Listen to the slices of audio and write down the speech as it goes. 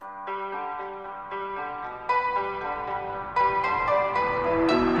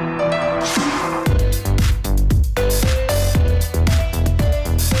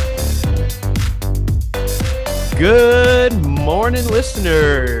Good morning,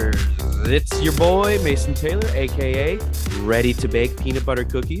 listeners. It's your boy, Mason Taylor, a.k.a. Ready to Bake Peanut Butter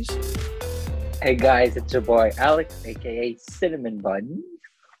Cookies. Hey guys, it's your boy Alex, aka Cinnamon Bun.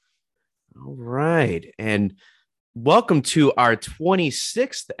 All right. And welcome to our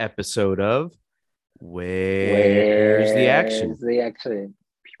 26th episode of Where's the Action? The action?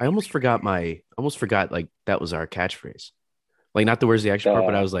 I almost forgot like that was our catchphrase. Like not the where's the action part,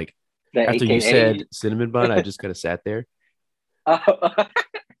 but I was like, after AKA? you said Cinnamon Bun, I just kind of sat there. Oh.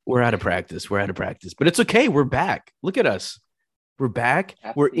 We're out of practice. But it's okay. We're back. Look at us. We're back.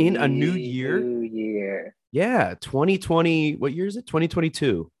 We're in a new year. Yeah, 2020. What year is it?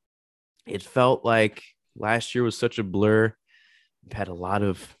 2022. It felt like last year was such a blur. We've had a lot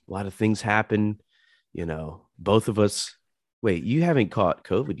of things happen. You know, both of us. Wait, you haven't caught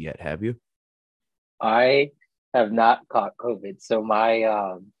COVID yet, have you? I have not caught COVID, so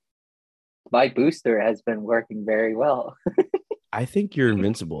my booster has been working very well. I think you're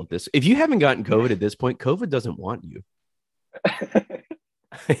invincible at this. If you haven't gotten COVID at this point, COVID doesn't want you.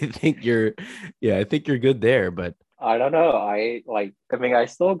 I think you're good there, but I don't know. I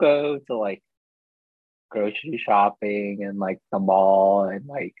still go to like grocery shopping and like the mall and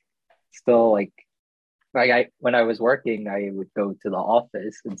like still like I when I was working, I would go to the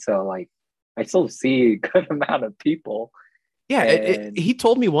office, and so like I still see a good amount of people. yeah, And he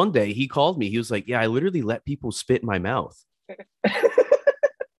told me one day, he called me. He was like, yeah, I literally let people spit in my mouth.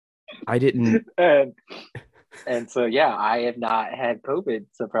 I didn't. and so yeah, I have not had COVID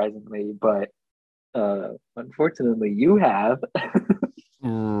surprisingly, but unfortunately you have.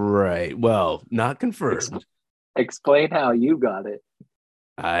 Right. Well, not confirmed. Explain how you got it.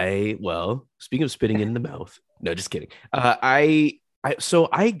 Well, speaking of spitting in the mouth, no, just kidding. I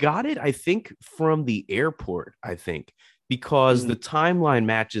got it, I think, from the airport, I think, because the timeline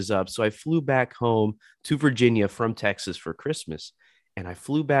matches up. So I flew back home to Virginia from Texas for Christmas, and I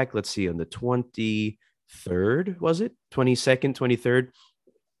flew back, let's see, on the 23rd, was it? 22nd, 23rd.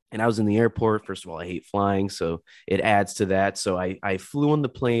 And I was in the airport. First of all, I hate flying, so it adds to that. So I flew on the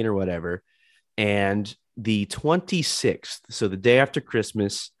plane or whatever. And the 26th, so the day after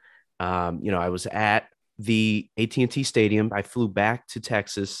Christmas, I was at the AT&T Stadium. I flew back to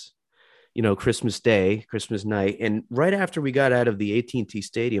Texas, Christmas Day, Christmas night. And right after we got out of the AT&T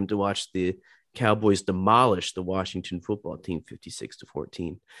Stadium to watch the Cowboys demolish the Washington football team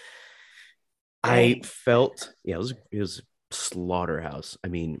 56-14, I felt, it was slaughterhouse. I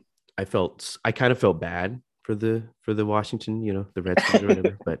mean, I kind of felt bad for the Washington, the Redskins or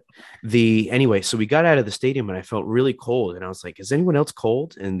whatever. But anyway, so we got out of the stadium and I felt really cold. And I was like, is anyone else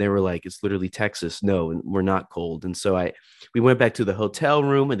cold? And they were like, it's literally Texas. No, and we're not cold. And so we went back to the hotel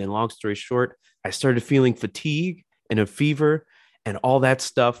room. And then long story short, I started feeling fatigue and a fever and all that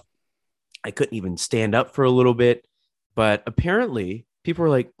stuff. I couldn't even stand up for a little bit. But apparently people were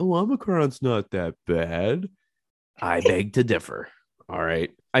like, oh, Omicron's not that bad. I beg to differ. All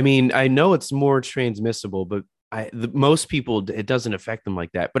right. I mean, I know it's more transmissible, but most people, it doesn't affect them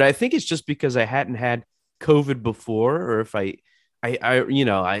like that. But I think it's just because I hadn't had COVID before, or if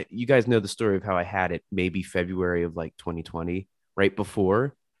you guys know the story of how I had it maybe February of like 2020, right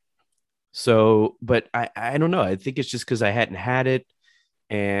before. So, but I don't know. I think it's just because I hadn't had it,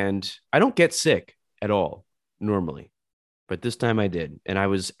 and I don't get sick at all normally, but this time I did, and I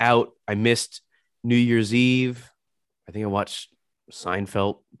was out. I missed New Year's Eve. I think I watched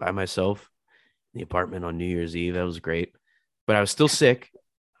Seinfeld by myself in the apartment on New Year's Eve. That was great. But I was still sick.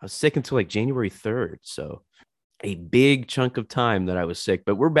 I was sick until like January 3rd. So a big chunk of time that I was sick.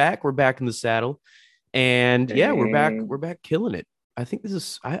 But we're back. We're back in the saddle. And yeah, we're back. We're back killing it. I think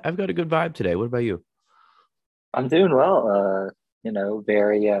I've got a good vibe today. What about you? I'm doing well.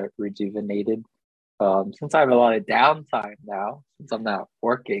 Very rejuvenated. Since I have a lot of downtime now, since I'm not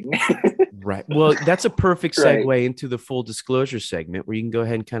working. Right. Well, that's a perfect Right. segue into the full disclosure segment where you can go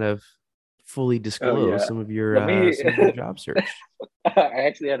ahead and kind of fully disclose some of your job search. I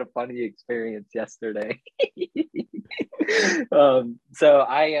actually had a funny experience yesterday. So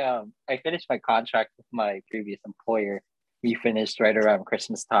I finished my contract with my previous employer. We finished right around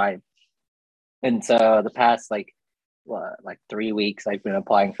Christmas time, and so the past like 3 weeks, I've been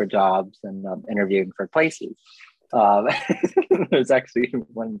applying for jobs and interviewing for places. There's actually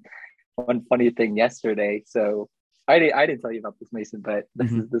one funny thing yesterday. So I didn't tell you about this, Mason, but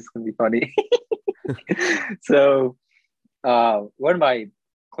this is gonna be funny. So one of my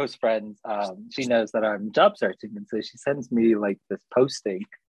close friends, she knows that I'm job searching, and so she sends me like this posting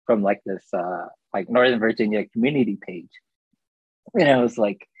from like this like Northern Virginia community page. And it was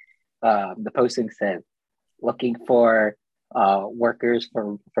like the posting said, looking for workers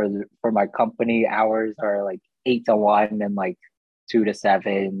for my company. Hours are like 8 to 1 and like 2 to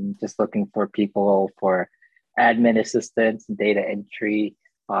 7, just looking for people for admin assistance, data entry.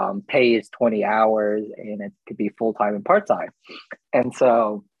 Pay is 20 hours and it could be full time and part time. And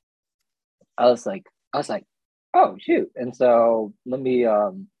so I was like, oh shoot. And so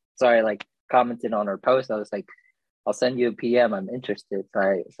so I like commented on her post. I was like, I'll send you a PM. I'm interested.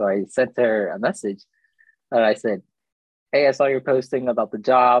 So I sent her a message and I said, hey, I saw your posting about the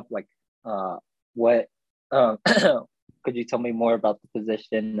job. Like, what could you tell me more about the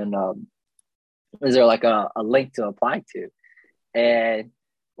position? And is there like a link to apply to? And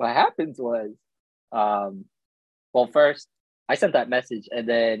what happens was, well, first I sent that message, and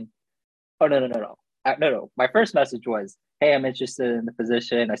then, oh no. My first message was, hey, I'm interested in the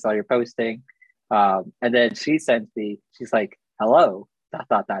position. I saw your posting. And then she sends me, she's like, hello, dot,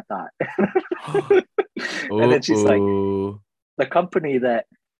 dot, dot, dot. And then she's like, the company that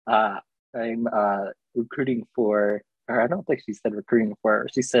I'm recruiting for, or I don't think she said recruiting for,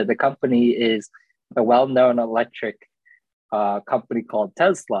 she said the company is a well-known electric company called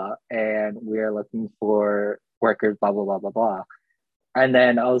Tesla, and we're looking for workers, blah, blah, blah, blah, blah. And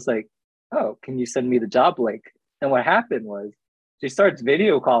then I was like, oh, can you send me the job link? And what happened was she starts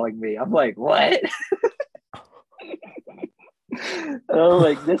video calling me. I'm like, what? And I'm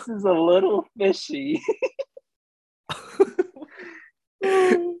like, this is a little fishy.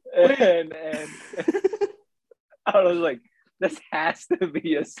 and I was like, this has to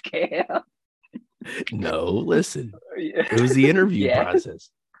be a scam. No, listen. It was the interview process.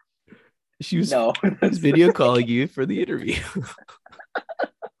 She was video calling you for the interview.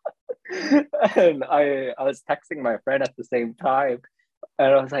 And I was texting my friend at the same time.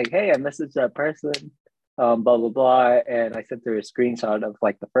 And I was like, hey, I messaged that person, blah, blah, blah. And I sent her a screenshot of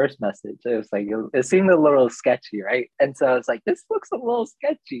like the first message. It was like, it seemed a little sketchy, right? And so I was like, this looks a little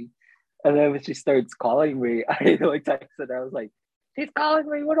sketchy. And then when she starts calling me, I like texted her. I was like, she's calling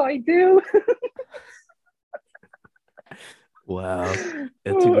me. What do I do? Wow.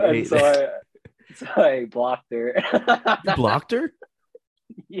 That's great. So I blocked her. You blocked her?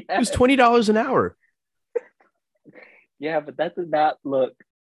 Yeah. It was $20 an hour. Yeah, but that did not look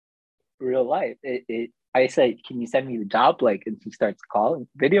real life. I said, can you send me the job link? And she starts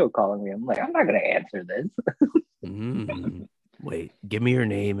video calling me. I'm like, I'm not going to answer this. Wait, give me your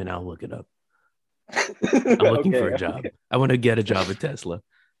name and I'll look it up. I'm looking for a job. I want to get a job at Tesla.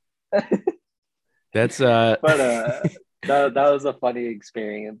 That's but that was a funny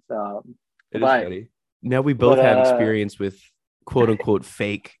experience. It is funny. Now we both have experience with quote unquote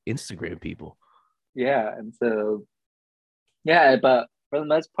fake Instagram people. Yeah, and so but for the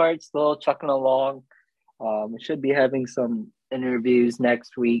most part, still chucking along. We should be having some interviews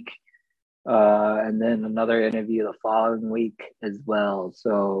next week, and then another interview the following week as well.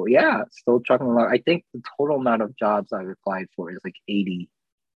 So yeah, still chucking along. I think the total amount of jobs I've applied for is like 80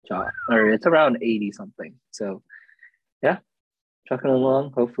 jobs, or it's around 80 something. So yeah, chucking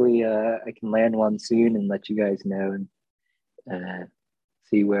along. Hopefully, I can land one soon and let you guys know and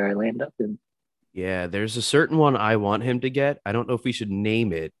see where I land up in. Yeah, there's a certain one I want him to get. I don't know if we should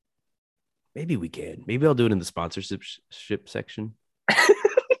name it. Maybe we can. Maybe I'll do it in the sponsorship section.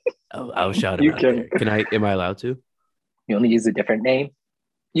 I'll shout him out there. Am I allowed to? You want to use a different name?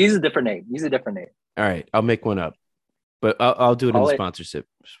 Use a different name. All right, I'll make one up. But I'll do it in the sponsorship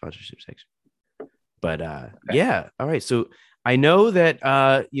section. But okay. Yeah. All right. So I know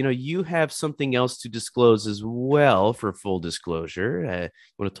that you have something else to disclose as well. For full disclosure, you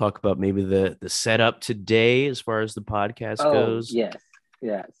want to talk about maybe the setup today as far as the podcast goes? Yes.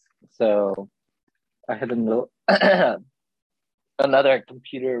 So I had another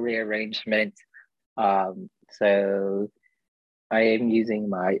computer rearrangement. So I am using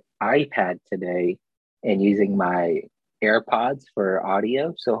my iPad today and using my AirPods for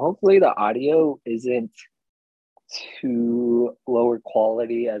audio. So hopefully the audio isn't too lower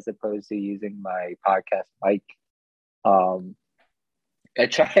quality as opposed to using my podcast mic. I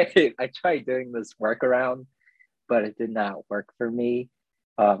tried doing this workaround, but it did not work for me.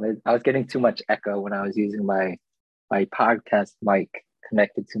 I was getting too much echo when I was using my podcast mic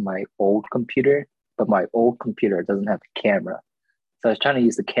connected to my old computer, but my old computer doesn't have a camera. So I was trying to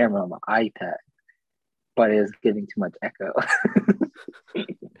use the camera on my iPad, but it was giving too much echo.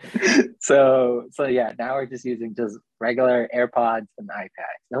 So yeah, now we're just using just regular AirPods and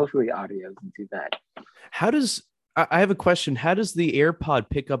iPad. So hopefully audio isn't too bad. I have a question. How does the AirPod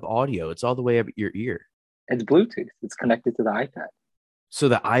pick up audio? It's all the way up your ear. It's Bluetooth. It's connected to the iPad. So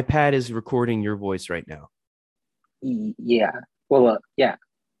the iPad is recording your voice right now. Yeah. Well, yeah.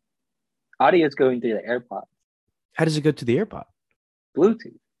 Audio is going through the AirPod. How does it go to the AirPod?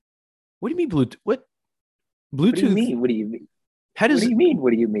 Bluetooth. What do you mean Bluetooth? What? What do you Bluetooth. mean? What do you mean? How What do does you mean?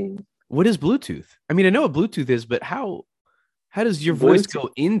 What do you mean? what is Bluetooth? I mean, I know what Bluetooth is, but how does your voice Bluetooth. go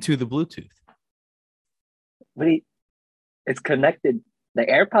into the Bluetooth? What do you, it's connected. The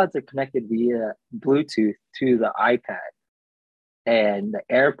AirPods are connected via Bluetooth to the iPad, and the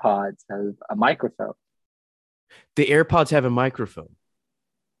AirPods have a microphone. The AirPods have a microphone.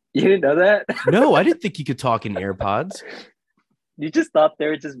 You didn't know that? No, I didn't think you could talk in AirPods. You just thought they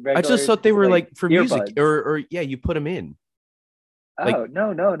were just I just regular, thought they just were like for music, earbuds. or yeah, you put them in. Like, Oh,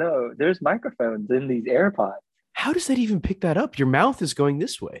 no, no, no. There's microphones in these AirPods. how does that even pick that up? Your mouth is going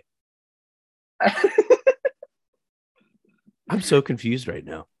this way. I'm so confused right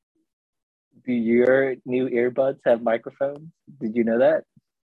now. Do your new earbuds have microphones? Did you know that?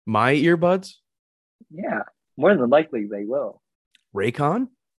 My earbuds, Yeah, more than likely they will. Raycon.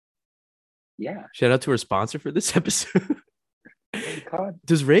 Yeah, Shout out to our sponsor for this episode. Raycon.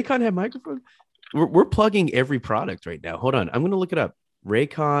 Does Raycon have microphone? We're plugging every product right now. Hold on, I'm gonna look it up.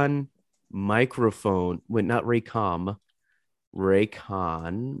 Raycon microphone. Wait, not Raycom.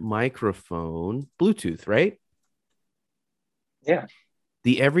 Raycon microphone, Bluetooth, right? Yeah.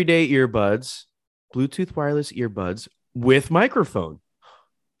 The everyday earbuds, Bluetooth wireless earbuds with microphone.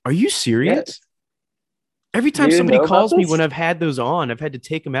 Are you serious? Yes. Every You time didn't somebody know about calls me this? when I've had those on, I've had to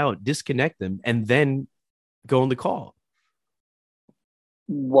take them out, disconnect them, and then go on the call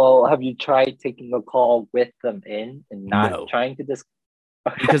Well, have you tried taking a call with them in and not no, trying to dis?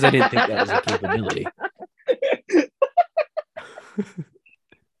 because I didn't think that was a capability.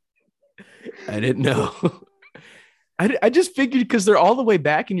 I didn't know. I just figured because they're all the way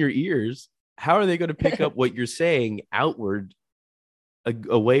back in your ears. How are they going to pick up what you're saying outward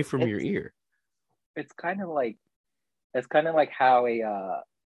away from your it's ear? it's kind of like how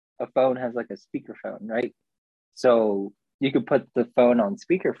a phone has like a speakerphone, right? So you could put the phone on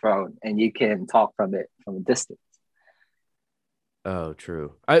speakerphone and you can talk from it from a distance. Oh,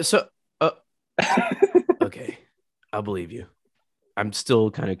 true. Uh, okay, I'll believe you. I'm still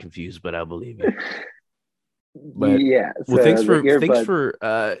kind of confused, but I'll believe you. But Yeah. well, So the thanks earbud.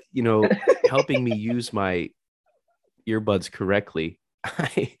 for helping me use my earbuds correctly.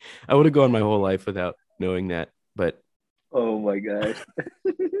 I would have gone my whole life without knowing that, but Oh my gosh.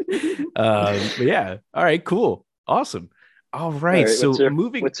 but yeah, all right, cool, awesome. All All right, right. so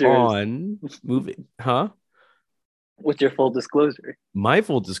moving What's yours? on, moving, huh? What's your full disclosure? My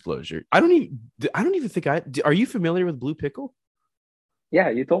full disclosure, I don't even think are you familiar with Blue Pickle? Yeah,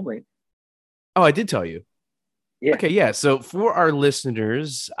 you told me. Oh, I did tell you. Yeah. Okay, yeah. So for our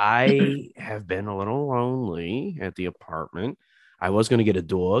listeners, I have been a little lonely at the apartment. I was going to get a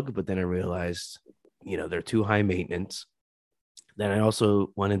dog, but then I realized, they're too high maintenance. Then I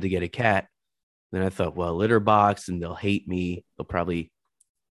also wanted to get a cat. Then I thought, well, litter box, and they'll hate me. They'll probably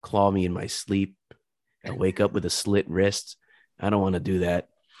claw me in my sleep. I'll wake up with a slit wrist. I don't want to do that.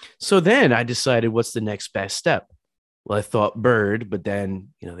 So then I decided, what's the next best step? Well, I thought bird, but then,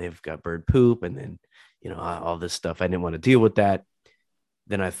 they've got bird poop and then, all this stuff. I didn't want to deal with that.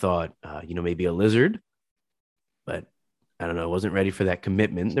 Then I thought, maybe a lizard, but I don't know. I wasn't ready for that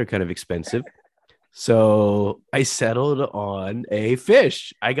commitment. They're kind of expensive. So I settled on a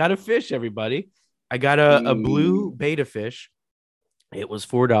fish. I got a fish, everybody. I got a blue Mm. beta fish. It was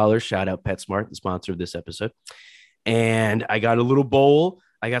 $4. Shout out PetSmart, the sponsor of this episode. And I got a little bowl.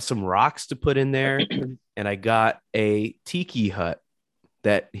 I got some rocks to put in there. And I got a tiki hut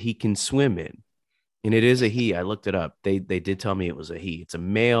that he can swim in. And it is a he. I looked it up. They did tell me it was a he. It's a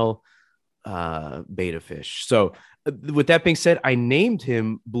male beta fish. So with that being said, I named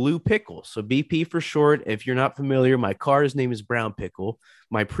him Blue Pickle. So BP for short. If you're not familiar, my car's name is Brown Pickle.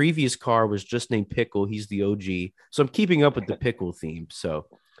 My previous car was just named Pickle. He's the OG. So I'm keeping up with the pickle theme. So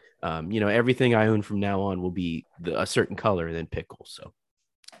everything I own from now on will be a certain color and then pickle. So,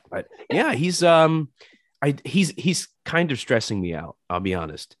 but yeah, he's kind of stressing me out. I'll be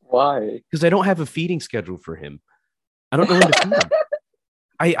honest, Why? because I don't have a feeding schedule for him. I don't know when to feed him.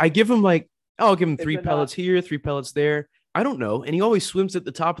 I give him I'll give him Is three it not? pellets here, three pellets there. I don't know. And he always swims at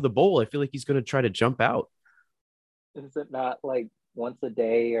the top of the bowl. I feel like he's going to try to jump out. Is it not like once a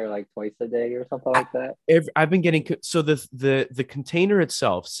day or like twice a day or something I, like that? I've been getting, so the container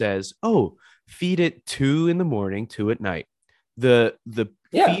itself says, oh, feed it 2 in the morning, 2 at night. The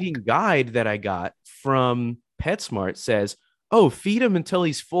Yeah. feeding guide that I got from PetSmart says, oh, feed him until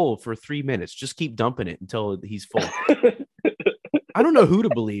he's full for 3 minutes. Just keep dumping it until he's full. I don't know who to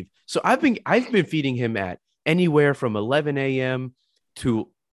believe. So I've been feeding him at anywhere from 11 a.m. to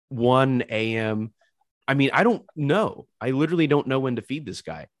 1 a.m. I mean, I don't know. I literally don't know when to feed this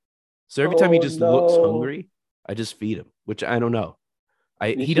guy. So every time he Oh just looks no. hungry, I just feed him, which I don't know.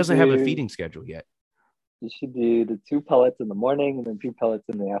 You He should doesn't have a do feeding schedule yet. You should do the 2 pellets in the morning and then 2 pellets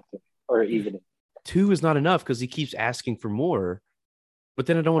in the afternoon or evening. 2 is not enough because he keeps asking for more. But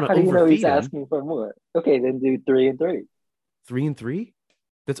then I don't want How to do you know he's overfeed him. asking for more? Okay, then do 3 and 3. 3 and 3?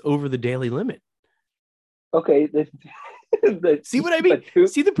 That's over the daily limit. Okay, then See what I mean?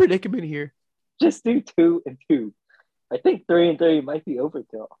 See the predicament here? Just do 2 and 2. I think 3 and 3 might be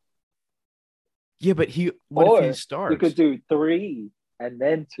overkill. Yeah, but what if he starves? You could do 3 and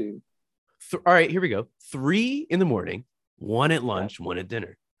then 2. All right, here we go. 3 in the morning, 1 at lunch, 1 at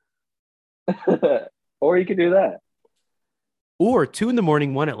dinner. Or you could do that. Or 2 in the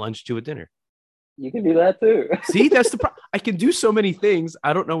morning, 1 at lunch, 2 at dinner. You can do that too. See, that's the problem. I can do so many things.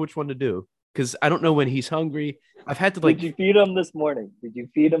 I don't know which one to do because I don't know when he's hungry. I've had to Did you feed him this morning?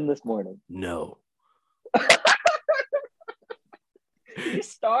 No. He's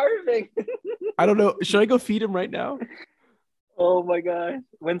starving. I don't know. Should I go feed him right now? Oh my gosh.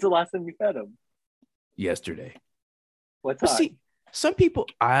 When's the last time you fed him? Yesterday. What time? See, some people,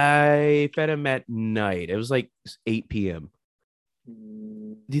 I fed him at night. It was like 8 p.m.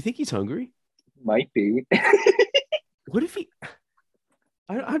 Do you think he's hungry? Might be. What if he...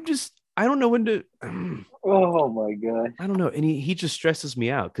 I don't know when to... Oh my god. I don't know. And he just stresses me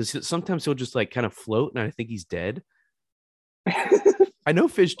out because sometimes he'll just like kind of float and I think he's dead. I know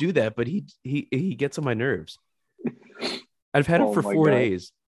fish do that, but he gets on my nerves. I've had him for 4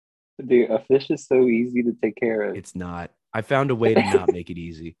 days. Dude, a fish is so easy to take care of. It's not. I found a way to not make it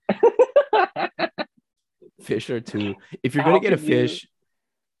easy. Fish are too... If you're going to get a fish,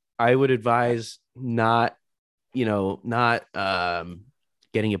 I would advise not getting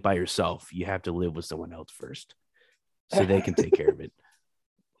it by yourself. You have to live with someone else first so they can take care of it.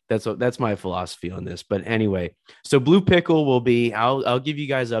 That's my philosophy on this. But anyway, so Blue Pickle will be, I'll give you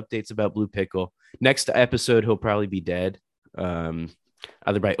guys updates about Blue Pickle. Next episode, he'll probably be dead,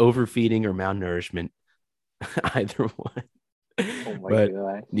 either by overfeeding or malnourishment, either one. Oh my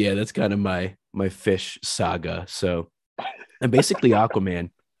God. Yeah, that's kind of my fish saga. So I'm basically Aquaman.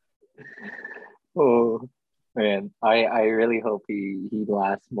 Oh man, I really hope he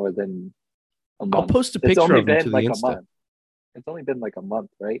lasts more than a month. I'll post a picture of him to the Insta. It's only been like a month,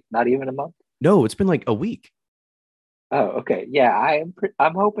 right? Not even a month. No, it's been like a week. Oh, okay. Yeah, I'm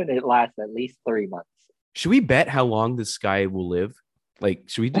hoping it lasts at least 3 months. Should we bet how long this guy will live? Like,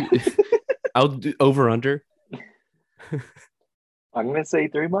 should we do? I'll do over under. I'm gonna say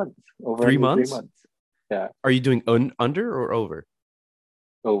 3 months. Over 3 months. 3 months. Yeah. Are you doing under or over?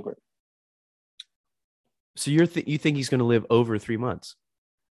 Over. So you think he's going to live over 3 months?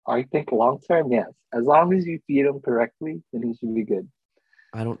 I think long term, yes. As long as you feed him correctly, then he should be good.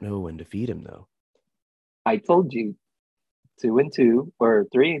 I don't know when to feed him though. I told you 2 and 2 or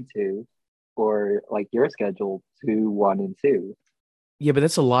 3 and 2, or like your schedule 2, 1 and 2. Yeah, but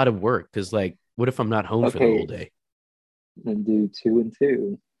that's a lot of work because like, what if I'm not home for the whole day? Then do 2 and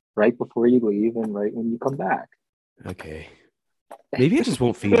 2 right before you leave and right when you come back. Okay. Maybe I just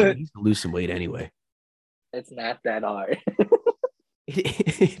won't feed him. He's to lose some weight anyway. It's not that hard.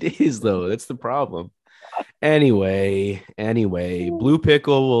 It is though. That's the problem. Anyway, Blue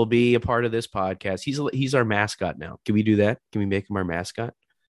Pickle will be a part of this podcast. He's our mascot now. Can we do that? Can we make him our mascot?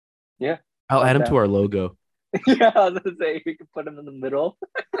 Yeah. I'll add him to our logo. Yeah, I was gonna say we can put him in the middle.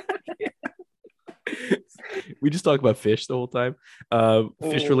 We just talk about fish the whole time.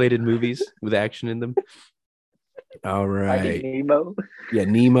 Fish related movies with action in them. All right. Nemo. Yeah,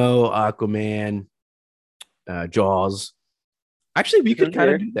 Nemo, Aquaman, Jaws. Actually, we could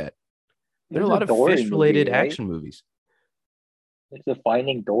kind of do that. There are a lot of fish-related action movies. There's a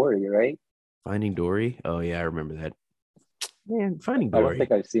Finding Dory, right? Finding Dory? Oh, yeah, I remember that. Man, Finding Dory. I don't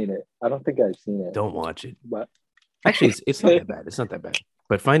think I've seen it. Don't watch it. But actually, it's not that bad. It's not that bad.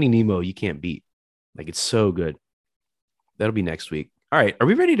 But Finding Nemo, you can't beat. Like, it's so good. That'll be next week. All right. Are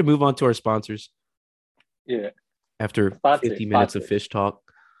we ready to move on to our sponsors? Yeah. After 50 minutes of fish talk.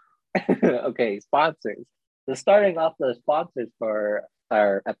 Okay, sponsors. So starting off the sponsors for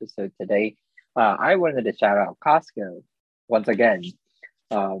our episode today, I wanted to shout out Costco once again.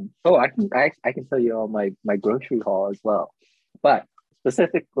 I can tell you all my grocery haul as well, but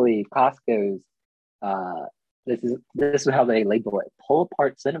specifically Costco's. This is how they label it: pull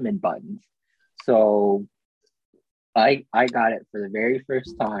apart cinnamon buns. So, I got it for the very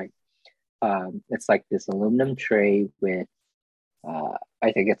first time. It's like this aluminum tray with,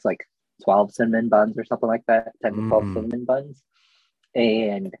 I think it's like 12 cinnamon buns or something like that, 10 to 12 cinnamon buns.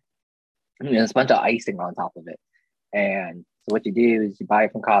 And there's a bunch of icing on top of it. And so what you do is you buy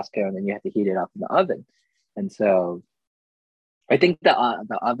it from Costco and then you have to heat it up in the oven. And so I think the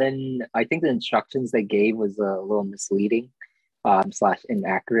oven, I think the instructions they gave was a little misleading. slash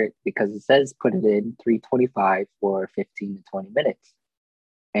inaccurate because it says put it in 325 for 15 to 20 minutes.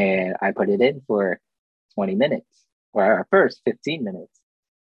 And I put it in for 20 minutes or first 15 minutes.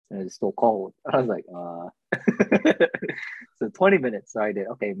 And it's still cold. I was like, so 20 minutes. So I did,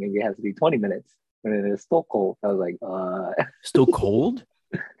 okay, maybe it has to be 20 minutes. And then it's still cold. I was like, Still cold?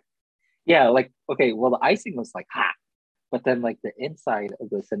 yeah, like, okay, well, the icing was like hot, but then like the inside of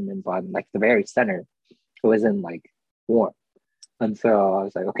the cinnamon bun, like the very center, it wasn't like warm. And so I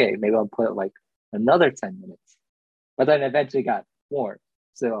was like, okay, maybe I'll put like another 10 minutes. But then eventually got warm.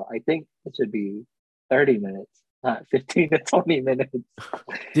 So I think it should be 30 minutes, not 15 to 20 minutes.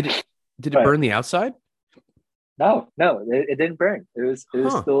 Did it burn the outside? No, it didn't burn. It was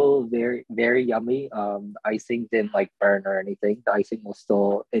Huh. still very, very yummy. The icing didn't like burn or anything. The icing was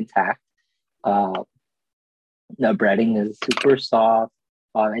still intact. Uh, the breading is super soft.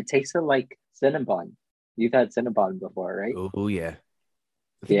 It tasted like Cinnabon. You've had Cinnabon before, right? Oh yeah.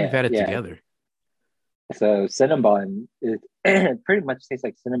 I think we've Yeah, had it yeah. together. So Cinnabon is pretty much tastes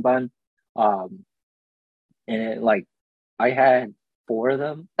like Cinnabon. Um, and it, like I had four of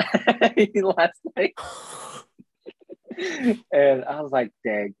them last night, and I was like,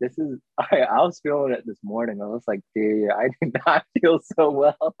 "Dang, this is." I was feeling it this morning. I was like, "Dude, I did not feel so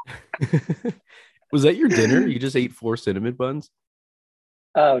well." Was that your dinner? You just ate 4 cinnamon buns?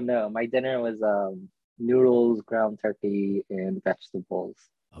 Oh no, my dinner was noodles, ground turkey, and vegetables.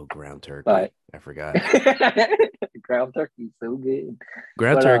 Oh, ground But turkey. I forgot. ground turkey is so good.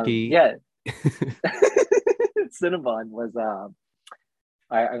 Ground But turkey. yeah, Cinnabon was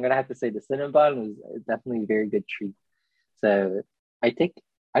I'm gonna have to say the Cinnabon was definitely a very good treat. So I think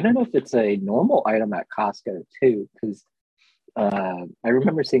I don't know if it's a normal item at Costco too, because I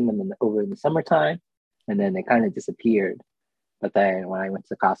remember seeing them over in the summertime, and then they kind of disappeared. But then when I went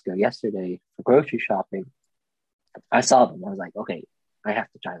to Costco yesterday for grocery shopping, I saw them. I was like, okay, I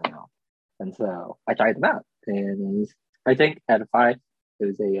have to try them out. And so I tried them out, and I think out of five, it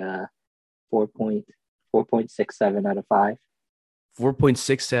was a 4.67 out of five.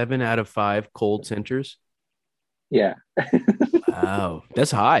 4.67 out of 5 cold centers. Yeah, Wow.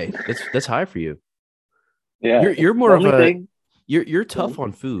 That's high. That's high for you. yeah. You're The more of only a thing, you're tough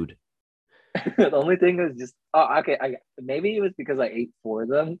on food. the only thing was just okay. I maybe it was because I ate four of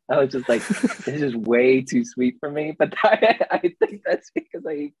them. I was just like, this is just way too sweet for me. But I think that's because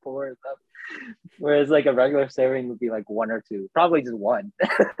I ate four of them. Whereas like a regular serving would be like one or two, probably just one.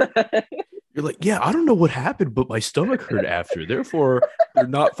 You're like, yeah, I don't know what happened, but my stomach hurt after. Therefore, they're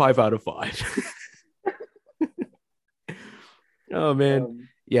not 5 out of 5. Oh man. um,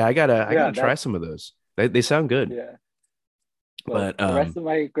 Yeah, I yeah, gotta try that some of those. They sound good. yeah. Well, But the rest of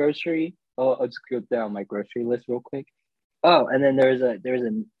my grocery, I'll just go down my grocery list real quick. Oh, and then there was no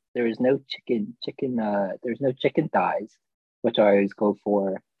there's no chicken thighs, which I always go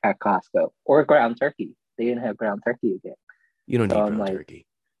for at Costco, or ground turkey. They didn't have ground turkey again. you don't So need I'm ground like, turkey.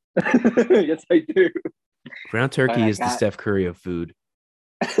 yes, I do. Ground But turkey I is the got Steph Curry of food.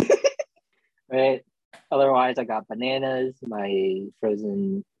 right. Otherwise, I got bananas, my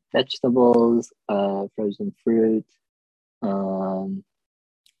frozen vegetables, frozen fruit. Um,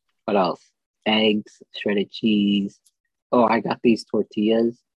 what else? Eggs, shredded cheese. Oh, I got these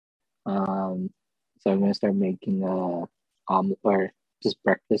tortillas. Um, so I'm gonna start making or just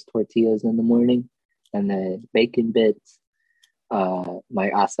breakfast tortillas in the morning, and then bacon bits. My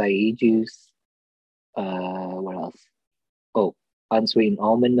acai juice. What else? Oh, unsweetened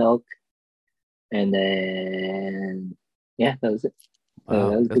almond milk, and then yeah, that was it. So that Wow,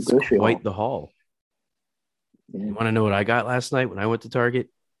 was the that's grocery quite haul. the haul. Yeah, You want to know what I got last night when I went to Target?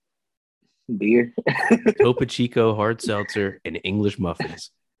 beer. Topo Chico hard seltzer and English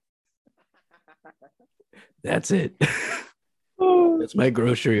muffins. That's it. That's my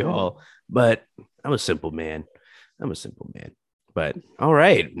grocery haul. But I'm a simple man. I'm a simple man. But all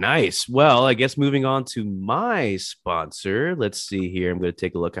right, nice. Well, I guess moving on to my sponsor. Let's see here. I'm going to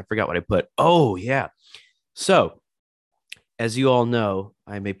take a look. I forgot what I put. Oh, yeah. So, as you all know,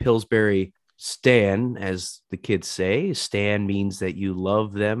 I'm a Pillsbury Stan, as the kids say. Stan means that you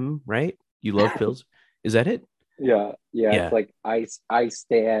love them, right? You love Pills. Is that it? Yeah, yeah. It's Yeah. like I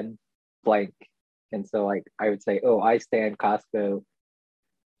stand blank, and so like I would say, oh, I stand Costco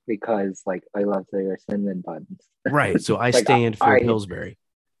because like I love their cinnamon buns. Right. So I Like stand for Pillsbury.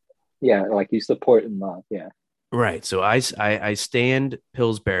 yeah, like you support and love. Yeah. Right. So I stand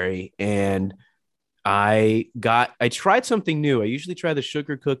Pillsbury, and I tried something new. I usually try the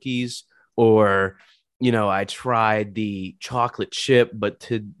sugar cookies, or I tried the chocolate chip, but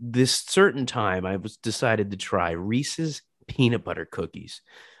to this certain time I was decided to try Reese's peanut butter cookies.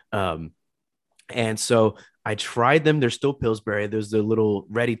 Um and so I tried them. They're still Pillsbury. There's the little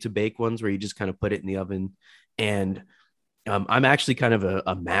ready to bake ones where you just kind of put it in the oven. And I'm actually kind of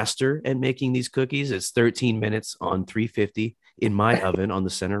a master at making these cookies. It's 13 minutes on 350 in my oven on the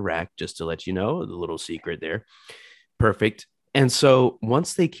center rack, just to let you know the little secret there. Perfect. And so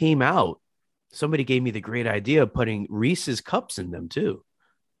once they came out, somebody gave me the great idea of putting Reese's cups in them too.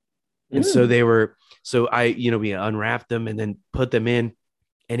 And so Mm. they were, so I, we unwrapped them and then put them in,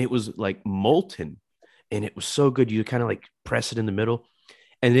 and it was like molten, and it was so good. You kind of like press it in the middle,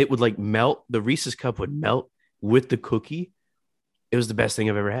 and it would like melt. The Reese's cup would melt with the cookie. It was the best thing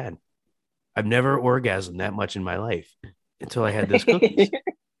I've ever had. I've never orgasmed that much in my life until I had those cookies.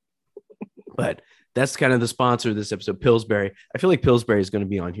 But that's kind of the sponsor of this episode, Pillsbury. I feel like Pillsbury is going to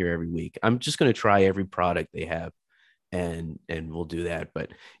be on here every week. I'm just going to try every product they have, and we'll do that. But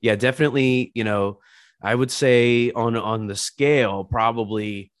yeah, definitely, I would say on the scale,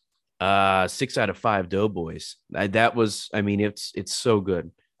 probably 6 out of 5 Doughboys. That was, I mean, it's so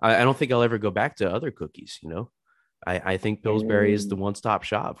good. I don't think I'll ever go back to other cookies. I think Pillsbury is the Mm. one-stop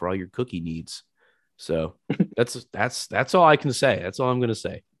shop for all your cookie needs. So that's all I can say. That's all I'm gonna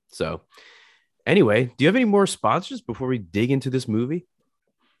say. So anyway, do you have any more sponsors before we dig into this movie?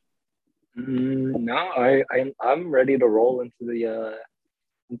 No, I'm ready to roll into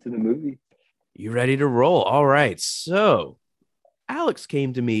the movie. You ready to roll? All right. So Alex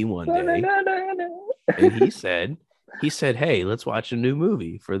came to me one day and he said, "Hey, let's watch a new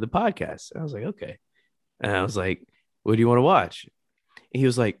movie for the podcast." And I was like, "Okay." And I was like, "What do you want to watch?" And he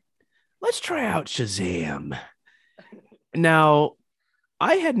was like, "Let's try out Shazam." Now,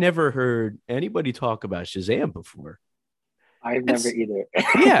 I had never heard anybody talk about Shazam before. I've And never either.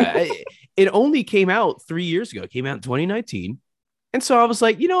 yeah, it only came out 3 years ago. It came out in 2019. And so I was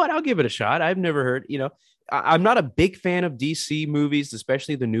like, you know what? I'll give it a shot. I've never heard, I'm not a big fan of DC movies,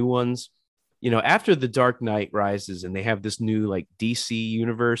 especially the new ones. After The Dark Knight Rises and they have this new like DC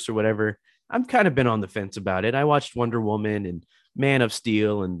universe or whatever, I'm kind of been on the fence about it. I watched Wonder Woman and Man of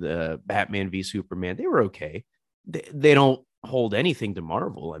Steel and Batman v Superman. They were okay. They don't hold anything to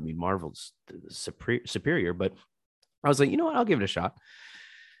Marvel. I mean, Marvel's superior, but I was like, you know what? I'll give it a shot.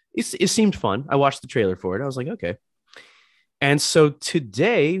 It seemed fun. I watched the trailer for it. I was like, okay. And so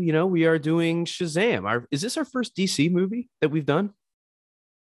today, we are doing Shazam. Is this our first DC movie that we've done?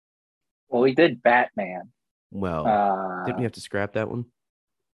 Well, we did Batman. Well, didn't we have to scrap that one?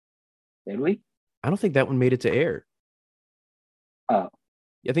 Did we? I don't think that one made it to air. Oh,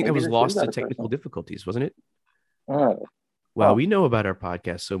 I think that maybe was this lost is to our first technical one. difficulties, wasn't it? Oh, Wow, oh. we know about our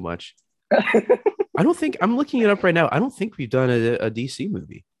podcast so much. I don't think I'm looking it up right now. I don't think we've done a DC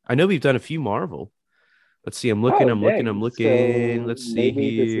movie. I know we've done a few Marvel. Let's see. I'm looking. Oh, I'm looking. I'm dang. looking. So Let's see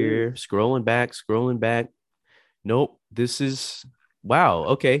maybe this is. here. Scrolling back. Scrolling back. Nope. This is wow.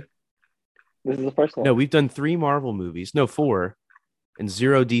 Okay. This is the first No, one. we've done 3 Marvel movies. No, 4, and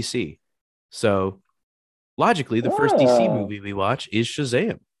 0 DC. So logically, the first DC Oh, movie we watch is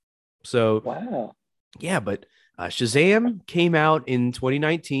Shazam. So wow. yeah, but Shazam came out in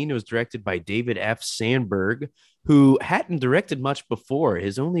 2019. It was directed by David F. Sandberg, who hadn't directed much before.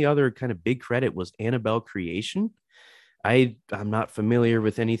 His only other kind of big credit was Annabelle Creation. I'm not familiar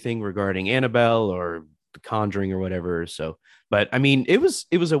with anything regarding Annabelle or The Conjuring or whatever. So, but I mean, it was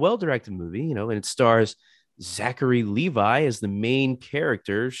a well directed movie, and it stars Zachary Levi as the main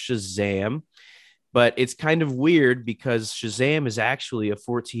character, Shazam. But it's kind of weird because Shazam is actually a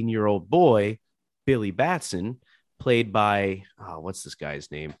 14-year-old boy, Billy Batson, played by what's this guy's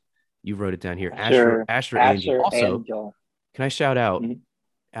name? You wrote it down here, Asher, Asher Angel. Asher Also, Angel. can I shout out? Mhm.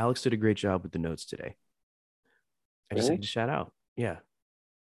 Alex did a great job with the notes today. I just had Really? to shout out. Yeah,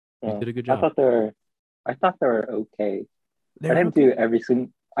 you Oh, did a good I job. thought they were. I thought they were okay. I They're didn't okay. do every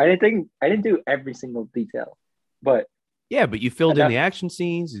single. I didn't do every single detail, but Yeah, but you filled in enough. the action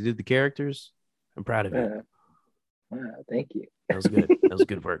scenes. You did the characters. I'm proud of you. Thank you. That was good. That was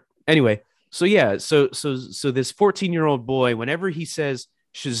good work. Anyway, so yeah, so this 14-year-old boy, whenever he says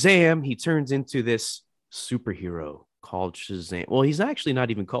Shazam, he turns into this superhero called Shazam. Well, he's actually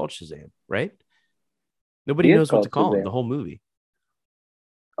not even called Shazam, right? Nobody He is knows what to called call him the Shazam. whole movie.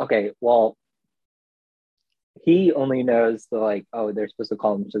 Okay, well, he only knows the like. Oh, they're supposed to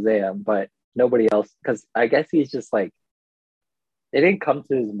call him Shazam, but nobody else. Because I guess he's just like it didn't come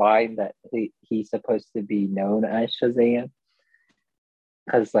to his mind that he's supposed to be known as Shazam.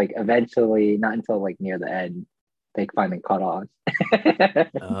 Because like eventually, not until like near the end, they finally caught on.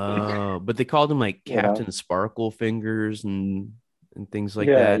 Oh, but they called him like You know? Captain Sparkle Fingers and and things like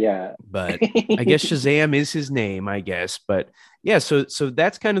Yeah, that. yeah. But I guess Shazam is his name, I guess. But yeah, so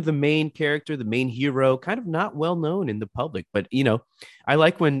that's kind of the main character, the main hero, kind of not well known in the public. But I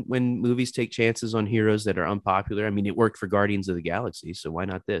like when movies take chances on heroes that are unpopular. I mean, it worked for Guardians of the Galaxy, so why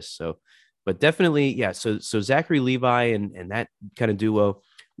not this? So, but definitely, yeah. So Zachary Levi and that kind of duo.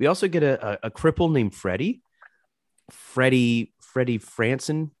 We also get a cripple named Freddie Friesen.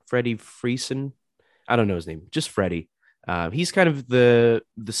 I don't know his name, just Freddie. He's kind of the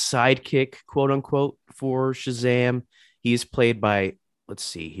sidekick, quote unquote, for Shazam. He is played by, let's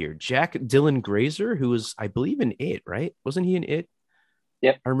see here, Jack Dylan Grazer, who was, I believe, in It, right? Wasn't he in It?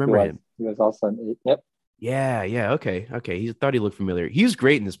 Yep. I remember him. He was also in it. Yep. Yeah. Okay. He thought he looked familiar. He was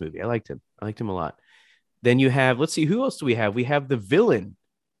great in this movie. I liked him a lot. Then you have, let's see, who else do we have? We have the villain,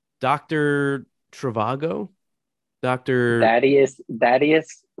 Dr. Travago, Dr. Thaddeus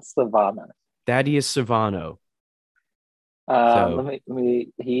Savannah. Thaddeus Savano. Let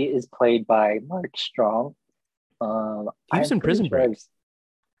me. He is played by Mark Strong. He was in Prison Break.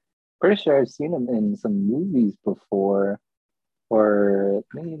 Pretty sure I've seen him in some movies before. Or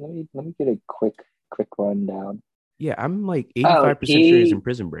let me get a quick rundown. Yeah, I'm like 85% sure he's in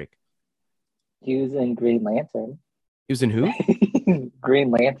Prison Break. He was in Green Lantern. He was in who?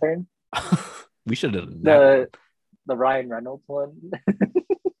 Green Lantern. We should have done that. The Ryan Reynolds one.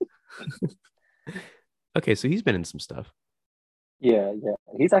 Okay, so he's been in some stuff. Yeah.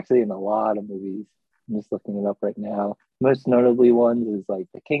 He's actually in a lot of movies. I'm just looking it up right now. Most notably ones is like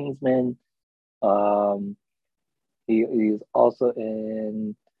The Kingsman. He's also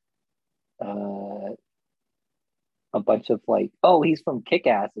in a bunch of like, he's from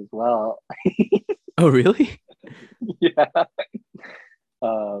Kick-Ass as well. Oh, really? Yeah.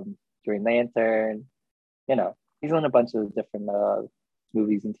 Green Lantern. He's in a bunch of different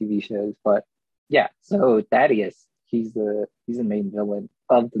movies and TV shows. But yeah, so Thaddeus, he's the main villain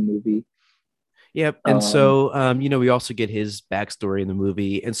of the movie. Yep. And so, we also get his backstory in the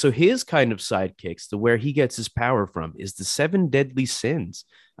movie. And so his kind of sidekicks, where he gets his power from, is the 7 deadly sins.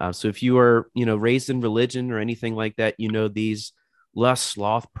 So if you are, raised in religion or anything like that, these: lust,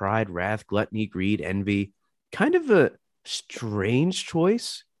 sloth, pride, wrath, gluttony, greed, envy. Kind of a strange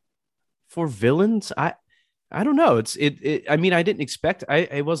choice for villains. I don't know. I mean, I didn't expect.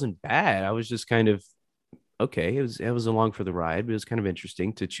 It wasn't bad. I was just kind of okay. It was along for the ride. But it was kind of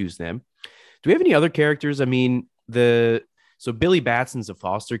interesting to choose them. Do we have any other characters? I mean, so Billy Batson's a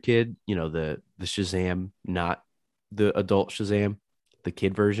foster kid, the Shazam, not the adult Shazam, the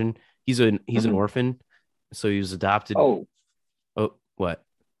kid version. He's an orphan, so he was adopted. Oh, what?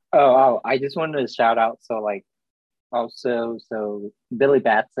 I just wanted to shout out. So Billy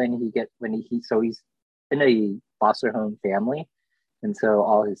Batson, he's in a foster home family, and so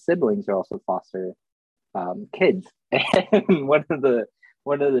all his siblings are also foster kids. And one of the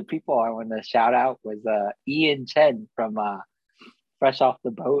people I want to shout out was Ian Chen from Fresh Off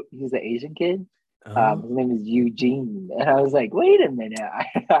the Boat. He's an Asian kid. His name is Eugene. And I was like, wait a minute,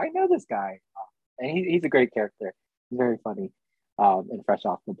 I know this guy. And he's a great character. He's very funny in Fresh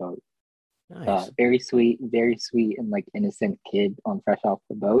Off the Boat. Nice. Very sweet and like innocent kid on Fresh Off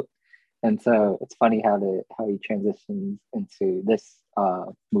the Boat. And so it's funny how he transitions into this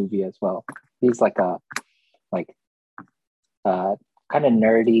movie as well. He's like kind of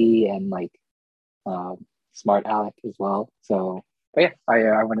nerdy and like smart aleck as well. So, but yeah,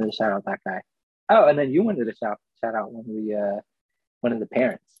 I wanted to shout out that guy. Oh, and then you wanted to shout out one of the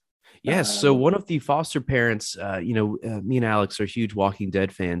parents. Yes. So one of the foster parents, me and Alex are huge Walking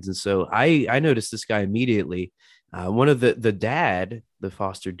Dead fans, and so I noticed this guy immediately. One of the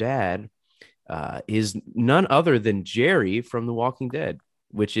foster dad, is none other than Jerry from The Walking Dead,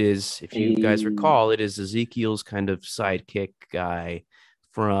 which is, if you guys recall, it is Ezekiel's kind of sidekick guy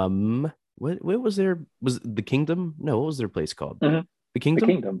from what was The Kingdom? No, what was their place called? Mm-hmm. The Kingdom.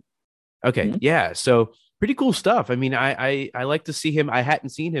 The Kingdom. Okay, Mm-hmm. yeah. So pretty cool stuff. I mean, I like to see him. I hadn't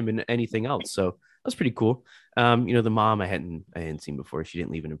seen him in anything else, so that's pretty cool. The mom I hadn't seen before. She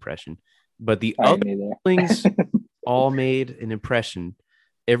didn't leave an impression, but the other things all made an impression.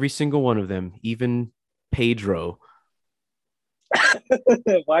 Every single one of them, even Pedro.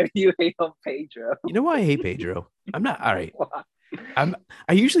 Why do you hate on Pedro? You know why I hate Pedro? I'm not all right.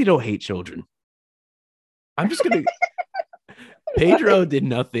 I usually don't hate children. I'm just gonna. Pedro did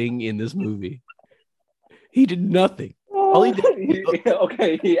nothing in this movie. He did nothing. All he did.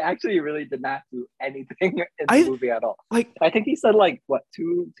 Okay, he actually really did not do anything in the movie at all. Like, I think he said like what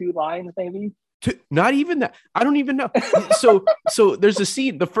two lines maybe. Not even that. I don't even know. So there's a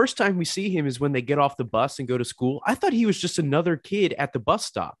scene. The first time we see him is when they get off the bus and go to school. I thought he was just another kid at the bus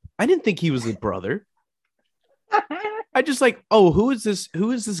stop. I didn't think he was a brother. I just like, oh, who is this?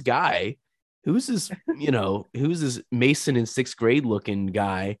 Who is this guy? Who's this? Who's this Mason in sixth grade looking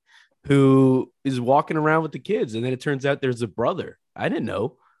guy who is walking around with the kids? And then it turns out there's a brother. I didn't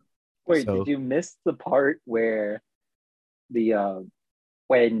know. Wait, So did you miss the part where the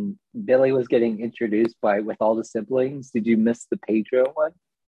when Billy was getting introduced with all the siblings? Did you miss the Pedro one?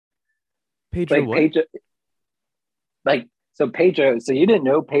 Pedro, Like what? Pedro, Pedro. So you didn't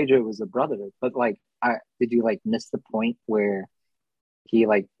know Pedro was a brother, but did you like miss the point where he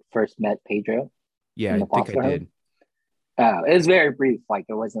like first met Pedro Yeah, in I the think I foster home? did. It was very brief. Like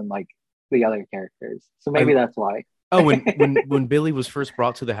it wasn't like the other characters. So I maybe that's why. Oh, when Billy was first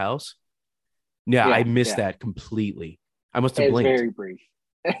brought to the house. Yeah, I Yeah, missed yeah. that completely. I must have It was blinked. very brief.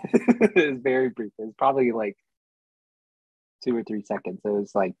 It was very brief. It was probably like 2 or 3 seconds. It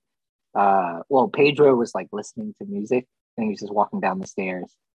was like, Pedro was like listening to music and he was just walking down the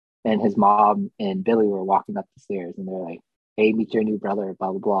stairs, and his mom and Billy were walking up the stairs, and they're like, "Hey, meet your new brother,"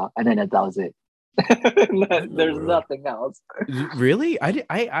 blah blah blah, and then that was it. What in the There's world? nothing else. Really? I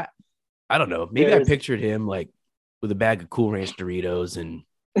don't know. Maybe I There's pictured him like with a bag of Cool Ranch Doritos and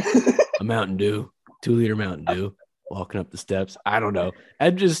a Mountain Dew, 2-liter Mountain Dew, walking up the steps. I don't know.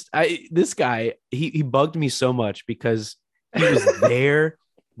 This guy, he bugged me so much because he was there,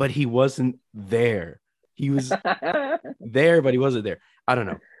 but he wasn't there. He was there, but he wasn't there. I don't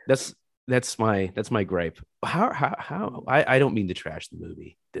know. That's my gripe. How I don't mean to trash the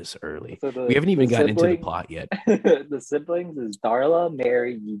movie this early. So We haven't even the gotten into the sibling plot yet. the siblings is Darla,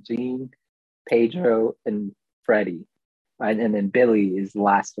 Mary, Eugene, Pedro, and Freddie, and then Billy is the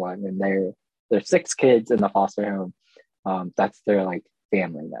last one, and they're 6 kids in the foster home. That's their like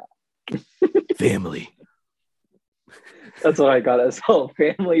family now. Family. That's what I got as whole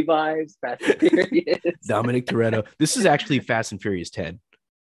family vibes. Fast and Furious. Dominic Toretto. This is actually Fast and Furious 10.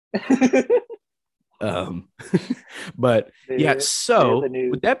 But yeah, so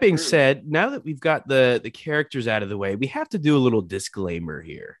with that being said, now that we've got the characters out of the way, we have to do a little disclaimer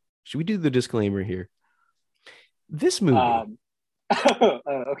here. Should we do the disclaimer here? This movie.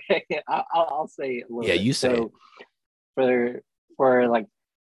 Okay, I'll say a little Yeah, bit. you say so for like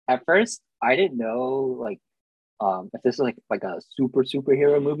at first I didn't know like if this is like a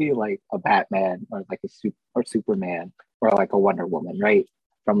superhero movie, like a Batman or like or Superman or like a Wonder Woman, right?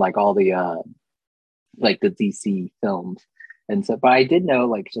 From like all the like the DC films. And so, but I did know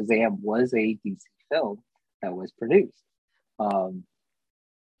like Shazam was a DC film that was produced.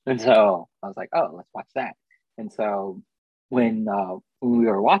 And so I was like, oh, let's watch that. And so when we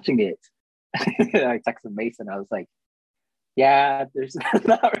were watching it, I texted Mason. I was like, yeah, there's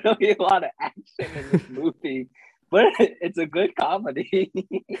not really a lot of action in this movie, but it's a good comedy.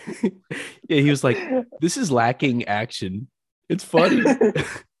 Yeah, he was like, this is lacking action. It's funny.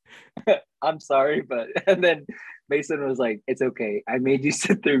 I'm sorry, but and then Mason was like, it's okay. I made you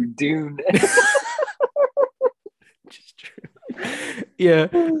sit through Dune. Just true. Yeah.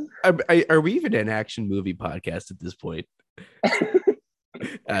 Are we even an action movie podcast at this point?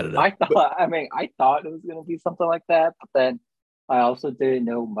 I don't know. I thought it was gonna be something like that, but then I also didn't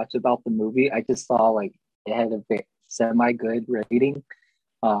know much about the movie. I just saw like it had a semi-good rating.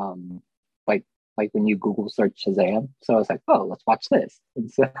 Like when you Google search Shazam. So I was like, oh, let's watch this. And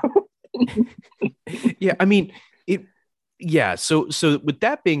so yeah, I mean it. Yeah, so with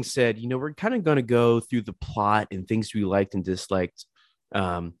that being said, we're kind of going to go through the plot and things we liked and disliked.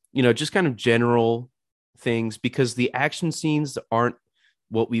 Just kind of general things, because the action scenes aren't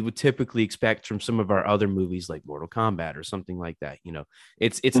what we would typically expect from some of our other movies like Mortal Kombat or something like that.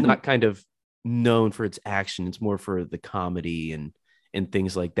 It's not kind of known for its action. It's more for the comedy and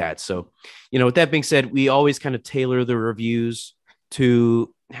things like that. So, with that being said, we always kind of tailor the reviews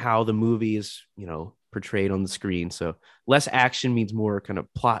to how the movie is, portrayed on the screen. So less action means more kind of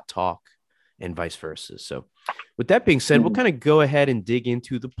plot talk and vice versa. So with that being said, we'll kind of go ahead and dig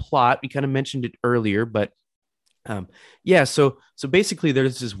into the plot. We kind of mentioned it earlier, but so basically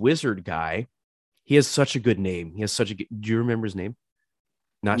there's this wizard guy. He has such a good name. Do you remember his name?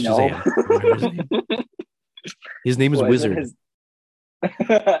 Not Shazam. No. His name? His name is Wizard.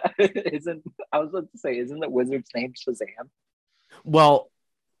 I was about to say, isn't the wizard's name Shazam? Well,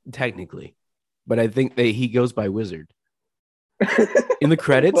 technically, but I think that he goes by Wizard. In the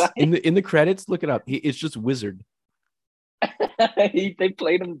credits, in the credits, look it up. It's just Wizard. They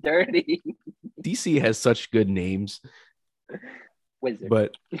played him dirty. DC has such good names. Wizard.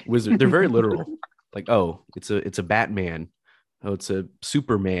 But Wizard, they're very literal. Like, oh, it's a Batman. Oh, it's a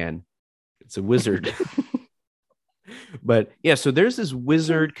Superman. It's a wizard. But yeah, so there's this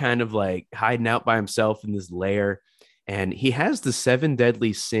wizard kind of like hiding out by himself in this lair, and he has the seven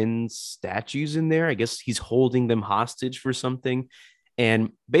deadly sins statues in there. I guess he's holding them hostage for something.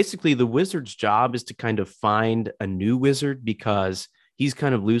 And basically, the wizard's job is to kind of find a new wizard because he's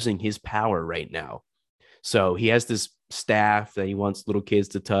kind of losing his power right now. So he has this staff that he wants little kids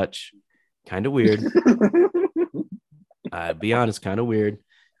to touch. Kind of weird. Be honest, kind of weird.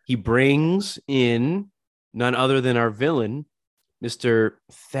 He brings in none other than our villain, Mr.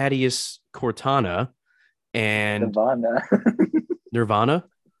 Thaddeus Cortana and Savannah. Nirvana.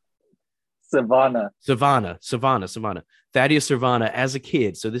 Savannah. Thaddeus Savannah as a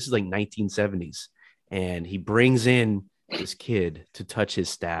kid. So this is like 1970s. And he brings in this kid to touch his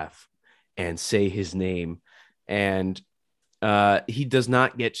staff and say his name. And he does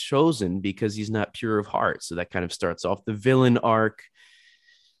not get chosen because he's not pure of heart. So that kind of starts off the villain arc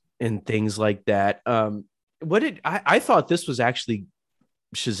and things like that. I thought this was actually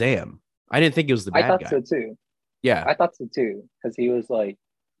Shazam. I didn't think it was the bad guy. I thought so too. Yeah. I thought so too. Because he was like,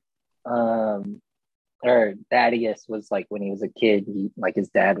 or Thaddeus was like, when he was a kid, his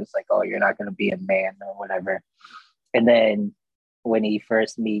dad was like, oh, you're not going to be a man or whatever. And then when he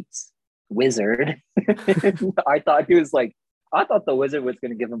first meets Wizard, I thought the wizard was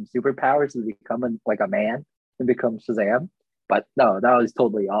going to give him superpowers to become a man and become Shazam. But no, that was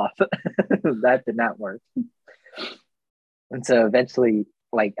totally off. That did not work. And so eventually,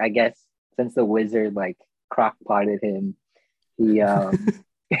 I guess since the wizard crock potted him, he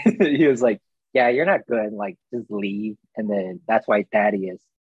he was like, yeah, you're not good. Just leave. And then that's why Thaddeus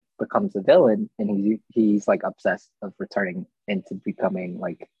becomes a villain, and he's obsessed of returning into becoming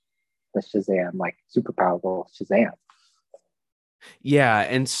the Shazam, super powerful Shazam. Yeah,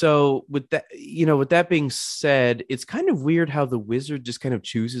 and so with that being said, it's kind of weird how the wizard just kind of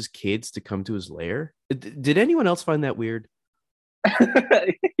chooses kids to come to his lair. Did anyone else find that weird?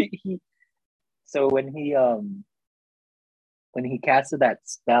 So when he casted that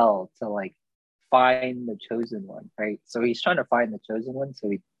spell to find the chosen one, right? So he's trying to find the chosen one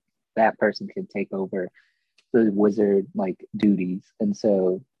so that person can take over the wizard duties. And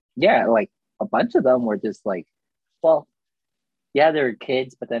so yeah, a bunch of them were just well, yeah, they were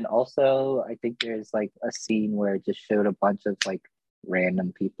kids, but then also I think there's a scene where it just showed a bunch of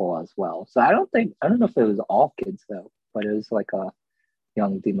random people as well. So I don't know if it was all kids though, but it was a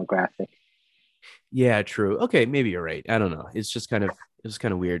young demographic. Yeah, true. Okay, maybe you're right. I don't know. It was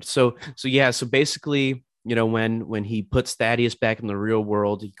kind of weird. So basically, when he puts Thaddeus back in the real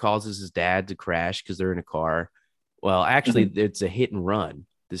world, he causes his dad to crash because they're in a car. Well, actually, it's a hit and run.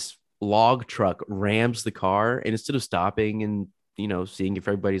 This log truck rams the car, and instead of stopping and seeing if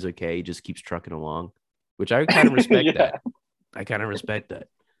everybody's okay, he just keeps trucking along, which I kind of respect. Yeah. That I kind of respect that.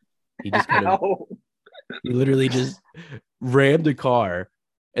 He just he literally just rammed a car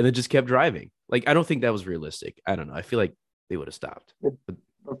and then just kept driving. I don't think that was realistic. I don't know. I feel like they would have stopped.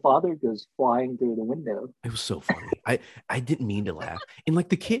 The father goes flying through the window. It was so funny. I didn't mean to laugh. And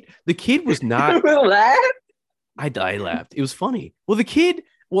the kid was not. I laughed. It was funny. Well, the kid.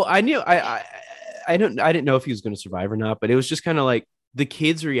 Well, I knew I didn't know if he was going to survive or not, but it was just kind of the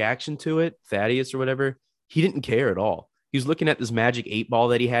kid's reaction to it, Thaddeus or whatever. He didn't care at all. He was looking at this magic 8-ball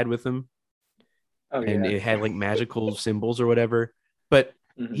that he had with him. Oh, and it had magical symbols or whatever. But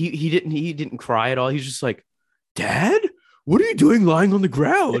he didn't cry at all. He's just like, Dad, what are you doing lying on the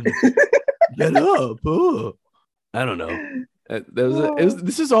ground? Get up. Oh. I don't know.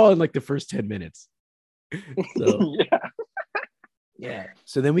 This is all in the first 10 minutes. So, yeah.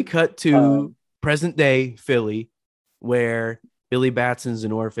 So then we cut to present day Philly, where Billy Batson's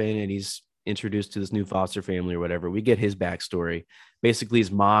an orphan and he's introduced to this new foster family or whatever. We get his backstory. Basically, his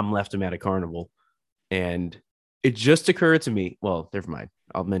mom left him at a carnival, and it just occurred to me. Well, never mind.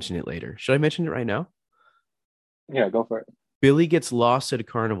 I'll mention it later. Should I mention it right now? Yeah, go for it. Billy gets lost at a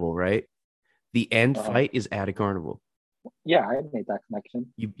carnival, right? The end fight is at a carnival. Yeah, I made that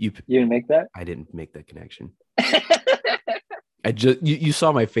connection. You didn't make that? I didn't make that connection. You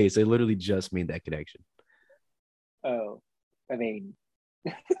saw my face. I literally just made that connection. Oh, I mean.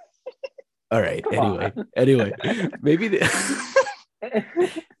 All right. Anyway, maybe.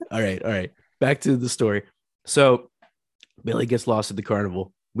 All right. Back to the story. So Billy gets lost at the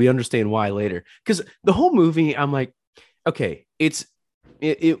carnival. We understand why later, because the whole movie, I'm like, okay,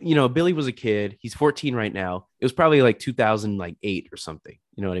 Billy was a kid. He's 14 right now. It was probably 2008 or something.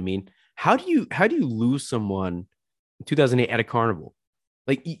 You know what I mean? How do you lose someone in 2008 at a carnival?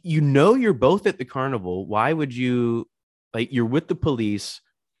 You're both at the carnival. Why would you you're with the police?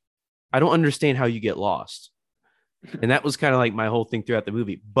 I don't understand how you get lost. And that was kind of my whole thing throughout the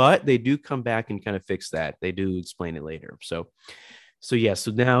movie, but they do come back and kind of fix that. They do explain it later. So So yeah, so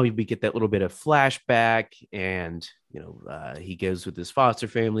now we get that little bit of flashback, and he goes with his foster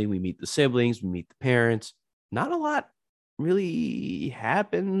family. We meet the siblings, we meet the parents. Not a lot really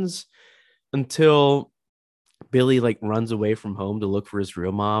happens until Billy like runs away from home to look for his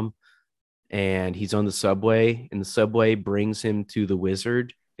real mom, and he's on the subway, and the subway brings him to the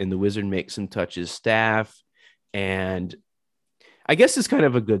wizard, and the wizard makes him touch his staff, and I guess it's kind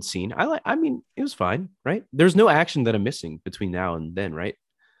of a good scene. I mean, it was fine, right? There's no action that I'm missing between now and then, right?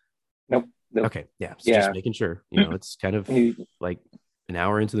 Nope. Okay, yeah. So Yeah. just making sure, it's kind of like an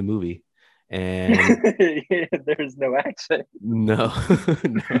hour into the movie, and there's no action. no.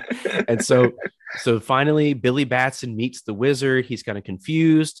 No. And so finally Billy Batson meets the wizard. He's kind of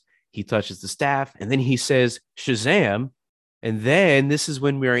confused. He touches the staff, and then he says Shazam. And then this is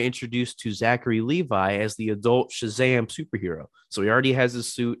when we are introduced to Zachary Levi as the adult Shazam superhero. So he already has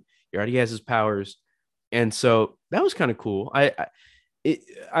his suit, he already has his powers, and so that was kind of cool.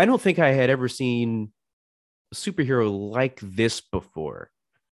 I don't think I had ever seen a superhero like this before.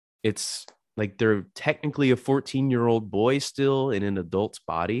 It's like they're technically a 14-year-old boy still in an adult's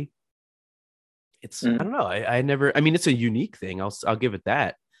body. It's I don't know. I never. I mean, it's a unique thing. I'll give it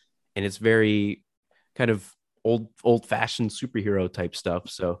that, and it's very kind of old-fashioned superhero type stuff.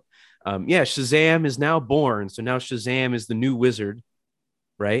 So, yeah, Shazam is now born. So now Shazam is the new wizard,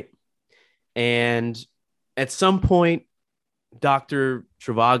 right? And at some point, Dr.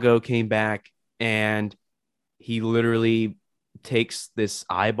 Trivago came back, and he literally takes this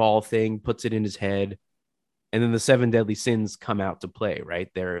eyeball thing, puts it in his head, and then the 7 deadly sins come out to play, right?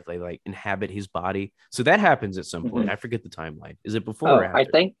 They like inhabit his body. So that happens at some point. I forget the timeline. Is it before or after? I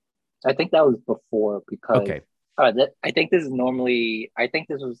think that was before, because okay. I think this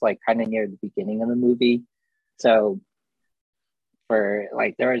was like kind of near the beginning of the movie. So for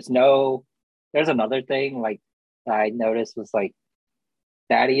like, there's another thing like that I noticed was like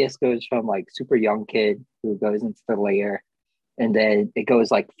Thaddeus goes from like super young kid who goes into the lair, and then it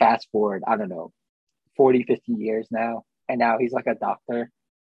goes like fast forward, I don't know, 40, 50 years now. And now he's like a doctor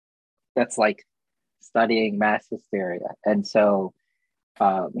that's like studying mass hysteria. And so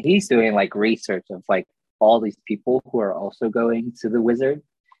he's doing like research of like all these people who are also going to the wizard,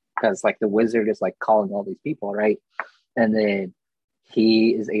 because like the wizard is like calling all these people, right? And then he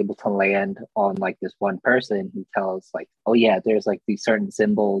is able to land on like this one person who tells like, oh yeah, there's like these certain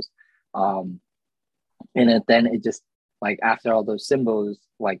symbols, and then it just like after all those symbols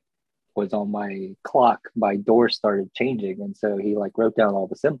like was on my clock, my door started changing, and so he like wrote down all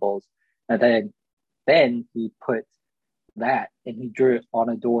the symbols, and then he put that and he drew it on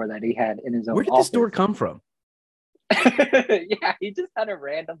a door that he had in his own. Where did this door come from? Yeah, he just had a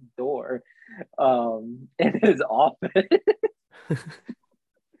random door in his office.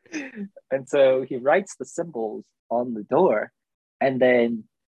 And so he writes the symbols on the door, and then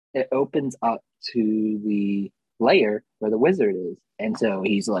it opens up to the layer where the wizard is. And so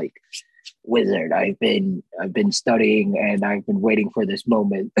he's like, wizard, I've been studying and I've been waiting for this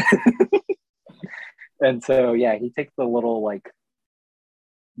moment. And so yeah, he takes the little like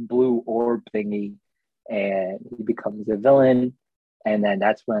blue orb thingy and he becomes a villain. And then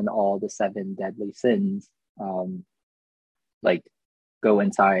that's when all the 7 deadly sins like go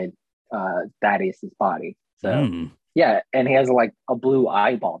inside Thaddeus's body. So yeah, and he has like a blue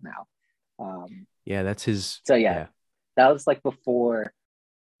eyeball now. Yeah, that's his. So yeah, that was like before.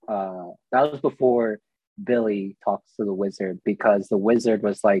 That was before Billy talks to the wizard, because the wizard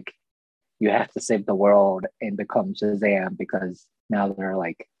was like, "You have to save the world and become Shazam," because now they're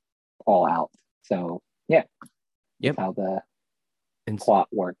like all out. So yeah, that's how the plot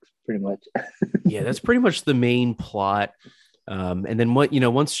works pretty much. Yeah, that's pretty much the main plot. And then once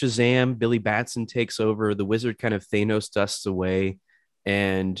Shazam, Billy Batson takes over, the wizard kind of Thanos dusts away,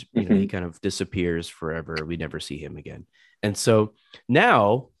 and he kind of disappears forever. We never see him again. And so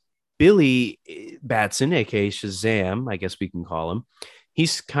now Billy Batson, aka Shazam, I guess we can call him,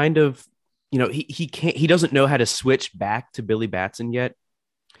 he's kind of, he doesn't know how to switch back to Billy Batson yet.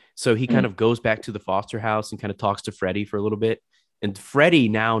 So he kind of goes back to the foster house and kind of talks to Freddy for a little bit. And Freddy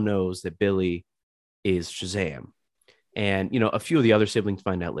now knows that Billy is Shazam. And, a few of the other siblings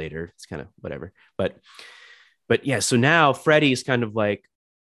find out later. It's kind of whatever. But yeah, so now Freddy is kind of like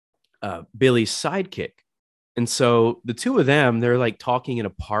Billy's sidekick. And so the two of them, they're like talking in a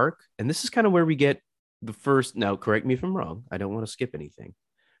park. And this is kind of where we get the first, now correct me if I'm wrong, I don't want to skip anything.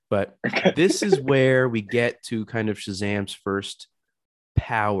 But this is where we get to kind of Shazam's first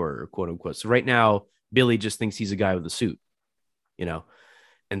power, quote unquote. So right now, Billy just thinks he's a guy with a suit,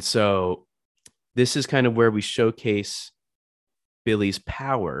 And so this is kind of where we showcase Billy's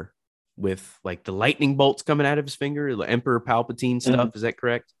power with like the lightning bolts coming out of his finger, the Emperor Palpatine stuff. Is that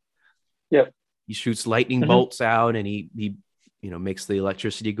correct? Yep. He shoots lightning bolts out, and he makes the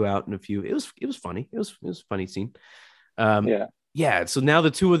electricity go out in a few. It was funny. It was a funny scene. Yeah. So now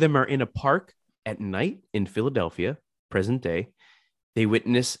the two of them are in a park at night in Philadelphia, present day. They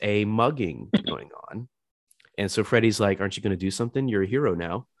witness a mugging going on. And so Freddy's like, aren't you going to do something? You're a hero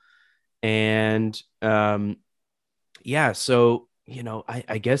now. And so,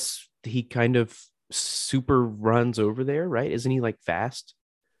 I guess he kind of super runs over there, right? Isn't he like fast?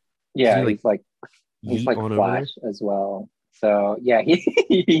 Yeah, he's like Flash as well. So yeah,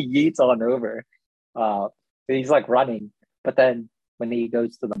 he yeets on over. He's like running, but then when he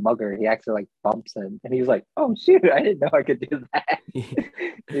goes to the mugger, he actually like bumps him, and he's like, "Oh shoot, I didn't know I could do that."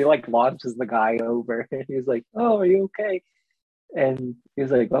 He like launches the guy over, and he's like, "Oh, are you okay?" And he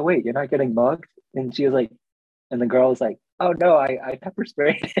was like, "Oh wait, you're not getting mugged?" And she was like, and the girl was like, "Oh no, I pepper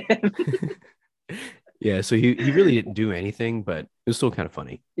sprayed him." Yeah, so he really didn't do anything, but it was still kind of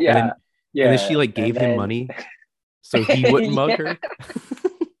funny. Yeah, and then she like gave him money so he wouldn't mug her.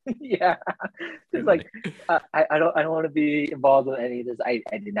 Yeah, it's like I don't want to be involved with any of this. I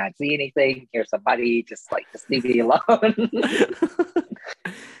did not see anything. Here's some money. Just leave me alone.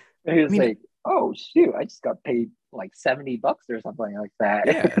 He was like, oh shoot, I just got paid like $70 or something like that.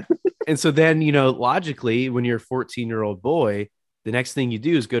 Yeah. And so then, logically, when you're a 14-year-old boy, the next thing you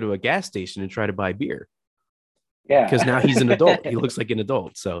do is go to a gas station and try to buy beer. Yeah. Because now he's an adult. He looks like an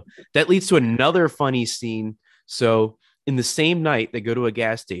adult. So that leads to another funny scene. So in the same night, they go to a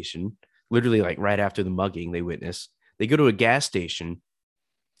gas station, literally like right after the mugging they witness. They go to a gas station,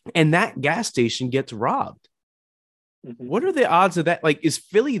 and that gas station gets robbed. Mm-hmm. What are the odds of that? Like, is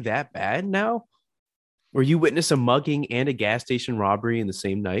Philly that bad now? Where you witness a mugging and a gas station robbery in the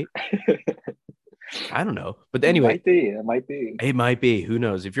same night? I don't know. But anyway, it might be. It might be. Who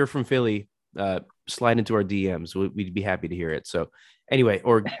knows? If you're from Philly, slide into our DMs. We'd be happy to hear it. So anyway,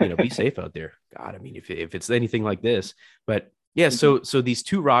 or be safe out there. God, I mean, if it's anything like this, but yeah. So these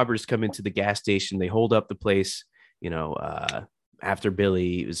two robbers come into the gas station. They hold up the place. After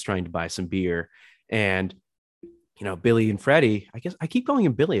Billy was trying to buy some beer, and Billy and Freddy. I guess I keep calling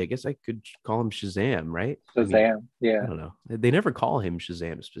him Billy. I guess I could call him Shazam, right? Shazam. Yeah. I don't know. They never call him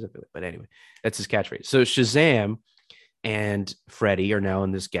Shazam specifically, but anyway, that's his catchphrase. So Shazam and Freddy are now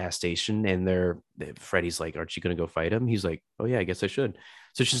in this gas station, and Freddy's like, aren't you going to go fight him? He's like, oh yeah, I guess I should.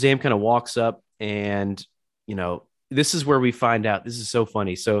 So Shazam kind of walks up, and this is where we find out. This is so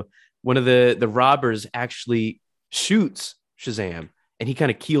funny. So one of the robbers actually shoots Shazam, and he kind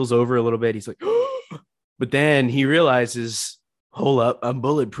of keels over a little bit. He's like, but then he realizes, hold up, I'm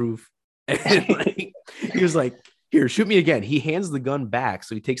bulletproof. And he was like, here, shoot me again. He hands the gun back.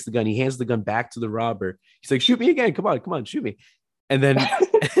 So he takes the gun. He hands the gun back to the robber. He's like, shoot me again. Come on, shoot me. And then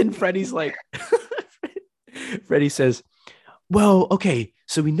and Freddy's like, Freddy says, well, okay,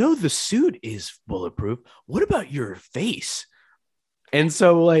 so we know the suit is bulletproof. What about your face? And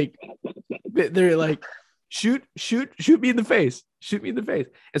so they're like, shoot me in the face. Shoot me in the face.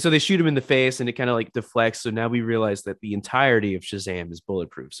 And so they shoot him in the face, and it kind of like deflects. So now we realize that the entirety of Shazam is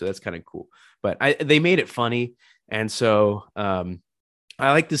bulletproof. So that's kind of cool. But they made it funny. And so I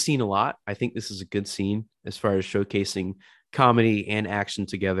like the scene a lot. I think this is a good scene as far as showcasing comedy and action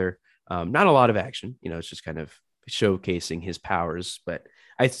together. Not a lot of action, it's just kind of showcasing his powers, but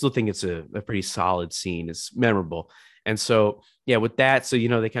I still think it's a pretty solid scene. It's memorable. And so, yeah, with that, so,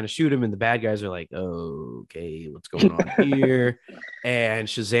 they kind of shoot him, and the bad guys are like, oh, okay, what's going on here? And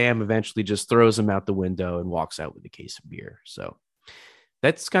Shazam eventually just throws him out the window and walks out with a case of beer. So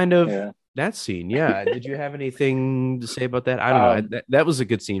that's kind of that scene. Yeah. Did you have anything to say about that? I don't know. That was a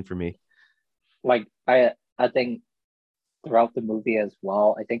good scene for me. Like, I think throughout the movie as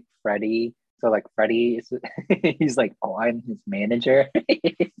well, I think Freddy is, he's like, oh, I'm his manager.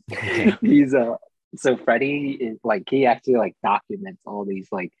 He's so Freddy is like, he actually like documents all these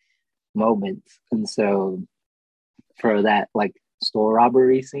like moments. And so for that like store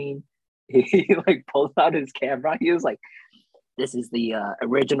robbery scene, he like pulls out his camera. He was like, this is the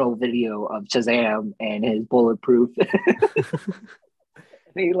original video of Shazam and his bulletproof.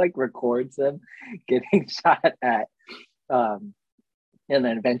 He like records him getting shot at. And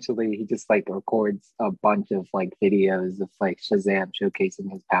then eventually he just like records a bunch of like videos of like Shazam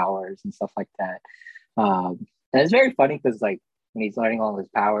showcasing his powers and stuff like that. And it's very funny because like when he's learning all his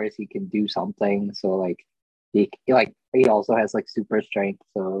powers, he can do something. So like he also has like super strength.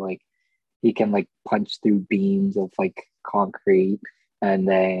 So like he can like punch through beams of like concrete, and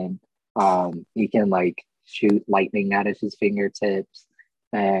then he can like shoot lightning out of his fingertips.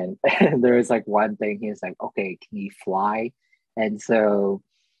 And there was like one thing he was like, okay, can he fly? And so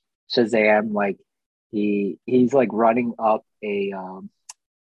Shazam, like he's like running up a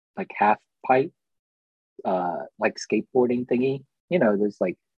like half pipe, like skateboarding thingy. You know, there's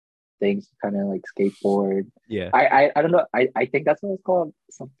like things kind of like skateboard. Yeah. I don't know. I think that's what it's called.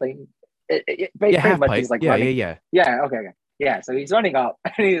 Something. Yeah, Pretty half much pipe. he's like Yeah, running. yeah. Yeah. Okay. Okay. Yeah. So he's running up,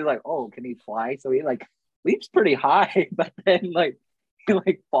 and he's like, "Oh, can he fly?" So he like leaps pretty high, but then like he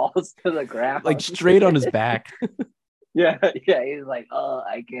like falls to the ground, Like straight on his back. Yeah. Yeah. He's like, "Oh,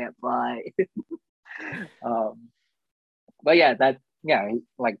 I can't fly." um, but yeah,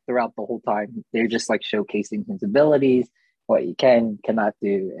 like throughout the whole time, they're just like showcasing his abilities, what he cannot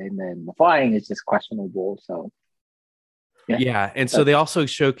do, and then the flying is just questionable. So Yeah, and so they also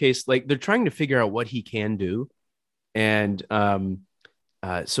showcase like they're trying to figure out what he can do, and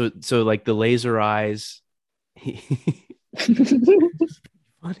so like the laser eyes,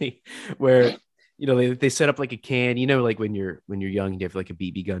 funny, where they set up like a can, like when you're young, you have like a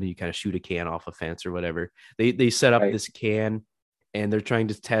BB gun and you kind of shoot a can off a fence or whatever. They set up this can, and they're trying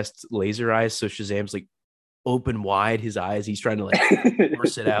to test laser eyes. So Shazam's like open wide his eyes, he's trying to like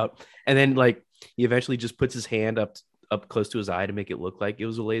force it out, and then like he eventually just puts his hand up close to his eye to make it look like it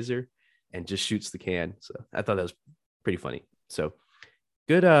was a laser and just shoots the can. So I thought that was pretty funny. So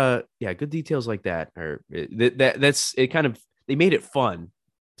good good details like that, or that's it. Kind of, they made it fun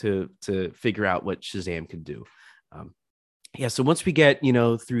to figure out what Shazam can do. So once we get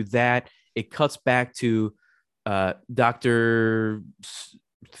through that, it cuts back to Dr.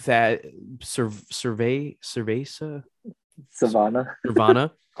 Sirvana.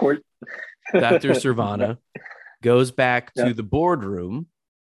 Dr. Sirvana goes back to the boardroom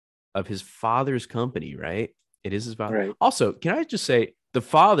of his father's company, right? It is his father. Right. Also, can I just say the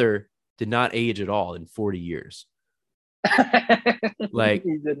father did not age at all in 40 years. Like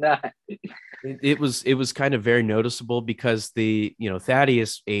he did not. It was kind of very noticeable because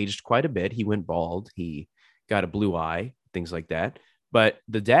Thaddeus aged quite a bit. He went bald. He got a blue eye, things like that. But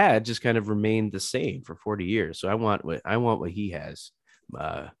the dad just kind of remained the same for 40 years. So I want what he has.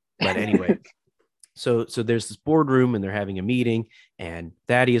 But anyway, so there's this boardroom and they're having a meeting, and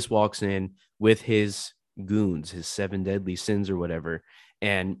Thaddeus walks in with his goons, his 7 deadly sins or whatever,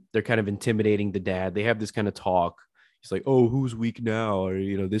 and they're kind of intimidating the dad. They have this kind of talk. He's like, "Oh, who's weak now?"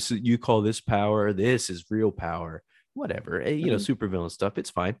 Or this is, you call this power. This is real power. Whatever, super villain stuff.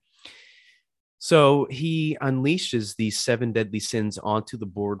 It's fine. So he unleashes these 7 deadly sins onto the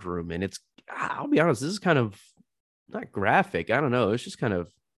boardroom, and I'll be honest, this is kind of not graphic. I don't know. It's just kind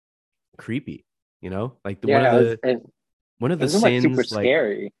of creepy, like one of the sins, like super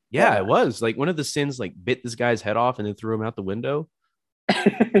scary. Yeah, it was like one of the sins like bit this guy's head off and then threw him out the window.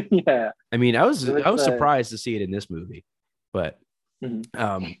 Yeah. I mean, I was surprised to see it in this movie, but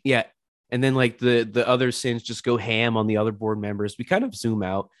yeah. And then like the other sins just go ham on the other board members. We kind of zoom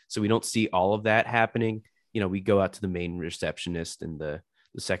out so we don't see all of that happening. We go out to the main receptionist and the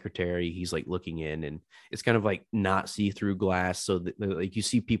secretary. He's like looking in, and it's kind of like not see-through glass, so that, like, you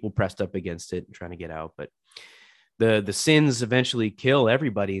see people pressed up against it and trying to get out. But the sins eventually kill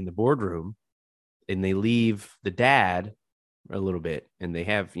everybody in the boardroom, and they leave the dad a little bit, and they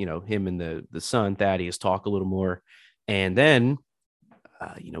have him and the son Thaddeus talk a little more, and then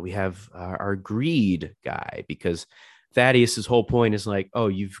we have our greed guy, because Thaddeus's whole point is like, oh,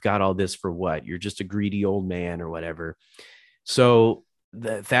 you've got all this for what? You're just a greedy old man or whatever. So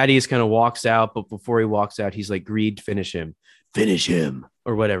Thaddeus kind of walks out, but before he walks out, he's like, "Greed, finish him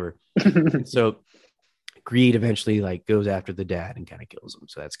or whatever." So Greed eventually like goes after the dad and kind of kills him.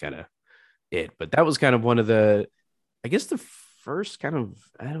 So that's kind of it. But that was kind of one of the, I guess, the first kind of,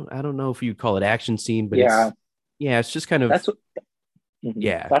 I don't know if you'd call it action scene, but it's just kind of, that's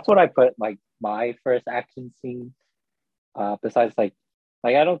what I put like my first action scene. Besides like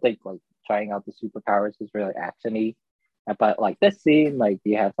I don't think like trying out the superpowers is really actiony, but like this scene, like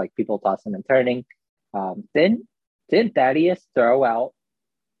you have like people tossing and turning. Then didn't Thaddeus throw out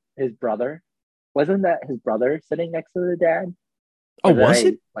his brother? Wasn't that his brother sitting next to the dad? Oh, was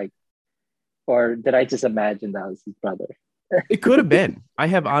it? Like, or did I just imagine that was his brother? It could have been. I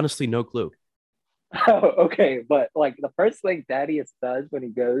have honestly no clue. Oh, okay. But like the first thing Thaddeus does when he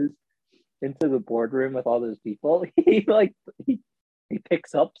goes into the boardroom with all those people, he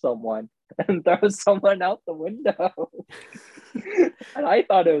picks up someone and throws someone out the window. And I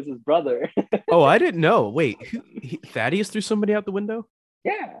thought it was his brother. Oh, I didn't know. Wait, Thaddeus threw somebody out the window?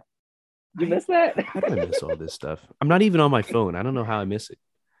 Yeah. You missed that? How do I miss all this stuff? I'm not even on my phone. I don't know how I miss it.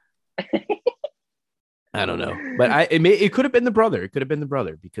 I don't know, but it could have been the brother. It could have been the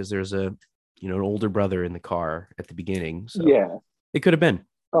brother, because there's an older brother in the car at the beginning. So yeah, it could have been.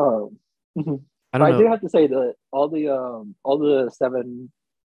 I do have to say that all the 7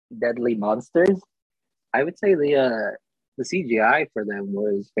 deadly monsters, I would say the CGI for them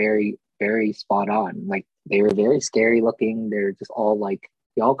was very, very spot on. Like they were very scary looking. They're just all like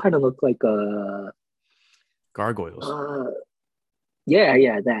they all kind of look like Gargoyles.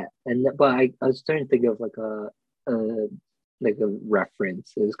 yeah, that. And but I was trying to think of a like a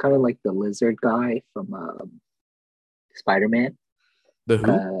reference. It was kind of like the lizard guy from Spider-Man. The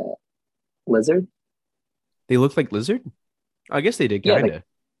who? Lizard. They look like lizard? I guess they did, Yeah, kind of.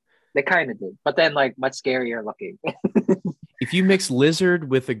 they kind of did, but then like much scarier looking. If you mix lizard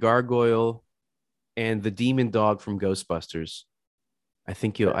with a gargoyle and the demon dog from Ghostbusters, I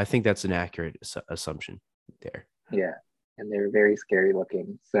think that's an accurate assumption there. Yeah, and they're very scary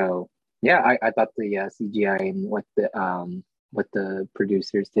looking. So yeah, I thought the CGI and what the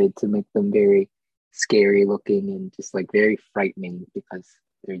producers did to make them very scary looking and just like very frightening because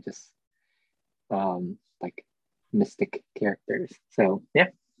they're just like mystic characters. So yeah,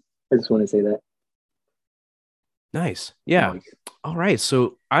 I just want to say that. Nice. Yeah. Nice. All right.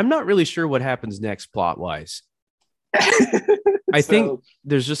 So I'm not really sure what happens next plot wise. I think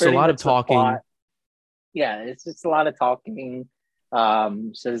there's just a lot of talking. Yeah, it's just a lot of talking.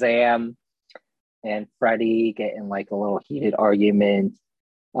 Shazam and Freddy get in like a little heated argument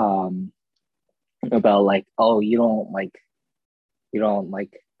about like, oh, you don't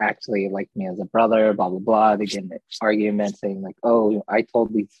like actually like me as a brother, blah blah blah. They get in an argument saying like, oh, I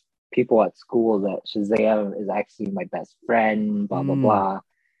told these people at school that Shazam is actually my best friend, blah blah blah.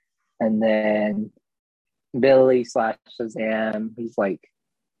 And then Billy / Shazam, he's like,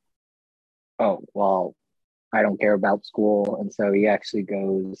 oh well, I don't care about school, and so he actually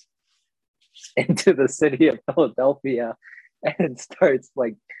goes into the city of Philadelphia and starts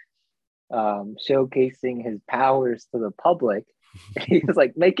like showcasing his powers to the public. He's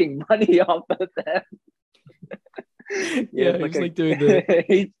like making money off of them. Yeah, he's like doing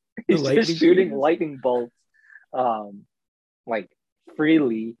the he's just shooting lightning bolts like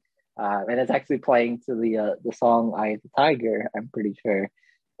freely. And it's actually playing to the song "Eye of the Tiger," I'm pretty sure.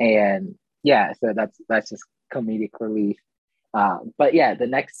 And yeah, so that's just comedic relief. But yeah, the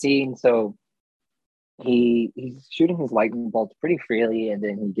next scene, so he's shooting his lightning bolts pretty freely, and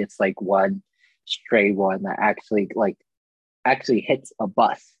then he gets like one stray one that actually hits a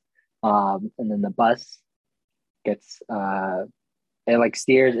bus. And then the bus gets it like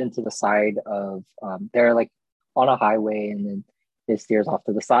steers into the side of they're like on a highway, and then it steers off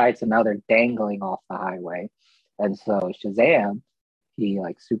to the side, so now they're dangling off the highway. And so Shazam, he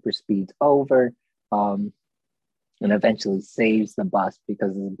like super speeds over and eventually saves the bus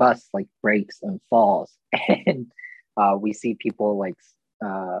because the bus like breaks and falls. And we see people like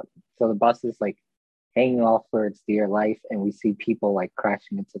so the bus is like hanging off for its dear life, and we see people like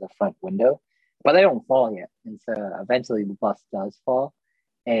crashing into the front window, but they don't fall yet. And so eventually the bus does fall,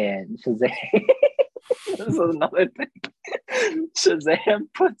 and Shazam this is another thing.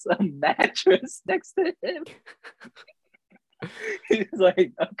 Shazam puts a mattress next to him. He's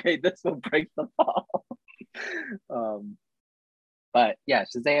like, okay, this will break the fall. But yeah,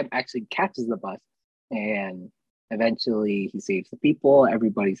 Shazam actually catches the bus, and eventually he saves the people.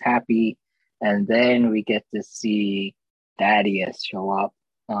 Everybody's happy, and then we get to see Thaddeus show up.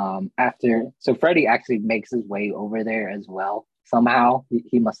 So Freddy actually makes his way over there as well. Somehow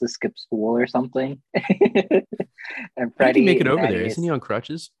he must have skipped school or something. And Freddy can make it over there. Isn't he on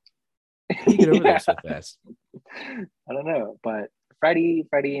crutches? How do you get over there so fast? I don't know, but Freddy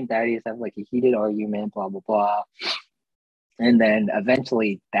and Thaddeus have like a heated argument, blah blah blah. And then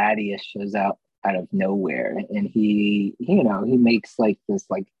eventually Thaddeus shows out of nowhere, and he makes like this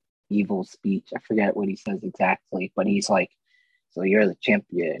like evil speech. I forget what he says exactly, but he's like, so you're the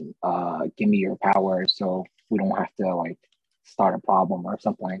champion, give me your power so we don't have to like start a problem or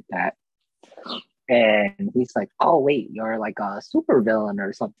something like that. And he's like, oh wait, you're like a super villain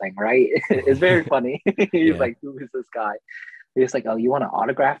or something, right? It's very funny. He's like, who is this guy? He's like, oh, you want an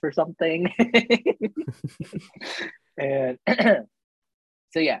autograph or something? And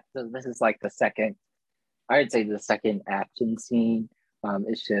so yeah, so this is like the second action scene.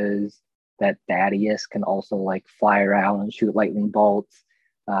 It shows that Thaddeus can also like fly around and shoot lightning bolts,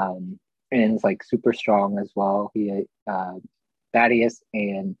 and it's like super strong as well. Thaddeus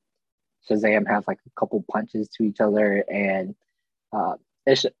and Shazam have like a couple punches to each other, and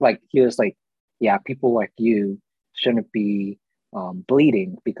it's like he was like, yeah, people like you shouldn't be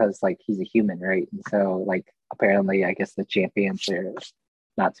bleeding because like he's a human, right? And so like apparently, I guess the champions are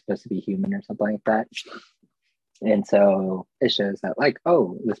not supposed to be human or something like that. And so it shows that like,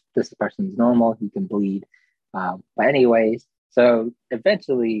 oh, this person's normal, he can bleed. But anyways, so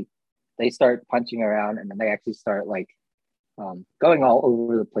eventually they start punching around, and then they actually start like going all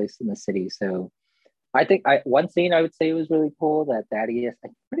over the place in the city. So I think one scene I would say was really cool that Thaddeus,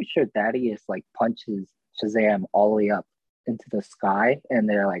 I'm pretty sure Thaddeus like punches Shazam all the way up into the sky, and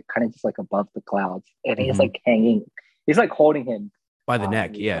they're like kind of just like above the clouds, and he's Mhm. like hanging, he's like holding him By the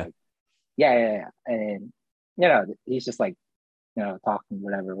neck. he's Yeah. like, yeah, and he's just like talking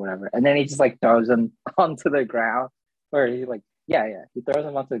whatever, and then he just like throws him onto the ground, or he like he throws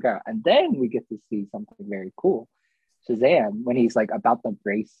him onto the ground, and then we get to see something very cool. Shazam, when he's like about to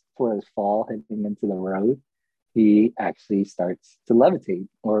brace for his fall hitting into the road, he actually starts to levitate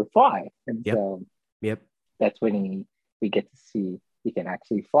or fly. And Yep. so Yep. that's when we get to see he can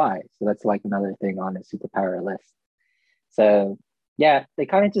actually fly. So that's like another thing on his superpower list. So yeah, they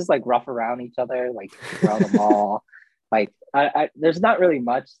kind of just like rough around each other, like throughout the mall. Like there's not really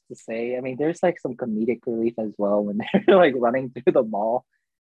much to say. I mean, there's like some comedic relief as well when they're like running through the mall.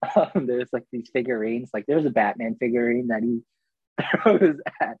 There's like these figurines. Like there's a Batman figurine that he throws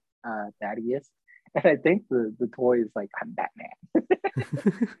at Thaddeus, and I think the toy is like, I'm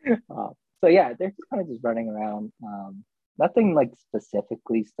Batman. So yeah, they're just kind of just running around. Nothing like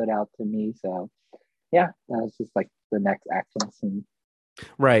specifically stood out to me. So yeah, that was just like the next action scene.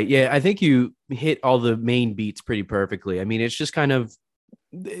 Right. Yeah. I think you hit all the main beats pretty perfectly. I mean, it's just kind of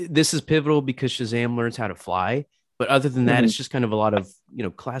this is pivotal because Shazam learns how to fly. But other than that, it's just kind of a lot of,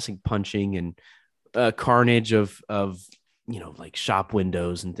 classic punching and carnage of, like shop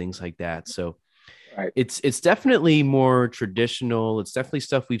windows and things like that. So Right. it's definitely more traditional. It's definitely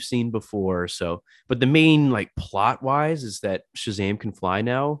stuff we've seen before. So, but the main like plot wise is that Shazam can fly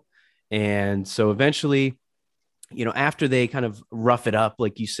now. And so eventually, after they kind of rough it up,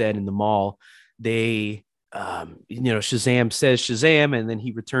 like you said, in the mall, they, Shazam says Shazam, and then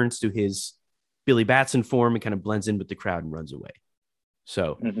he returns to his Billy Batson form and kind of blends in with the crowd and runs away.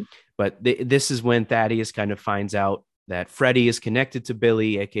 So, but this is when Thaddeus kind of finds out that Freddy is connected to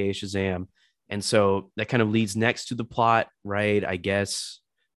Billy, aka Shazam. And so that kind of leads next to the plot, right? I guess,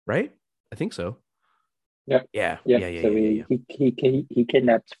 right? I think so. Yep. Yeah. Yep. Yeah. So he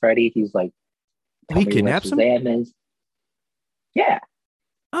kidnaps Freddy. He's like, He tell me where kidnaps him? Shazam is. Yeah.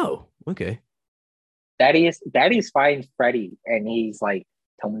 Oh, okay. Thaddeus finds Freddy, and he's like,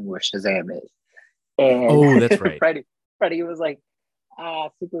 tell me where Shazam is. And Oh, that's right. Freddy was like,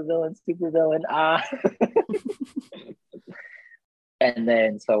 super villain, ah. And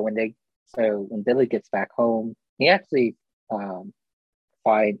then so when Billy gets back home, he actually plot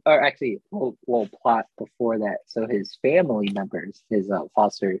before that. So his family members, his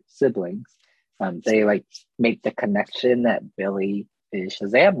foster siblings, they like make the connection that Billy is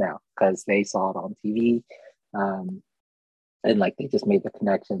Shazam now because they saw it on TV. And like they just made the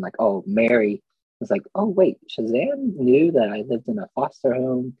connection, like, oh, Mary was like, oh wait, Shazam knew that I lived in a foster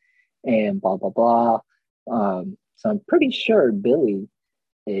home, and blah blah blah. So I'm pretty sure Billy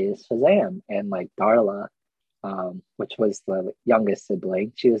is Shazam, and like Darla, which was the youngest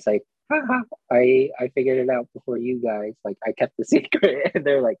sibling, she was like, haha, I figured it out before you guys. Like I kept the secret, and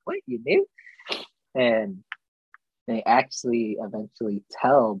they're like, what, you knew? And they actually eventually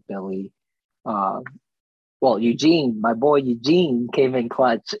tell Billy. Well, Eugene, my boy Eugene, came in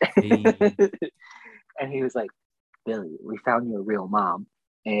clutch. Hey. And he was like, Billy, we found your real mom.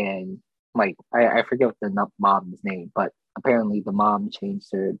 And like, I forget what the mom's name, but apparently the mom changed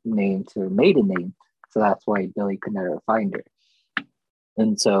her name to her maiden name. So that's why Billy could never find her.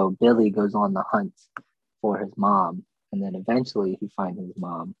 And so Billy goes on the hunt for his mom. And then eventually he finds his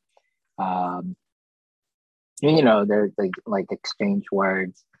mom. There's like exchange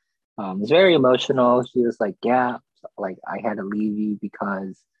words. It's very emotional. She was like, yeah, like I had to leave you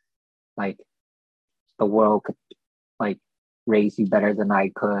because like the world could like raise you better than I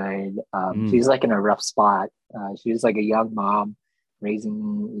could. She's like in a rough spot. She was like a young mom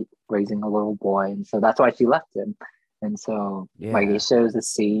raising a little boy. And so that's why she left him. And so like it shows a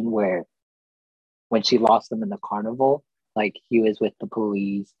scene where when she lost him in the carnival, like he was with the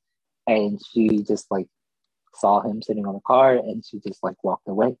police and she just like saw him sitting on the car and she just like walked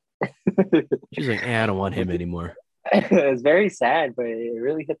away. She's like, I don't want him anymore. It's very sad, but it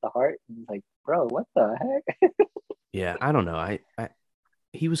really hit the heart. And it's like, bro, what the heck? Yeah, I don't know. I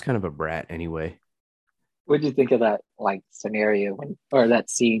he was kind of a brat anyway. What did you think of that like scenario or that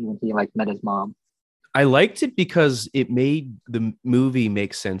scene when he like met his mom? I liked it because it made the movie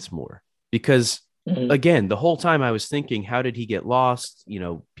make sense more. Because again, the whole time I was thinking, how did he get lost?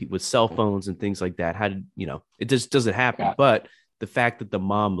 With cell phones and things like that. How did it just doesn't happen. Yeah. But the fact that the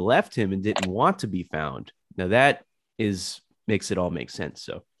mom left him and didn't want to be found, now that makes it all make sense.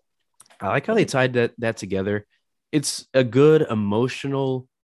 So I like how they tied that together. It's a good emotional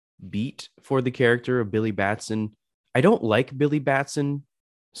beat for the character of Billy Batson. I don't like Billy Batson,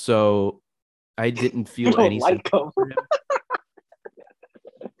 so I didn't You feel don't any like sympathy him? for him.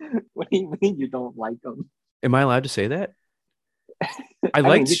 What do you mean you don't like him? Am I allowed to say that? I I mean,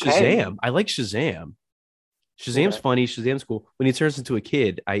 liked you can. Shazam. I like Shazam. Shazam's Yeah. funny. Shazam's cool. When he turns into a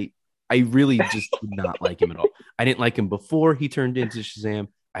kid, I really just did not like him at all. I didn't like him before he turned into Shazam.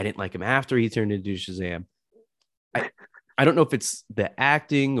 I didn't like him after he turned into Shazam. I I don't know if it's the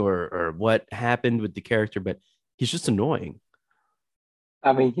acting or what happened with the character, but he's just annoying.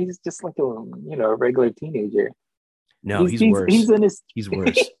 I mean, he's just like a regular teenager. No, He's he's he's worse. he's in his He's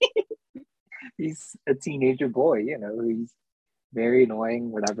worse. he's a teenager boy. He's very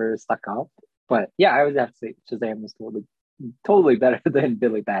annoying, whatever, stuck up. But yeah, I would have to say Shazam was totally better than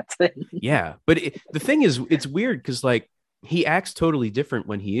Billy Batson. Yeah, but the thing is, it's weird because like he acts totally different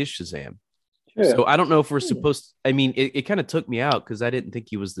when he is Shazam. True. So I don't know if we're Hmm. supposed. I mean, it kind of took me out because I didn't think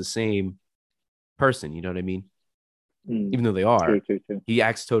he was the same person. You know what I mean? Hmm. Even though they True, are, true, true. he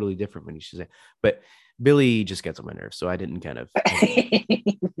acts totally different when he's Shazam. But Billy just gets on my nerves, so I didn't kind of.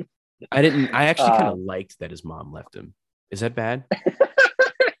 I didn't. I actually kind uh, of liked that his mom left him. Is that bad?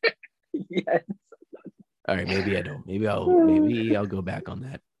 yes. All right, maybe I don't. Maybe I'll go back on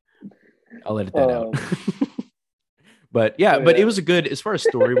that. I'll edit that out. Um, But yeah, but it yeah. was a good, as far as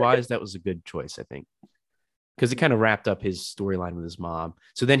story wise, that was a good choice, I think, because it kind of wrapped up his storyline with his mom.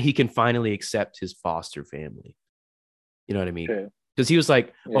 So then he can finally accept his foster family. You know what I mean? True. Because he was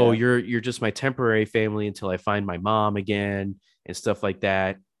like, "Oh, Yeah. you're just my temporary family until I find my mom again," and stuff like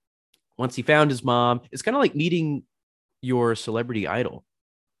that. Once he found his mom, it's kind of like meeting your celebrity idol.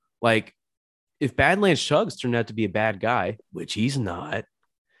 Like if Badlands Chugs turned out to be a bad guy, which he's not,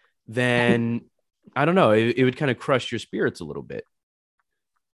 then I don't know. It would kind of crush your spirits a little bit.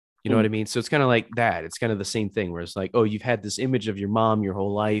 You know what I Hmm. mean? So it's kind of like that. It's kind of the same thing where it's like, oh, you've had this image of your mom your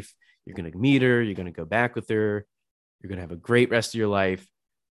whole life. You're going to meet her. You're going to go back with her. You're going to have a great rest of your life.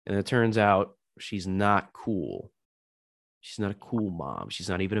 And it turns out she's not cool. She's not a cool mom. She's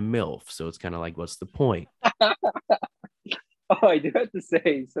not even a MILF. So it's kind of like, what's the point? Oh, I do have to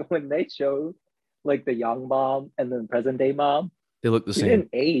say, so when they showed like the young mom and then present day mom, They look the she same. didn't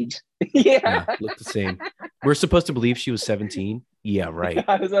age. Yeah. Yeah, look the same. We're supposed to believe she was 17. Yeah, right.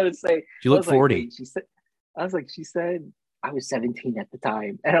 I was going to say, She I looked was like, 40. wait, she said I was 17 at the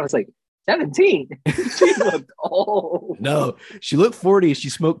time. And I was like, 17? She looked old. No, she looked 40. She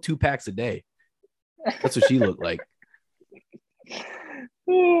smoked 2 packs a day. That's what she looked like.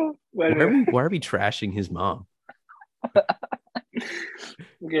 Why are we trashing his mom?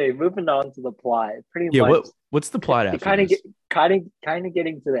 Okay, moving on to the plot. Pretty Yeah, much what's the plot it after this? kind of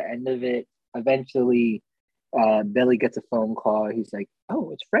getting to the end of it. Eventually, Billy gets a phone call. He's like,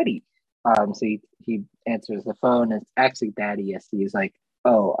 "Oh, it's Freddie." So he answers the phone. It's actually Thaddeus. He's like,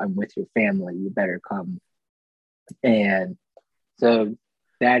 "Oh, I'm with your family. You better come." And so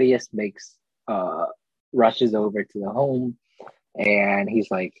Thaddeus makes rushes over to the home, and he's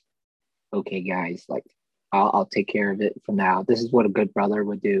like, "Okay, guys, like I'll take care of it for now. This is what a good brother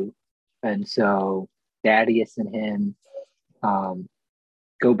would do." And so Thaddeus and him um,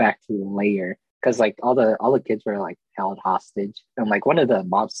 go back to the lair because like all the kids were like held hostage, and like one of the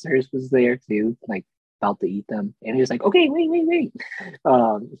monsters was there too, like about to eat them. And he was like, "Okay, wait."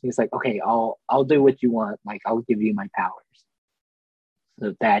 He's like, "Okay, I'll do what you want. Like I'll give you my powers."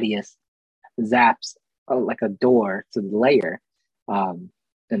 So Thaddeus zaps like a door to the lair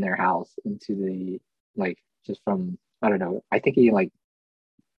in their house into the like just from I don't know. I think he like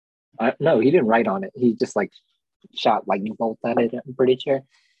no, he didn't write on it. He just like shot lightning bolts at it. I'm pretty sure.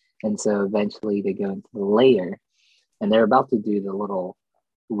 And so eventually they go into the lair, and they're about to do the little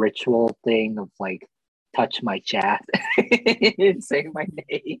ritual thing of like touch my chat and say my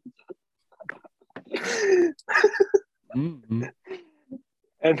name. Mm-hmm.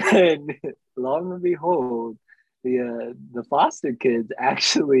 And then, long and behold, the foster kids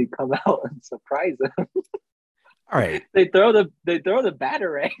actually come out and surprise him. All right. They throw the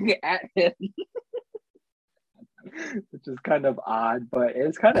batarang at him, which is kind of odd, but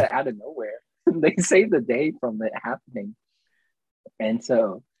it's kind of out of nowhere. They save the day from it happening, and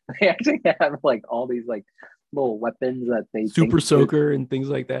so they actually have like all these like little weapons that they Super think soaker and things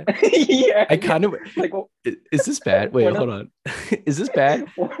like that. yeah, I kind of like is this bad? Wait, hold on. Is this bad?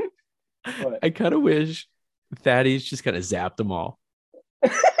 what? I kind of wish Thaddeus just kind of zapped them all.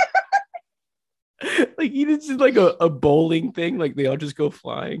 Like he did like a bowling thing, like they all just go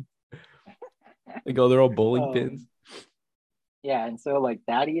flying. Like, oh, they're all bowling pins. Yeah, and so like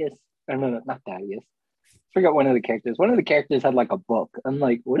Thaddeus, or no, not Thaddeus. I forgot one of the characters. One of the characters had like a book. I'm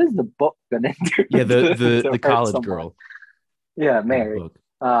like, what is the book gonna do? Yeah, to the hurt college someone? girl. Yeah, had a Mary. book.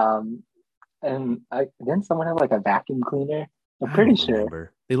 Um, And didn't someone have like a vacuum cleaner? I'm I pretty don't sure.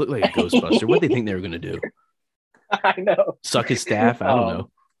 remember. They look like a Ghostbuster. What did they think they were gonna do? I know. Suck his staff? I don't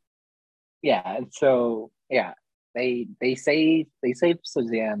know. Yeah, and so yeah, they save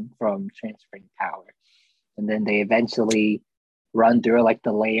Shazam from transferring power, and then they eventually run through like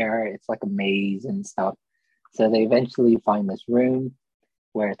the layer. It's like a maze and stuff. So they eventually find this room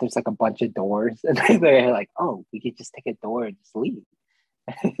where there's like a bunch of doors, and they're like, "Oh, we could just take a door and just leave."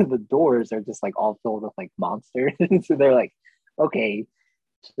 The doors are just like all filled with like monsters, so they're like, "Okay."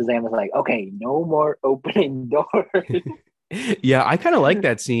 Shazam was like, "Okay, no more opening doors." Yeah, I kind of like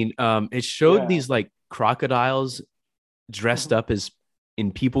that scene. It showed Yeah. these like crocodiles dressed up as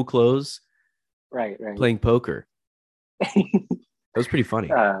in people clothes Right, right. playing poker. That was pretty funny.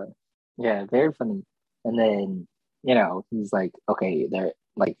 Yeah, very funny. And then, he's like, okay, they're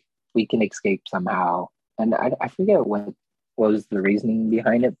like, we can escape somehow. And I forget what was the reasoning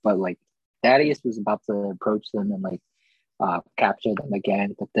behind it, but like Thaddeus was about to approach them and like capture them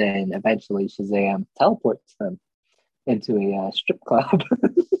again, but then eventually Shazam teleports them into a strip club.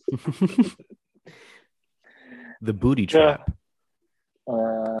 The booty Yeah. trap.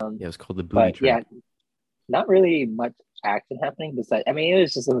 Yeah, it's called the booty But trap. yeah, not really much action happening. Besides, I mean, it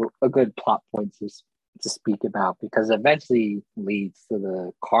was just a good plot point to speak about because it eventually leads to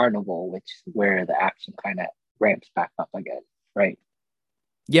the carnival, which is where the action kind of ramps back up again, right?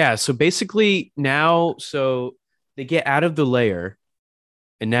 Yeah, so basically now, so they get out of the layer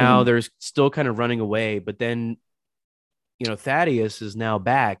and now Mhm. they're still kind of running away, but then Thaddeus is now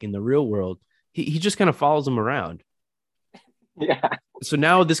back in the real world. He just kind of follows them around. Yeah. So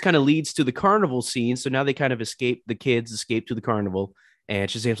now this kind of leads to the carnival scene. So now they kind of escape, the kids escape to the carnival, and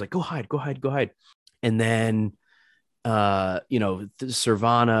Shazam's like, go hide, go hide, go hide. And then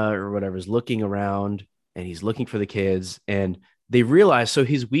Sirvana or whatever is looking around and he's looking for the kids, and they realize, so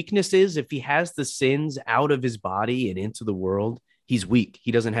his weakness is if he has the sins out of his body and into the world, he's weak.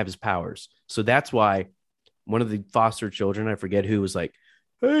 He doesn't have his powers. So that's why one of the foster children, I forget who, was like,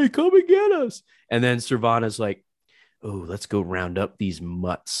 hey, come and get us. And then Sirvana's like, oh, let's go round up these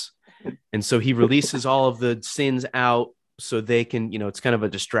mutts. And so he releases all of the sins out so they can, it's kind of a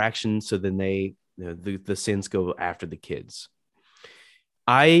distraction. So then the sins go after the kids.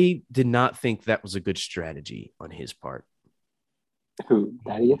 I did not think that was a good strategy on his part. Who?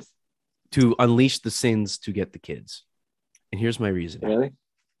 Thaddeus? To unleash the sins to get the kids. And here's my reasoning. Really?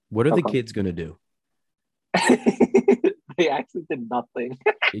 What are the Okay. kids going to do? They actually did nothing.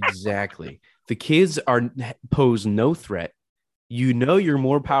 Exactly. The kids pose no threat. You're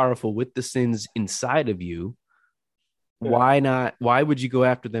more powerful with the sins inside of you. Why not? Why would you go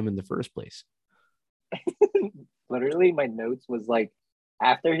after them in the first place? Literally, my notes was like,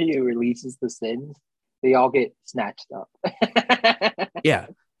 after he releases the sins, they all get snatched up. Yeah.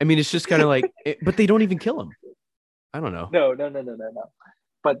 I mean, it's just kind of like, but they don't even kill him. I don't know. No.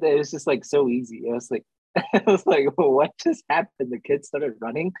 But it was just like so easy. It was like, well, what just happened? The kids started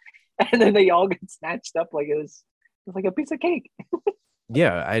running, and then they all get snatched up like it was like a piece of cake.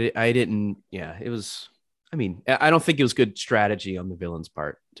 Yeah, I didn't. Yeah, it was. I mean, I don't think it was good strategy on the villain's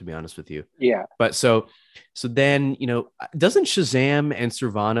part, to be honest with you. Yeah. But so then, doesn't Shazam and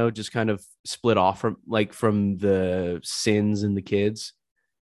Sirvano just kind of split off from the sins and the kids,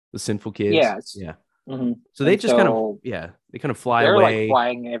 the sinful kids? Yes. Yeah. Mm-hmm. So they just kind of fly they're away. Like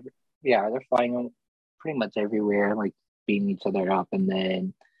flying they're flying on pretty much everywhere, like beating each other up, and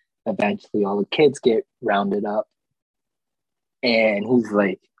then eventually all the kids get rounded up, and he's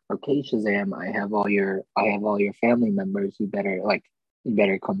like, okay, Shazam, I have all your family members. You better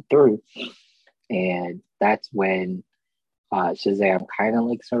come through. And that's when Shazam kind of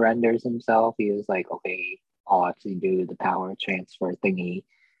like surrenders himself. He was like, okay, I'll actually do the power transfer thingy.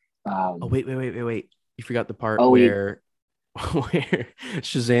 Oh, wait. You forgot the part Oh, where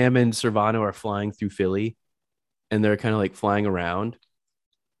Shazam and Sirvano are flying through Philly and they're kind of like flying around.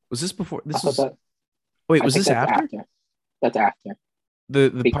 Was this before? Was this after? That's after. The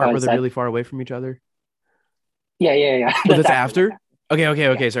part where they're really far away from each other? Yeah. Oh, that's after? Okay.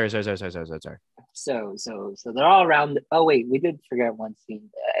 Yeah. Sorry. So they're all around. Oh wait, we did forget one scene.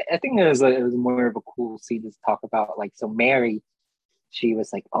 I think it was more of a cool scene to talk about. Like, so Mary, she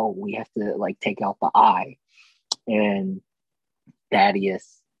was like, "Oh, we have to like take out the eye," and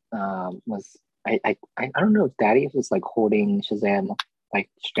Thaddeus was I don't know if Thaddeus was like holding Shazam, like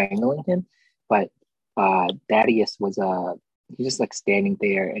strangling him, but Thaddeus was he's just like standing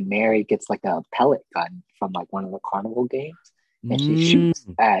there, and Mary gets like a pellet gun from like one of the carnival games, and she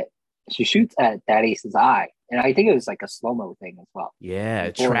shoots at Thaddeus's eye, and I think it was like a slow-mo thing as well. Yeah,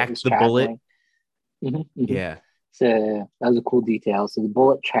 it tracks the bullet. Mm-hmm. Yeah. So that was a cool detail. So the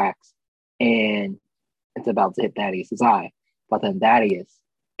bullet tracks, and it's about to hit Thaddeus' eye, but then Thaddeus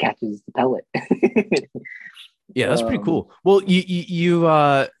catches the pellet. Yeah, that's pretty cool. Well,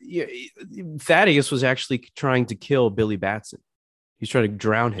 Thaddeus was actually trying to kill Billy Batson. He's trying to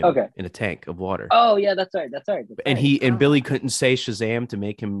drown him in a tank of water. Oh yeah, that's right. And Billy couldn't say Shazam to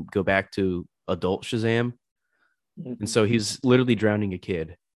make him go back to adult Shazam, and so he's literally drowning a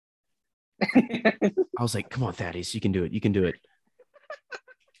kid. I was like, "Come on, Thaddeus, you can do it. You can do it."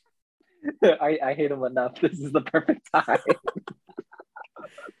 I hate him enough. This is the perfect time.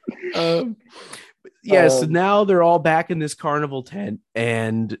 So now they're all back in this carnival tent,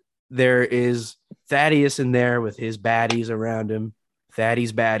 and there is Thaddeus in there with his baddies around him,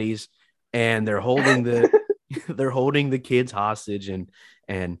 Thaddeus baddies, and they're holding the kids hostage,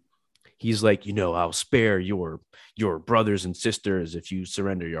 and he's like, I'll spare your brothers and sisters if you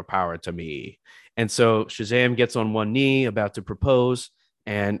surrender your power to me. And so Shazam gets on one knee about to propose,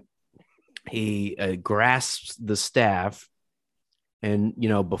 and he grasps the staff, and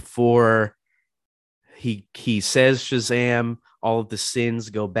before he says Shazam, all of the sins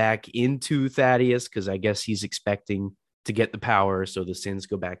go back into Thaddeus, because I guess he's expecting to get the power, so the sins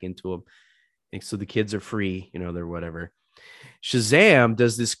go back into him, and so the kids are free, they're whatever. Shazam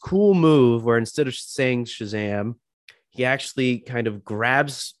does this cool move where instead of saying Shazam, he actually kind of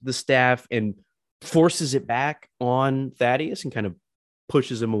grabs the staff and forces it back on Thaddeus and kind of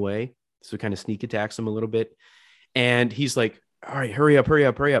pushes him away. So kind of sneak attacks him a little bit. And he's like, all right, hurry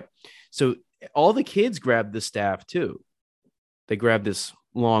up. So all the kids grab the staff too. They grab this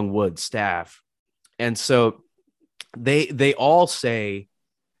long wood staff. And so they all say,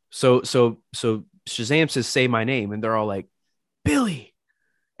 so Shazam says, say my name. And they're all like, Billy.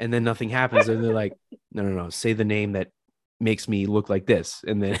 And then nothing happens. And they're like, no, say the name that makes me look like this.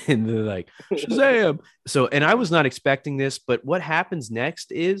 And they're like, Shazam. So, and I was not expecting this, but what happens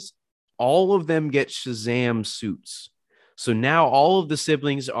next is all of them get Shazam suits. So now all of the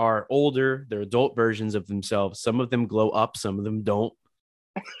siblings are older. They're adult versions of themselves. Some of them glow up. Some of them don't.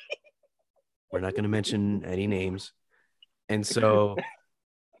 We're not going to mention any names. And so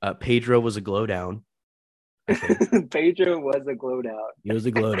Pedro was a glow down. Pedro was a glow down. He was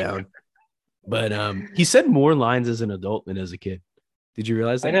a glow down. But he said more lines as an adult than as a kid. Did you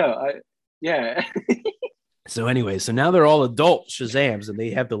realize that? I know. Yeah. So anyway, so now they're all adult Shazams, and they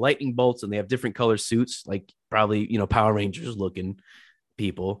have the lightning bolts, and they have different color suits, like probably, Power Rangers looking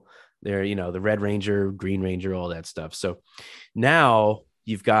people. They're, the Red Ranger, Green Ranger, all that stuff. So now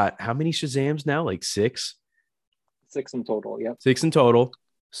you've got how many Shazams now? Like 6? 6 in total. Yep. 6 in total.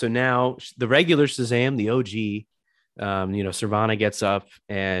 So now the regular Shazam, the OG, Sirvana gets up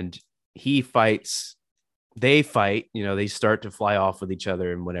and he fights. They fight, they start to fly off with each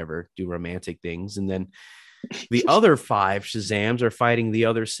other and whatever, do romantic things. And then the other 5 Shazams are fighting the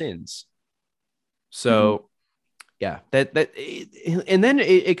other sins. So yeah, and then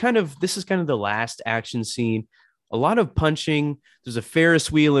it kind of, this is kind of the last action scene. A lot of punching. There's a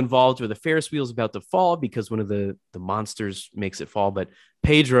Ferris wheel involved where the Ferris wheel is about to fall because one of the monsters makes it fall. But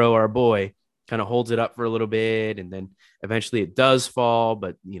Pedro, our boy, kind of holds it up for a little bit, and then eventually it does fall.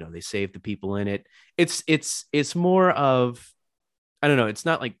 But they save the people in it. It's more of, I don't know. It's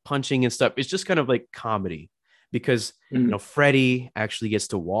not like punching and stuff. It's just kind of like comedy because Freddy actually gets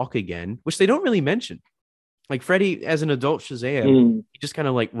to walk again, which they don't really mention. Like Freddy as an adult Shazam, he just kind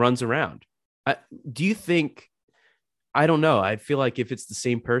of like runs around. Do you think? I don't know. I feel like if it's the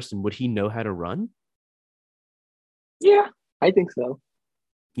same person, would he know how to run? Yeah, I think so.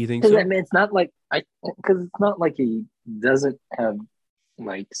 You think so? I mean, it's not like because it's not like he doesn't have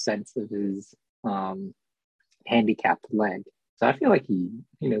like sense of his handicapped leg. So I feel like he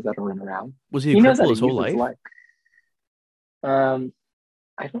knows how to run around. Was he a cripple his whole life? I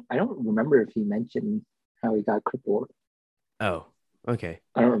don't remember if he mentioned how he got crippled. Oh, okay.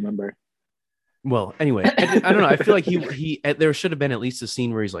 I don't remember. Well, anyway, I don't know. I feel like he there should have been at least a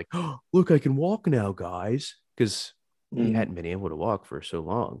scene where he's like, "Oh, look, I can walk now, guys," because he hadn't been able to walk for so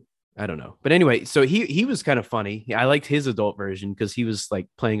long. I don't know, but anyway, so he was kind of funny. I liked his adult version because he was like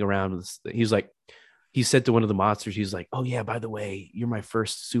playing around with. He was like, he said to one of the monsters, he's like, "Oh yeah, by the way, you're my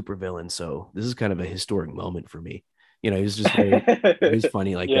first supervillain, so this is kind of a historic moment for me." He was just he was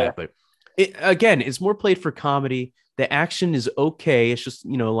funny like that, but. Again, it's more played for comedy. The action is okay. It's just, a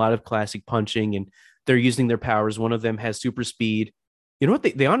lot of classic punching and they're using their powers. One of them has super speed. You know what?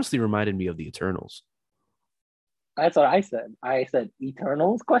 They honestly reminded me of the Eternals. That's what I said. I said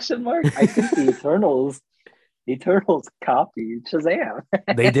Eternals ? I think the Eternals copied Shazam.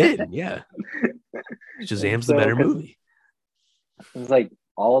 They did, yeah. Shazam's the better movie. It's like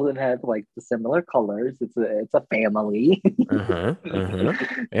all of them have like the similar colors. It's a family.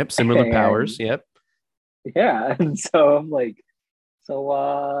 Yep, similar powers. And Yep. yeah, and so I'm like,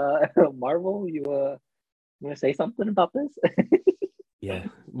 so Marvel, you want to say something about this? Yeah,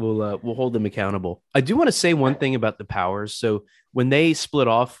 we'll hold them accountable. I do want to say one thing about the powers. So when they split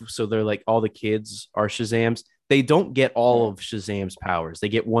off, so they're like all the kids are Shazams. They don't get all of Shazam's powers. They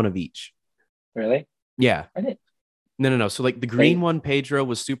get one of each. Really? Yeah. I didn't. No. So like the green one, Pedro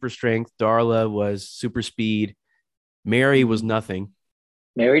was super strength. Darla was super speed. Mary was nothing.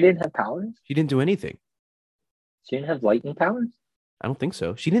 Mary didn't have powers? She didn't do anything. She didn't have lightning powers? I don't think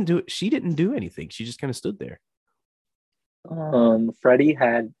so. She didn't do anything. She just kind of stood there. Freddie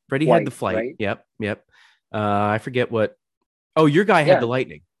had the flight. Right? Yep. I forget what. Oh, your guy had the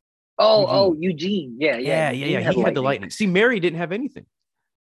lightning. Eugene. Yeah. He had the lightning. See, Mary didn't have anything.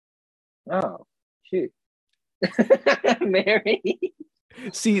 Oh, shoot. Mary.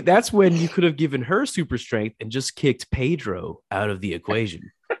 See, that's when you could have given her super strength and just kicked Pedro out of the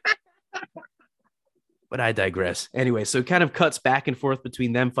equation. But I digress. Anyway, so it kind of cuts back and forth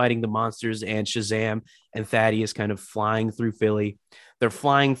between them fighting the monsters and Shazam and Thaddeus kind of flying through Philly. They're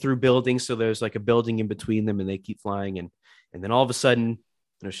flying through buildings, so there's like a building in between them, and they keep flying. And then all of a sudden,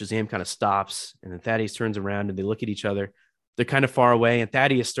 Shazam kind of stops, and then Thaddeus turns around, and they look at each other. They're kind of far away, and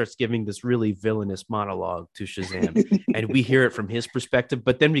Thaddeus starts giving this really villainous monologue to Shazam, and we hear it from his perspective.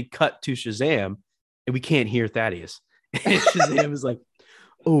 But then we cut to Shazam, and we can't hear Thaddeus. And Shazam is like,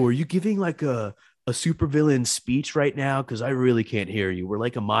 "Oh, are you giving like a supervillain speech right now? Because I really can't hear you. We're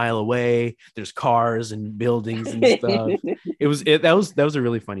like a mile away. There's cars and buildings and stuff." That was a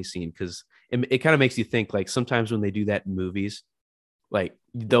really funny scene because it kind of makes you think like sometimes when they do that in movies, like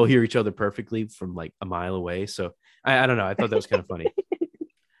they'll hear each other perfectly from like a mile away. So I don't know. I thought that was kind of funny.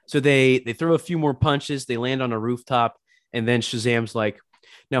 So they throw a few more punches. They land on a rooftop, and then Shazam's like,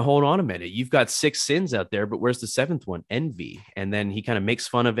 "Now hold on a minute. You've got 6 sins out there, but where's the 7th one? Envy." And then he kind of makes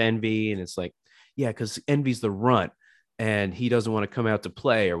fun of Envy, and it's like, yeah, because Envy's the runt, and he doesn't want to come out to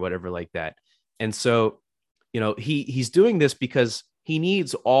play or whatever like that. And so, he's doing this because he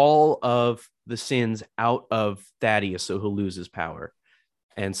needs all of the sins out of Thaddeus so he'll lose his power.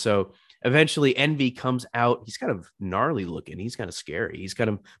 And so eventually Envy comes out. He's kind of gnarly looking. He's kind of scary.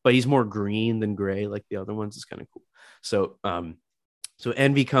 But he's more green than gray like the other ones. It's kind of cool. So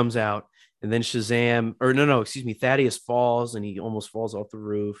Envy comes out, and then Thaddeus falls, and he almost falls off the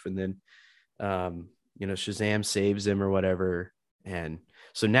roof, and then Shazam saves him or whatever. And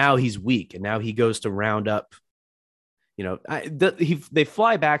so now he's weak, and now he goes to round up, they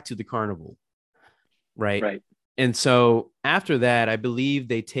fly back to the carnival. Right. And so after that, I believe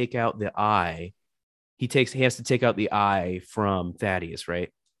they take out the eye. He has to take out the eye from Thaddeus.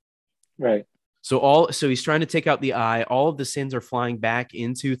 Right. So he's trying to take out the eye. All of the sins are flying back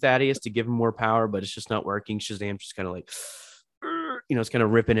into Thaddeus to give him more power, but it's just not working. Shazam's just kind of like, it's kind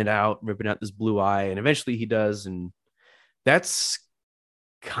of ripping out this blue eye. And eventually he does. And that's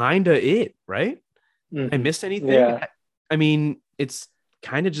kind of it, right? Mm-hmm. I missed anything? Yeah. I mean, it's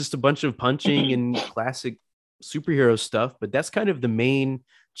kind of just a bunch of punching and classic superhero stuff, but that's kind of the main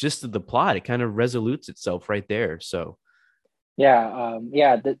gist of the plot. It kind of resolutes itself right there. So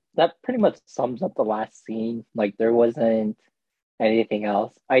that pretty much sums up the last scene. Like there wasn't anything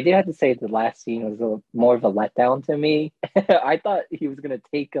else. I did have to say the last scene was more of a letdown to me. I thought he was gonna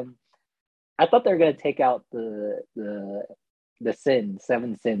take him. I thought they were gonna take out the 7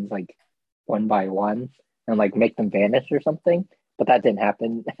 sins like one by one and like make them vanish or something. But that didn't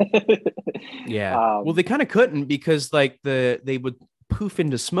happen. Yeah. Well, they kind of couldn't because like they would poof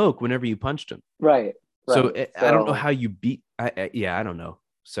into smoke whenever you punched them. Right. So I don't know how you beat. I don't know.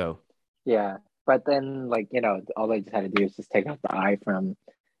 So yeah, but then all they just had to do is just take out the eye from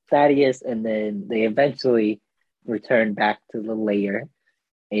Thaddeus, and then they eventually return back to the lair,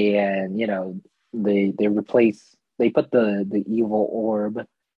 and they put the evil orb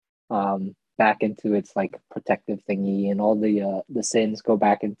back into its like protective thingy, and all the sins go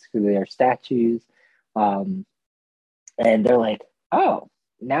back into their statues, and they're like, oh,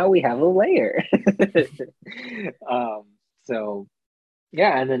 now we have a lair. So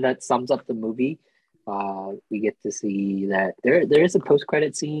yeah, and then that sums up the movie. We get to see that there is a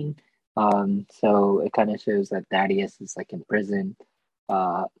post-credit scene. So it kind of shows that Thaddeus is like in prison.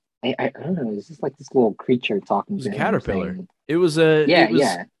 I don't know, it's just like this little creature talking to him. It was a caterpillar. Saying, it was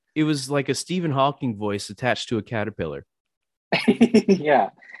it was like a Stephen Hawking voice attached to a caterpillar. Yeah.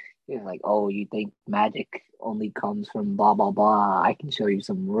 Like, oh, you think magic only comes from blah, blah, blah. I can show you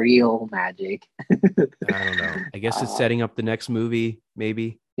some real magic. I don't know. I guess it's setting up the next movie,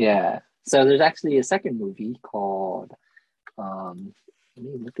 maybe. Yeah. So there's actually a second movie called,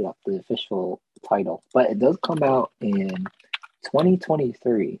 let me look it up, the official title. But it does come out in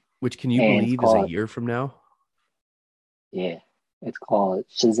 2023. Which, can you And it's believe, is a called, year from now? yeah, it's called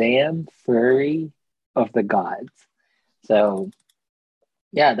Shazam Fury of the Gods. So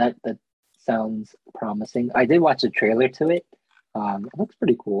yeah, that sounds promising. I did watch a trailer to it. It looks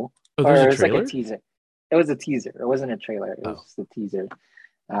pretty cool. Oh, Or there's it a was like a trailer? teaser. It was a teaser. It wasn't a trailer. It was Oh, just a teaser.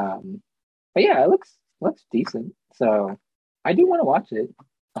 But yeah, it looks decent. So I do want to watch it.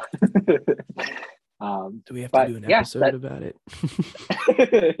 do we have to But do an yeah, episode that about it?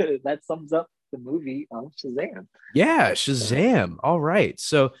 that sums up the movie Shazam. Yeah, So Shazam. All right.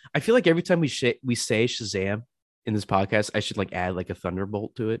 So I feel like every time we say Shazam in this podcast, I should like add like a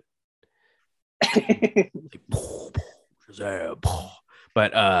thunderbolt to it. Like Shazam.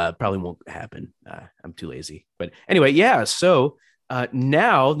 But probably won't happen. I'm too lazy. But anyway, yeah. So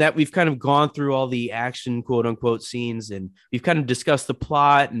now that we've kind of gone through all the action quote unquote scenes and we've kind of discussed the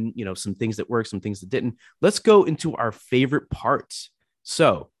plot and some things that worked, some things that didn't, let's go into our favorite parts.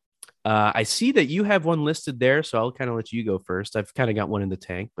 So I see that you have one listed there, so I'll kind of let you go first. I've kind of got one in the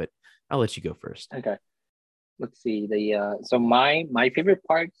tank, but I'll let you go first. okay, let's see the so my favorite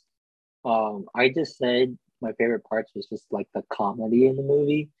parts. I just said my favorite parts was just like the comedy in the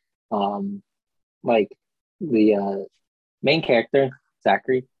movie. Like the main character,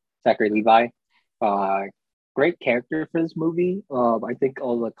 Zachary Levi. Uh, Great character for this movie. I think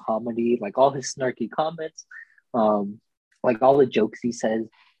all the comedy, like all his snarky comments, um, like all the jokes he says,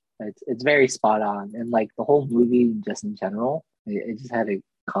 it's very spot on. And like the whole movie, just in general, it just had a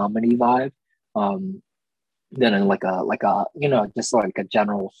comedy vibe. Then in like a just like a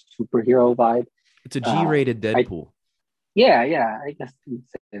general superhero vibe. It's a Uh, G-rated I Deadpool. yeah, I guess you'd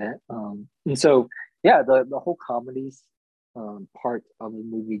say that. And so yeah, the whole comedies part of the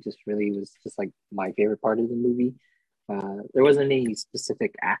movie just really was just like my favorite part of the movie. There wasn't any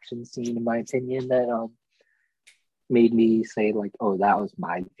specific action scene, in my opinion, that made me say like, oh, that was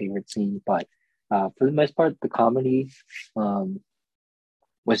my favorite scene. But for the most part, the comedy um,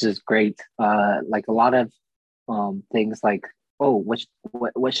 was just great. Like a lot of things like, oh,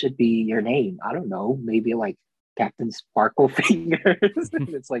 what should be your name? I don't know, maybe like Captain Sparkle Fingers.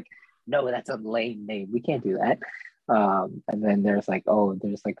 It's like, no, that's a lame name. We can't do that. And then there's like, oh,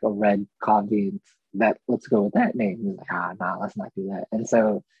 there's like a red coffee. That let's go with that name. He's like, nah, let's not do that. And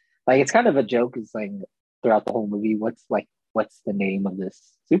so, like, it's kind of a joke. It's like throughout the whole movie, what's the name of this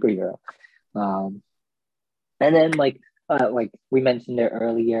superhero? Um, and then like we mentioned it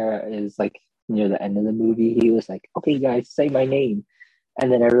earlier, is like near the end of the movie, he was like, "Okay, guys, say my name," and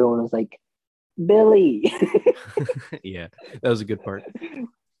then everyone was like, "Billy." Yeah, that was a good part.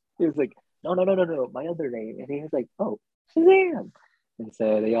 He was like, "No, my other name," and he was like, "Oh, Shazam!" And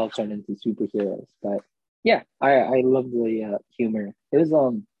so they all turned into superheroes. But yeah, I love the humor.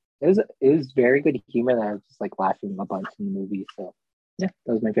 It was very good humor that I was just like laughing a bunch in the movie. So yeah,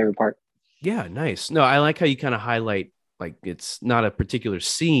 that was my favorite part. Yeah, nice. No, I like how you kind of highlight like it's not a particular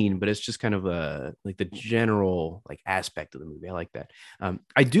scene, but it's just kind of a like the general like aspect of the movie. I like that.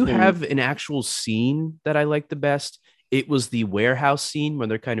 I do Mm. have an actual scene that I like the best. It was the warehouse scene when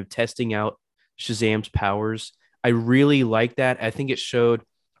they're kind of testing out Shazam's powers. I really like that. I think it showed,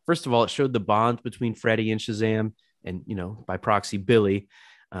 first of all, it showed the bond between Freddy and Shazam, and by proxy Billy,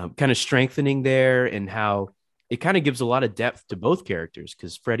 kind of strengthening there, and how it kind of gives a lot of depth to both characters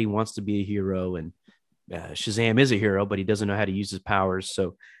because Freddy wants to be a hero and Shazam is a hero, but he doesn't know how to use his powers.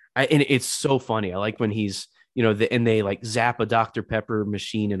 So, and it's so funny. I like when he's, and they like zap a Dr. Pepper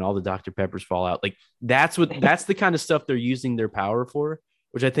machine and all the Dr. Peppers fall out. Like that's the kind of stuff they're using their power for,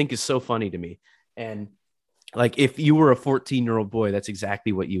 which I think is so funny to me. And like if you were a 14-year-old boy, that's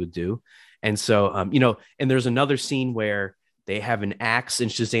exactly what you would do. And so, and there's another scene where they have an axe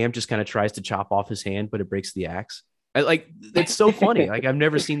and Shazam just kind of tries to chop off his hand, but it breaks the axe. Like it's so funny. Like I've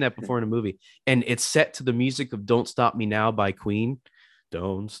never seen that before in a movie. And it's set to the music of Don't Stop Me Now by Queen.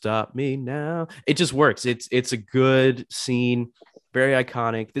 Don't stop me now. It just works. It's a good scene, very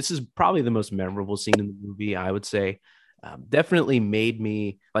iconic. This is probably the most memorable scene in the movie, I would say. Definitely made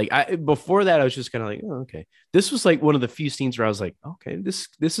me like I before that I was just kind of like, oh, okay. This was like one of the few scenes where I was like, okay, this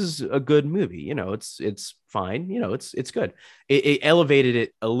is a good movie. It's fine. It's good. It elevated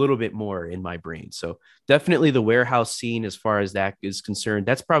it a little bit more in my brain. So definitely the warehouse scene, as far as that is concerned,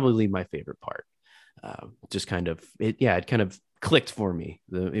 that's probably my favorite part. Just kind of it kind of clicked for me.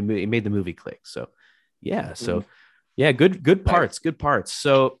 It made the movie click. So yeah. So yeah, good Nice. parts, good parts.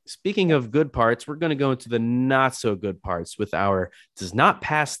 So speaking of good parts, we're going to go into the not so good parts with our does not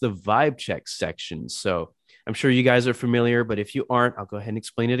pass the vibe check section. So I'm sure you guys are familiar, but if you aren't, I'll go ahead and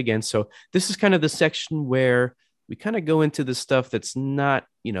explain it again. So this is kind of the section where we kind of go into the stuff that's not,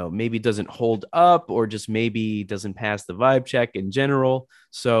 maybe doesn't hold up or just maybe doesn't pass the vibe check in general.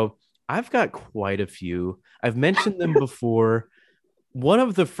 So I've got quite a few. I've mentioned them before. One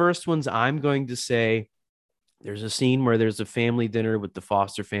of the first ones I'm going to say, there's a scene where there's a family dinner with the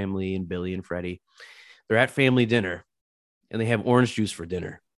Foster family and Billy and Freddie. They're at family dinner and they have orange juice for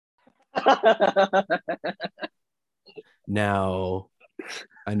dinner. Now,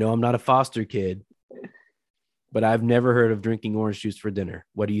 I know I'm not a foster kid, but I've never heard of drinking orange juice for dinner.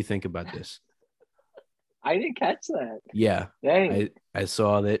 What do you think about this? I didn't catch that. Yeah. Dang. I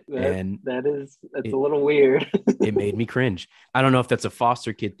saw that, and that's a little weird. It made me cringe. I don't know if that's a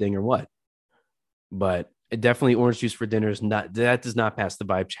foster kid thing or what, but definitely orange juice for dinner is not, that does not pass the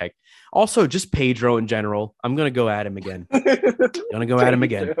vibe check. Also, just Pedro in general. I'm going to go at him again.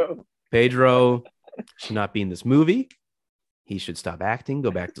 Pedro should not be in this movie. He should stop acting,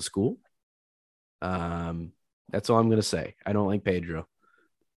 go back to school. That's all I'm going to say. I don't like Pedro.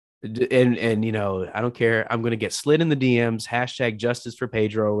 And I don't care. I'm going to get slid in the DMs, hashtag justice for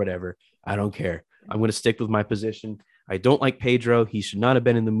Pedro or whatever. I don't care. I'm going to stick with my position. I don't like Pedro. He should not have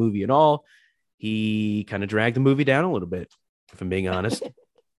been in the movie at all. He kind of dragged the movie down a little bit, if I'm being honest.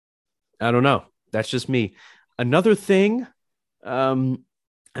 I don't know. That's just me. Another thing,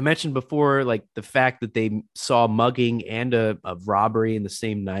 I mentioned before, like the fact that they saw mugging and a robbery in the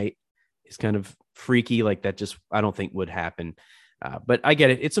same night is kind of freaky. Like that just, I don't think would happen. But I get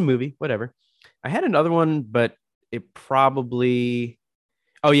it. It's a movie, whatever. I had another one, but it probably,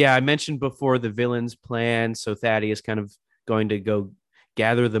 oh yeah, I mentioned before the villain's plan. So Thaddeus kind of going to go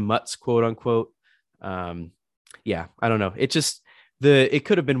gather the mutts, quote unquote. Yeah, I don't know. It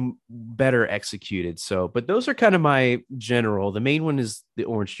could have been better executed. So, but those are kind of my general. The main one is the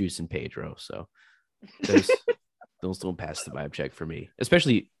orange juice and Pedro. So those don't pass the vibe check for me,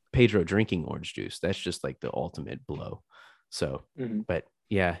 especially Pedro drinking orange juice. That's just like the ultimate blow. So, But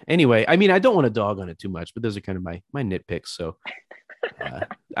yeah, anyway, I mean, I don't want to dog on it too much, but those are kind of my nitpicks. So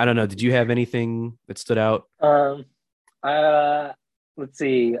I don't know. Did you have anything that stood out? Let's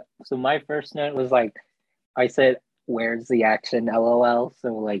see. So my first note was like, I said, where's the action? LOL.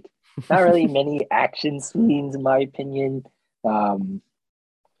 So like, not really many action scenes in my opinion.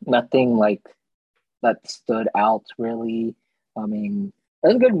 Nothing like that stood out really. I mean, it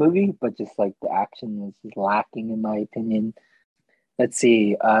was a good movie, but just like the action was just lacking in my opinion. Let's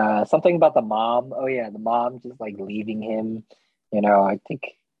see. Something about the mom. Oh yeah, the mom just like leaving him. I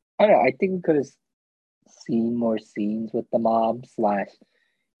think we could have seen more scenes with the mom /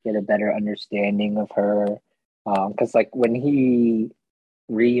 get a better understanding of her. Because like when he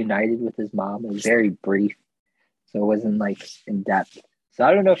reunited with his mom, it was very brief, so it wasn't like in depth. So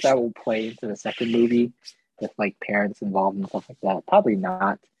I don't know if that will play into the second movie with like parents involved and stuff like that. Probably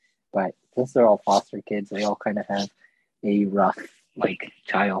not. But since they're all foster kids, they all kind of have a rough like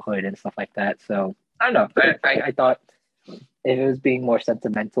childhood and stuff like that. So I don't know. I thought if it was being more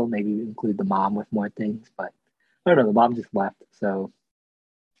sentimental, maybe include the mom with more things. But I don't know. The mom just left. So,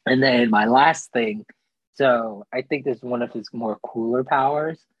 and then my last thing. So I think this is one of his more cooler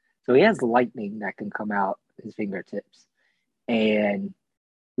powers. So he has lightning that can come out his fingertips, and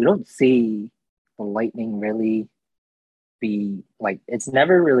we don't see the lightning really be like, it's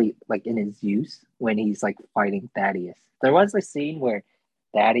never really like in his use when he's like fighting Thaddeus. There was a scene where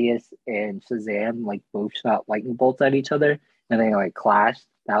Thaddeus and Shazam like both shot lightning bolts at each other and they like clashed.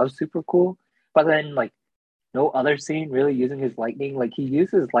 That was super cool. But then like no other scene really using his lightning. Like he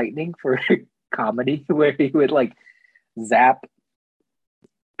uses lightning for comedy where he would like zap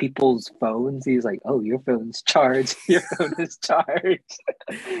people's phones. He's like, oh, your phone's charged. Your phone is charged.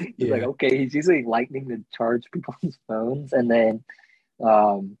 He's like, okay, he's using lightning to charge people's phones. And then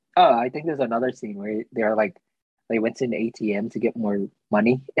I think there's another scene where they're like, they went to an ATM to get more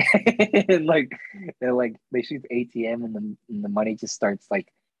money. And like they shoot the ATM and the money just starts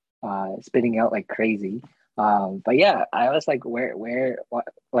like spitting out like crazy. But yeah, I was like, what,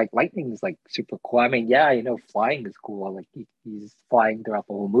 like lightning is like super cool. I mean, yeah, flying is cool. Like he's flying throughout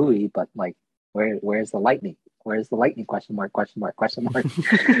the whole movie, but like, where's the lightning? Where's the lightning? Question mark.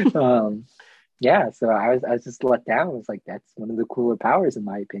 Yeah. So I was just let down. I was like, that's one of the cooler powers in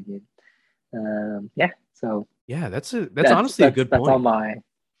my opinion. Yeah. So yeah, that's honestly a good point.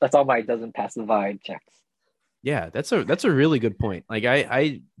 That's all my doesn't pass the vibe checks. Yeah, that's a really good point. Like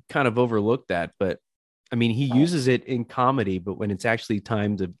I kind of overlooked that, but I mean, he uses it in comedy, but when it's actually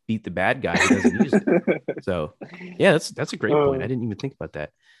time to beat the bad guy, he doesn't use it. So, yeah, that's a great point. I didn't even think about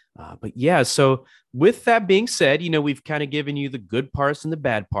that. But yeah, so with that being said, we've kind of given you the good parts and the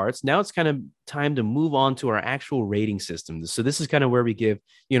bad parts. Now it's kind of time to move on to our actual rating system. So this is kind of where we give,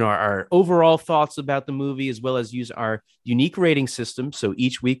 our overall thoughts about the movie, as well as use our unique rating system. So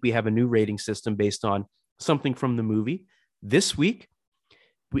each week we have a new rating system based on something from the movie. This week,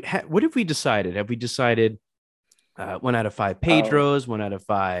 what have we decided? Have we decided 1 out of 5 Pedros, 1 out of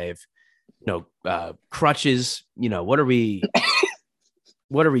 5, crutches? What are we?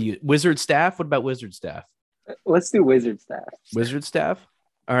 What are we? Wizard staff? What about wizard staff? Let's do wizard staff. Wizard staff.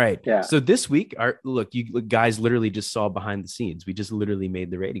 All right. Yeah. So this week, you guys literally just saw behind the scenes. We just literally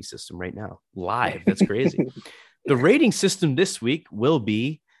made the rating system right now live. That's crazy. The rating system this week will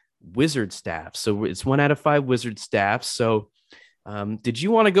be wizard staff. So it's 1 out of 5 wizard staff. So did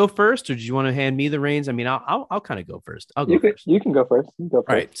you want to go first, or did you want to hand me the reins? I mean, I'll kind of go first. I'll go first. You can go first. All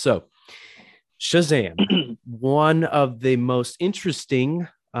right. So Shazam, one of the most interesting,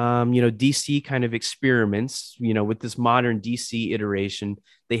 DC kind of experiments, with this modern DC iteration.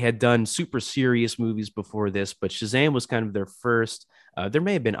 They had done super serious movies before this, but Shazam was kind of their first. There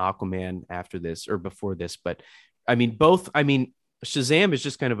may have been Aquaman after this or before this, but Shazam is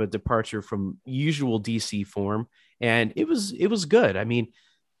just kind of a departure from usual DC form, and it was good. I mean,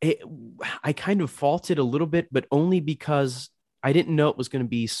 I kind of faulted a little bit, but only because I didn't know it was going to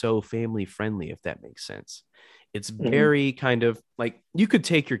be so family friendly, if that makes sense. It's very kind of like you could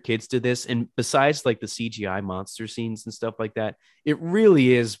take your kids to this, and besides like the CGI monster scenes and stuff like that, it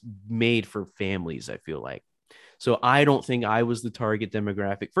really is made for families, I feel like. So I don't think I was the target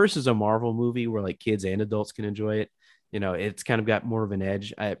demographic versus a Marvel movie where like kids and adults can enjoy it. It's kind of got more of an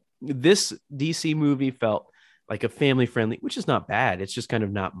edge. This DC movie felt like a family friendly, which is not bad. It's just kind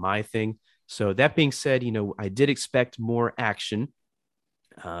of not my thing. So that being said, I did expect more action.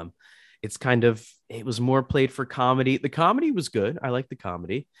 It was more played for comedy. The comedy was good. I like the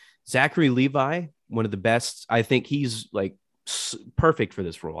comedy. Zachary Levi, one of the best. I think he's like perfect for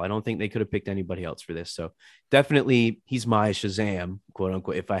this role. I don't think they could have picked anybody else for this. So definitely he's my Shazam, quote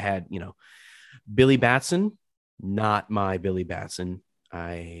unquote. If I had, Billy Batson, not my Billy Batson.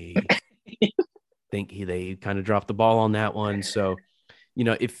 I think they kind of dropped the ball on that one. So,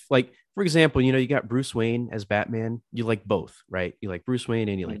 if like, for example, you got Bruce Wayne as Batman, you like both, right? You like Bruce Wayne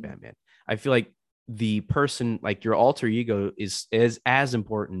and you like Batman. I feel like the person, like your alter ego is as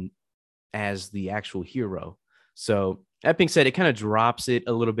important as the actual hero. So that being said, it kind of drops it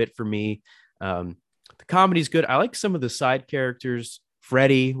a little bit for me. The comedy's good. I like some of the side characters.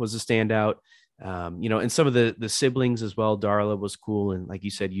 Freddy was a standout, and some of the siblings as well. Darla was cool. And like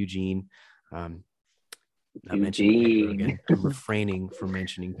you said, Eugene, not mentioning Pedro again. I'm refraining from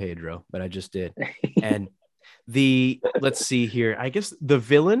mentioning Pedro, but I just did. And let's see here. I guess the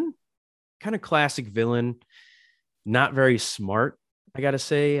villain, kind of classic villain, not very smart, I gotta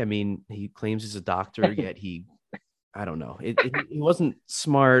say. I mean, he claims he's a doctor, yet I don't know. He wasn't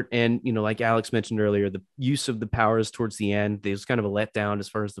smart. And, like Alex mentioned earlier, the use of the powers towards the end, there's kind of a letdown as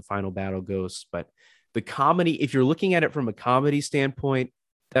far as the final battle goes. But the comedy, if you're looking at it from a comedy standpoint,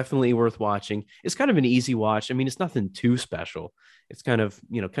 definitely worth watching. It's kind of an easy watch. I mean, it's nothing too special. It's kind of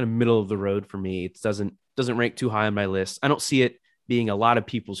middle of the road for me. It doesn't rank too high on my list. I don't see it being a lot of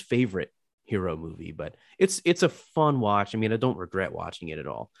people's favorite hero movie, but it's a fun watch. I mean, I don't regret watching it at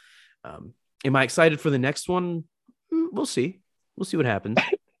all. Am I excited for the next one? We'll see. We'll see what happens.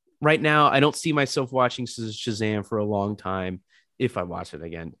 Right now, I don't see myself watching Shazam for a long time if I watch it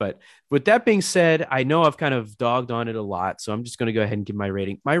again. But with that being said, I know I've kind of dogged on it a lot, so I'm just going to go ahead and give my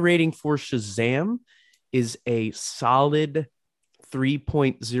rating. My rating for Shazam is a solid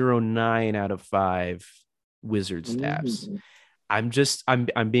 3.09 out of 5 wizard staffs. I'm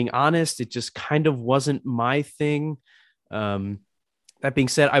being honest. It just kind of wasn't my thing. That being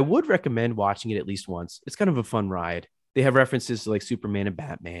said, I would recommend watching it at least once. It's kind of a fun ride. They have references to like Superman and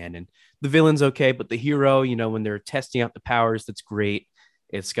Batman, and the villain's okay, but the hero, when they're testing out the powers, that's great.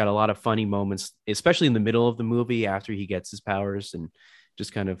 It's got a lot of funny moments, especially in the middle of the movie after he gets his powers, and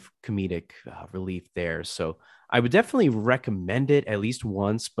just kind of comedic relief there. So I would definitely recommend it at least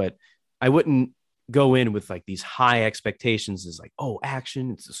once, but I wouldn't go in with like these high expectations as like, oh,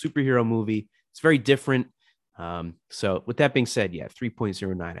 action, it's a superhero movie. It's very different. So with that being said,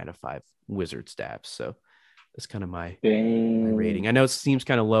 3.09 out of 5 wizard staffs. So that's kind of my rating. I know it seems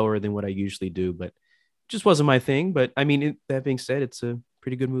kind of lower than what I usually do, but it just wasn't my thing. But I mean, that being said, it's a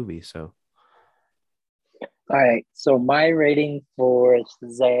pretty good movie. So, all right. So my rating for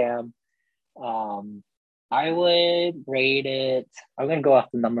Shazam, I would rate it. I'm gonna go off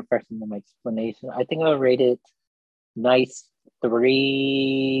the number first and then my explanation. I think I would rate it nice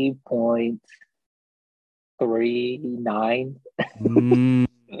 3.39.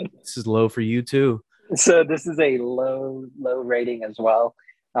 This is low for you too. So this is a low rating as well.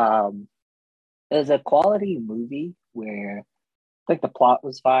 Um, it was a quality movie where I think the plot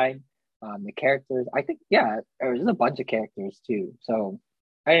was fine. The characters, I think, yeah, there was a bunch of characters too. So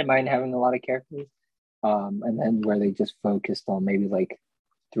I didn't mind having a lot of characters. And then where they just focused on maybe like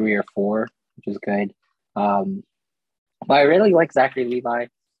 3 or 4, which is good. Um, but I really like Zachary Levi.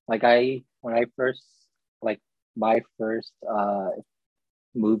 Like when I first like my first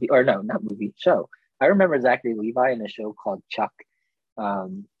movie, or no, not movie, show. I remember Zachary Levi in a show called Chuck.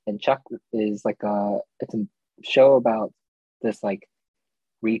 And Chuck is like it's a show about this like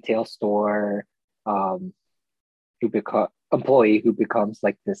retail store who become employee who becomes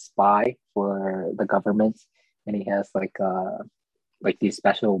like this spy for the government, and he has like these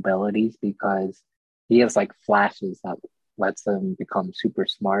special abilities because he has like flashes that lets him become super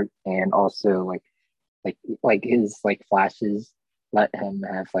smart, and also like his like flashes let him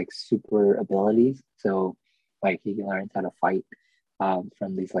have like super abilities. So like he learns how to fight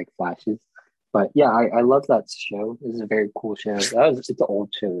from these like flashes. But yeah, I love that show. This is a very cool show. It's an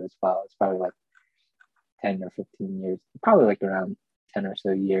old show as well. It's probably like 10 or 15 years, probably like around 10 or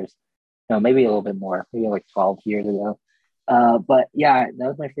so years. No, maybe a little bit more, maybe like 12 years ago. But yeah, that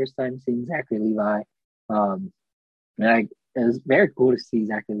was my first time seeing Zachary Levi. And it was very cool to see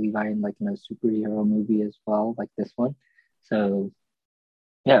Zachary Levi in like in a superhero movie as well, like this one. So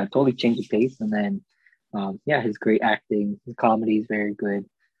yeah, it totally changed the pace. And then yeah, his great acting, his comedy is very good.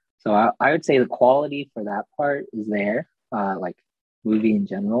 So I would say the quality for that part is there, like movie in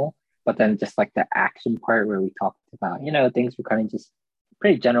general. But then just like the action part where we talked about, things were kind of just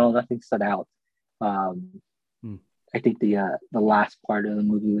pretty general, nothing stood out. Um, Hmm. I think the last part of the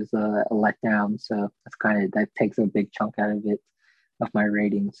movie was a letdown, so that takes a big chunk out of it of my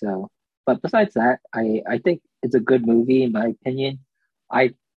rating. So, but besides that, I think it's a good movie in my opinion.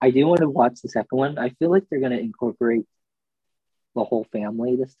 I do want to watch the second one. I feel like they're gonna incorporate the whole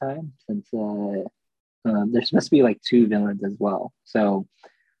family this time since there's supposed to be like 2 villains as well. So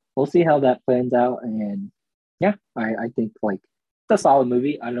we'll see how that plans out. And yeah, I think like it's a solid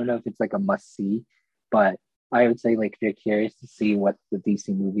movie. I don't know if it's like a must see, but I would say like if you're curious to see what the DC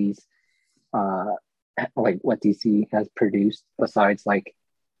movies, uh, like what DC has produced besides like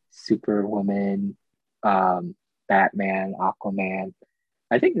Superwoman, Batman, Aquaman.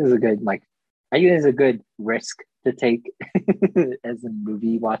 I think this is a good like. I think this is a good risk to take as a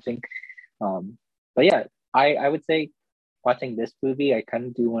movie watching. But yeah, I would say watching this movie, I kind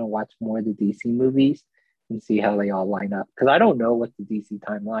of do want to watch more of the DC movies and see how they all line up. Because I don't know what the DC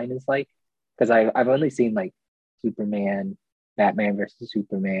timeline is like. Because I've only seen like Superman, Batman versus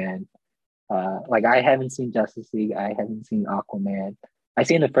Superman. Like I haven't seen Justice League. I haven't seen Aquaman. I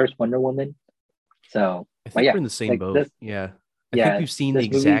seen the first Wonder Woman. So, I but think yeah, we're in the same like boat. this, Yeah. I think yeah, we've seen the this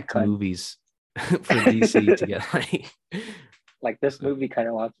movie exact movies for DC together. like this So, movie kind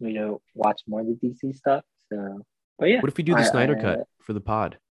of wants me to watch more of the DC stuff. So, but yeah, what if we do the Snyder cut for the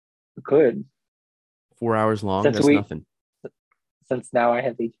pod? could 4 hours long? since That's nothing. since now I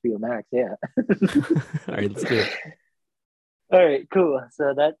have HBO Max. Yeah. All right, let's do it. All right, cool.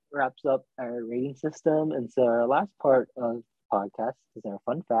 So that wraps up our rating system, and so our last part of the podcast is our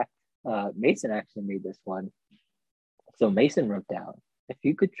fun fact. Mason actually made this one. So Mason wrote down, if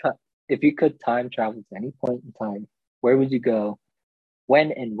you could time travel to any point in time, where would you go?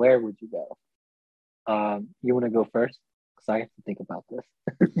 When and where would you go? You want to go first? Because I have to think about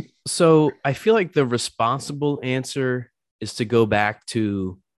this. So I feel like the responsible answer is to go back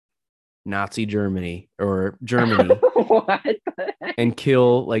to Nazi Germany or Germany What? and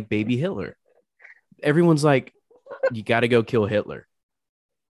kill like baby Hitler. Everyone's like, you got to go kill Hitler.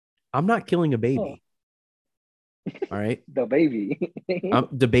 I'm not killing a baby. All right. The baby.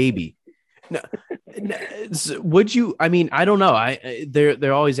 The baby. No, would you? I mean, I don't know. They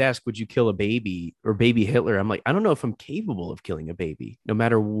always ask, would you kill a baby or baby Hitler? I'm like, I don't know if I'm capable of killing a baby, no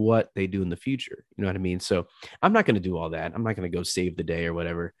matter what they do in the future. You know what I mean? So I'm not going to do all that. I'm not going to go save the day or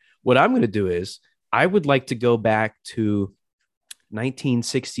whatever. What I'm going to do is I would like to go back to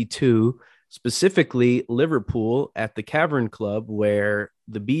 1962, specifically Liverpool at the Cavern Club, where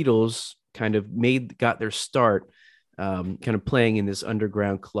the Beatles kind of got their start, kind of playing in this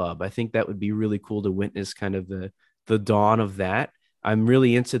underground club. I think that would be really cool to witness kind of the dawn of that. I'm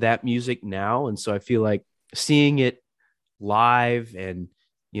really into that music now. And so I feel like seeing it live and,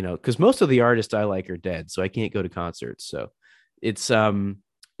 because most of the artists I like are dead, so I can't go to concerts. So it's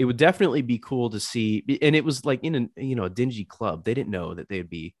it would definitely be cool to see. And it was like in a dingy club. They didn't know that they'd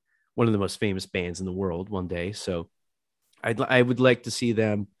be one of the most famous bands in the world one day. So I would like to see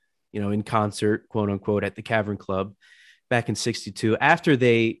them, in concert, quote unquote, at the Cavern Club back in '62 after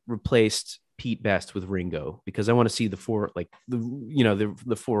they replaced Pete Best with Ringo, because I want to see the four, like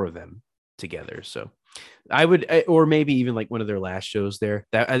the four of them together. So I would, or maybe even like one of their last shows there.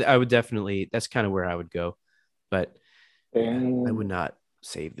 That I would definitely. That's kind of where I would go, but yeah, I would not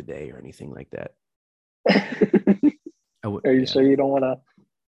save the day or anything like that. I would. Are you sure you don't want to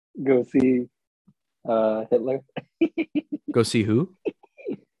go see Hitler? Go see who?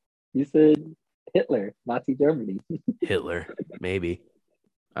 You said Hitler, Nazi Germany. Hitler, maybe.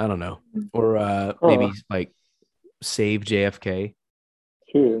 I don't know. Or maybe like save JFK.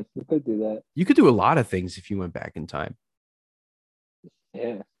 True, you could do that. You could do a lot of things if you went back in time.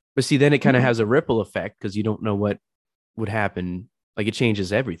 Yeah. But see, then it kind of has a ripple effect because you don't know what would happen. Like it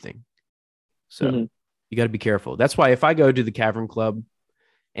changes everything. So you got to be careful. That's why if I go to the Cavern Club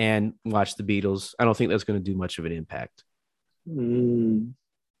and watch the Beatles, I don't think that's going to do much of an impact.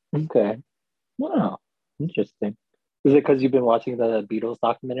 Okay. Wow. Interesting. Is it because you've been watching the Beatles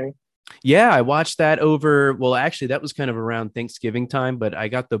documentary? Yeah, I watched that over. Well, actually, that was kind of around Thanksgiving time, but I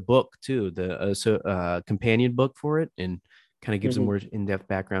got the book too, the companion book for it, and kind of gives a more in-depth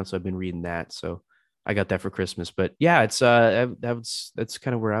background. So I've been reading that. So I got that for Christmas. But yeah, it's that's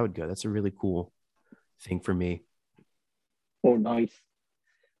kind of where I would go. That's a really cool thing for me. Oh, nice.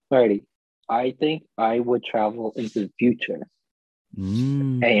 Alrighty. I think I would travel into the future.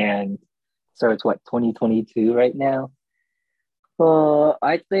 And so it's 2022 right now.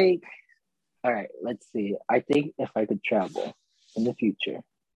 I think, all right, let's see. I think if I could travel in the future,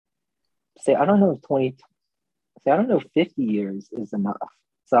 I don't know if 50 years is enough.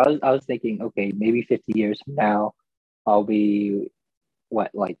 So I was thinking, okay, maybe 50 years from now, I'll be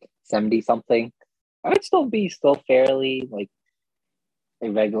like 70 something. I would still be fairly like a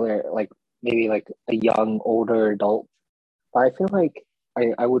regular, like maybe like a young, older adult. But I feel like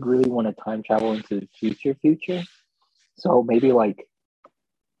I would really want to time travel into the future. So maybe like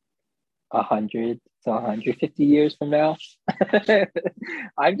 100 to 150 years from now.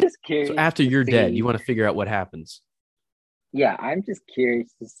 I'm just curious. So after you're dead, you want to figure out what happens. Yeah, I'm just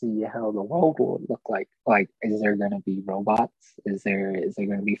curious to see how the world will look like. Like, is there going to be robots? Is there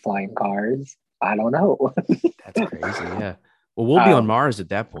going to be flying cars? I don't know. That's crazy. Yeah. Well, we'll be on Mars at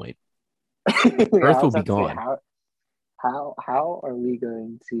that point. Earth will be gone. How are we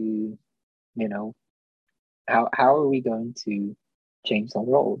going to, how are we going to change the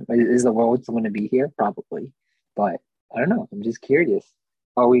world? Is the world going to be here? Probably. But I don't know. I'm just curious.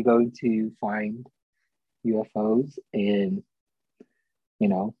 Are we going to find UFOs and,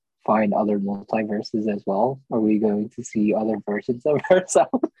 find other multiverses as well? Are we going to see other versions of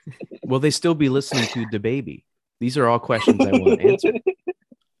ourselves? Will they still be listening to DaBaby? These are all questions I want to answer.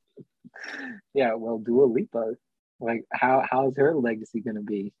 Yeah, well, Dua Lipa, like how's her legacy going to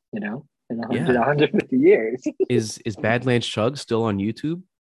be, in 150 years? Is Badlands Chug still on YouTube?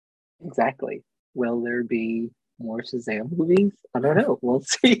 Exactly. Will there be more Shazam movies? I don't know. We'll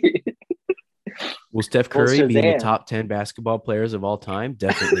see. Will Steph Curry be in the top 10 basketball players of all time?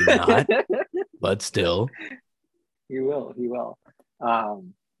 Definitely not. But still. He will.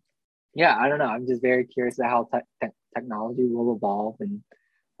 Yeah, I don't know. I'm just very curious about how technology will evolve and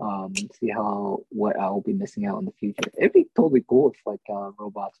see what I will be missing out in the future. It'd be totally cool if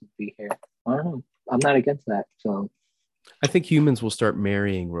robots would be here. I don't know. I'm not against that. So I think humans will start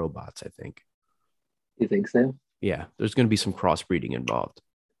marrying robots, I think. You think so? Yeah, there's going to be some crossbreeding involved.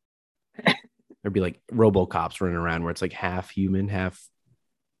 There'd be like RoboCops running around where it's like half human, half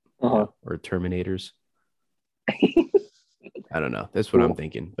or Terminators. I don't know. That's what I'm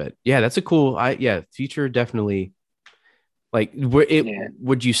thinking. But yeah, that's a cool. Future definitely. Like,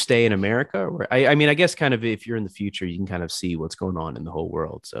 would you stay in America? Or I mean, I guess kind of if you're in the future, you can kind of see what's going on in the whole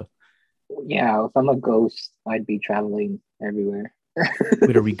world. So yeah, if I'm a ghost, I'd be traveling everywhere.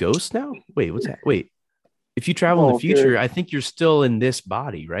 Wait, are we ghosts now? Wait, what's that? Wait, if you travel in the future, I think you're still in this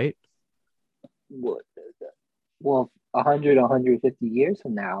body, right? Well, 100, 150 years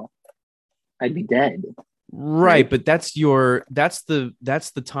from now, I'd be dead. Right, but that's the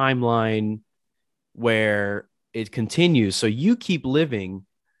timeline where it continues. So you keep living.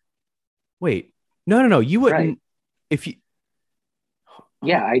 Wait, no, you wouldn't. Right. If you,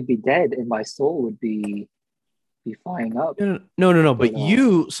 yeah, I'd be dead, and my soul would be flying up. No. But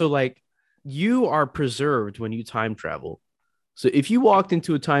you are preserved when you time travel. So if you walked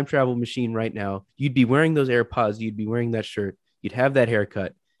into a time travel machine right now, you'd be wearing those AirPods, you'd be wearing that shirt, you'd have that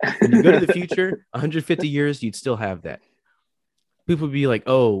haircut. When you go to the future, 150 years, you'd still have that. people would be like,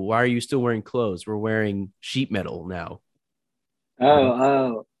 "Oh, why are you still wearing clothes? We're wearing sheet metal now." Oh, You know?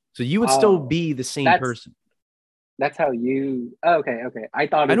 oh, So you would still oh. be the same That's person. that's how you. Oh, okay, okay. I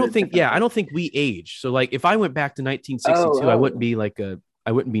thought I of don't it think, yeah, I differently. don't think we age. So like if I went back to Oh, 1962, oh. I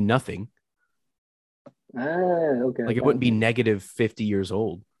wouldn't be nothing. Ah, okay, Like it okay, wouldn't be negative 50 years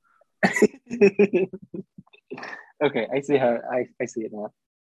old. okay. Okay, I see how I see it now.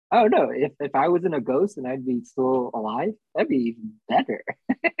 Oh no, if I wasn't a ghost and I'd be still alive, that'd be even better.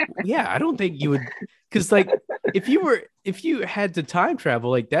 Yeah, I don't think you would, because like if you had to time travel,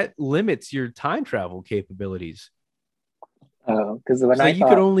 like that limits your time travel capabilities. Oh, because when So I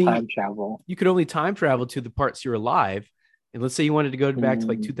thought time travel, you could only time travel to the parts you're alive. And let's say you wanted to go back to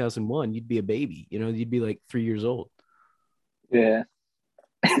like mm, 2001, you'd be a baby, you know, you'd be like 3 years old. yeah,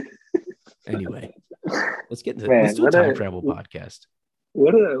 Anyway, let's man, do a time travel podcast.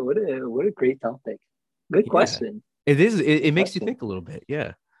 what a great topic. Good Yeah, question. it is. It Good makes you question. think a little bit.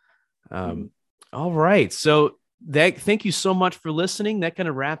 Yeah. Mm. All right. So thank you so much for listening. That kind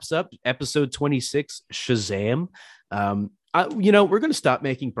of wraps up episode 26, Shazam. We're going to stop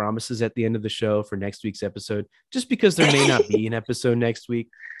making promises at the end of the show for next week's episode, just because there may not be an episode next week.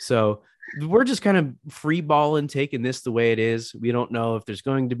 So we're just kind of free balling, taking this the way it is. We don't know if there's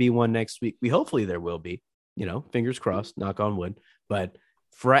going to be one next week. Hopefully there will be, fingers crossed, knock on wood. But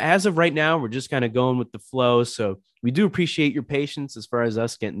for as of right now, we're just kind of going with the flow. So we do appreciate your patience as far as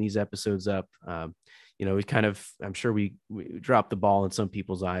us getting these episodes up. We kind of, I'm sure we dropped the ball in some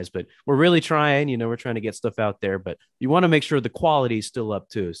people's eyes, but we're really trying, we're trying to get stuff out there, but you want to make sure the quality is still up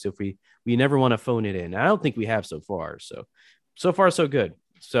too. So if we never want to phone it in. I don't think we have so far. So far, so good.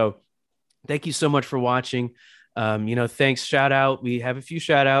 So thank you so much for watching. Thanks. Shout out. We have a few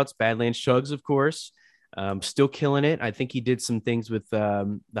shout outs. Badlands Chugs, of course. Still killing it. I think he did some things with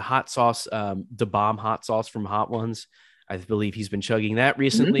the hot sauce, the bomb hot sauce from Hot Ones. I believe he's been chugging that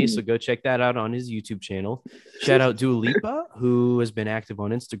recently. So go check that out on his YouTube channel. Shout out Dua Lipa, who has been active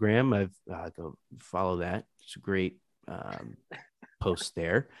on Instagram. Go follow that. It's a great post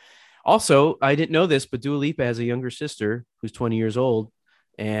there. Also, I didn't know this, but Dua Lipa has a younger sister who's 20 years old,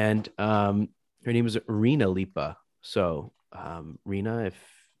 and her name is Rina Lipa. So, Rina, if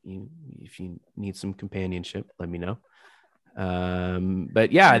you need some companionship, let me know.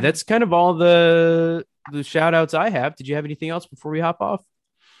 But yeah, that's kind of all the shout outs I have. Did you have anything else before we hop off?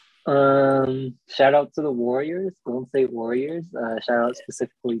 Shout out to the Warriors, Golden State Warriors. Shout out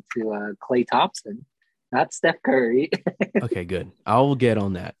specifically to Klay Thompson, not Steph Curry. Okay, good. I'll get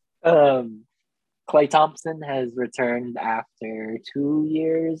on that. Klay Thompson has returned after 2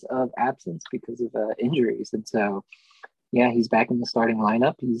 years of absence because of injuries, and so yeah, he's back in the starting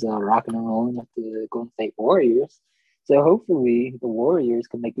lineup. He's rocking and rolling with the Golden State Warriors. So hopefully the Warriors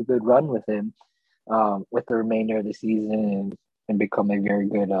can make a good run with him with the remainder of the season and become a very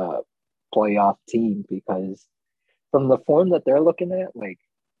good playoff team, because from the form that they're looking at, like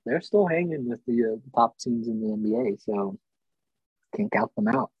they're still hanging with the top teams in the NBA. So can't count them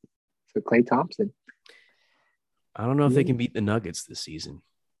out. So Klay Thompson. I don't know if they can beat the Nuggets this season.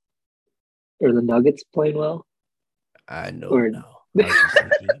 Are the Nuggets playing well? I know. No. I was just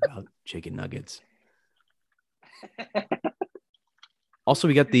thinking about chicken nuggets. Also,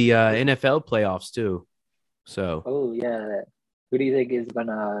 we got the NFL playoffs too. So. Oh yeah, who do you think who's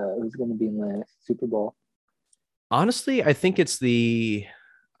gonna be in the Super Bowl? Honestly, I think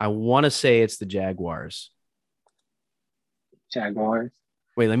I want to say it's the Jaguars. Jaguars.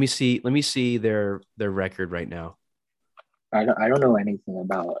 Wait, let me see their record right now. I don't know anything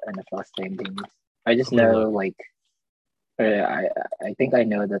about NFL standings. I just know like I think I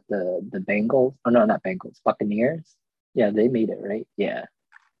know that the Bengals. Oh no, not Bengals. Buccaneers. Yeah, they made it, right? Yeah.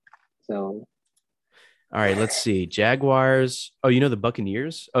 So. All right, let's see. Jaguars. Oh, you know the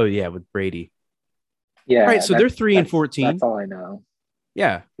Buccaneers? Oh yeah, with Brady. Yeah. All right, so they're 3-14. That's all I know.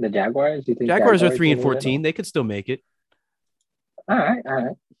 Yeah. The Jaguars. Do you think Jaguars are 3-14? They could still make it. All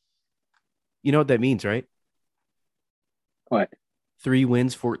right. You know what that means, right? What? 3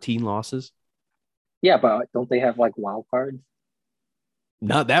 wins, 14 losses. Yeah, but don't they have like wild cards?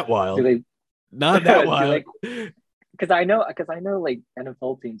 Not that wild. Not that wild. Because I know like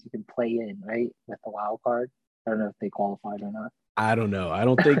NFL teams you can play in, right, with the wild card. I don't know if they qualified or not. I don't know. I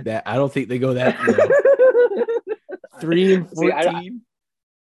don't think they go that low. 3-14. See,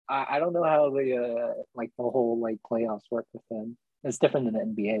 I don't know how the like the whole like playoffs work with them. It's different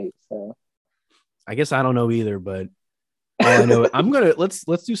than the NBA, so I guess I don't know either, but all I know, let's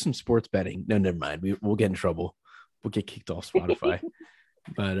do some sports betting. No, never mind. We'll get in trouble. We'll get kicked off Spotify.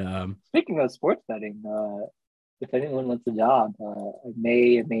 But speaking of sports betting, if anyone wants a job, I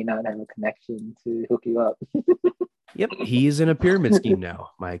may or may not have a connection to hook you up. Yep, he is in a pyramid scheme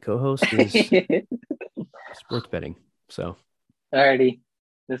now. My co-host is sports betting. So, Alrighty.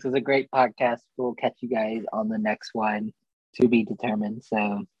 This was a great podcast. We'll catch you guys on the next one to be determined.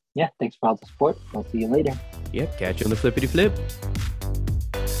 So, yeah, thanks for all the support. We'll see you later. yep, catch you on the flippity flip.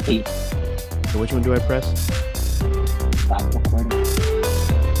 Peace. So which one do I press? Stop recording.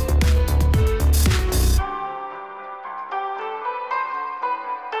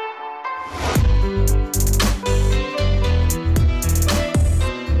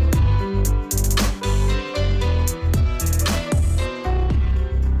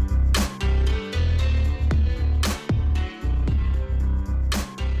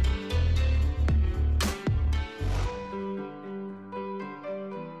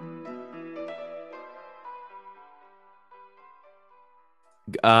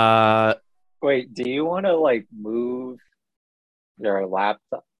 Wait, do you want to like move your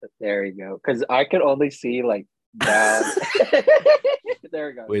laptop? There you go. Because I could only see like down. There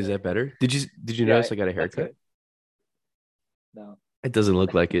we go. Wait, is that better? Did you Yeah, notice I got a that's haircut? good. No. It doesn't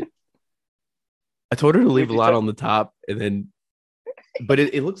look like it. I told her to leave a you lot check? on the top, and then, but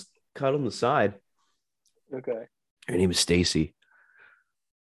it looks cut on the side. Okay. Her name is Stacy.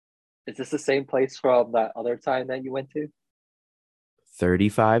 Is this the same place from that other time that you went to?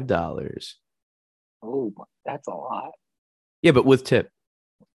 $35. Oh, that's a lot. Yeah, but with tip.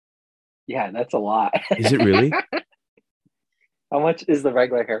 Yeah, that's a lot. Is it really? How much is the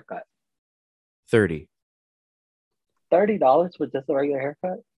regular haircut? 30. $30 for just a regular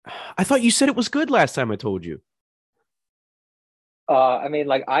haircut? I thought you said it was good last time I told you. I mean,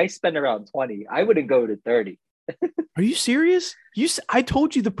 like I spend around 20. I wouldn't go to 30. Are you serious? I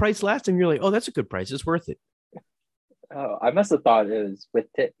told you the price last time. You're like, oh, that's a good price. It's worth it. Oh, I must have thought it was with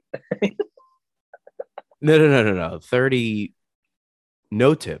tip. No. 30,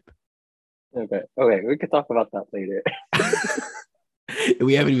 no tip. Okay, we could talk about that later.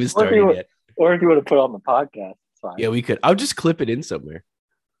 We haven't even Or if started you- yet. Or if you want to put it on the podcast, it's fine. Yeah, we could. I'll just clip it in somewhere.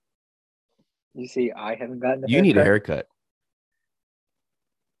 You see, I haven't gotten a You need a haircut.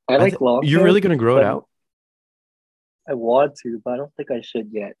 haircut. I like long You're hair, really going to grow it but out? I want to, but I don't think I should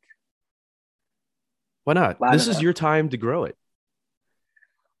yet. Why not? I This don't is know. your time to grow it.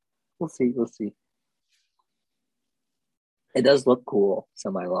 We'll see. It does look cool,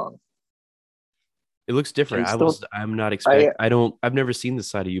 semi-long. It looks different. I'm not I've never seen this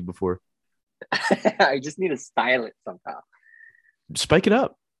side of you before. I just need to style it somehow. Spike it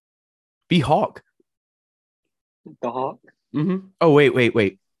up. Be Hawk. The hawk? Mm-hmm. Oh,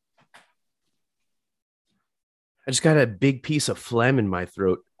 wait. I just got a big piece of phlegm in my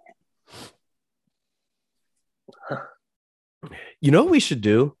throat. You know what we should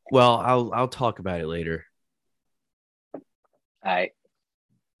do? Well, I'll talk about it later. All right.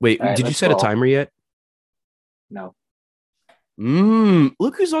 Wait, All right, did you let's set a roll. timer yet? No.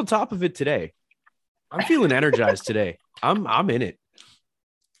 Look who's on top of it today. I'm feeling energized today. I'm in it.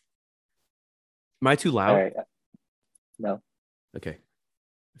 Am I too loud? All right. No. Okay.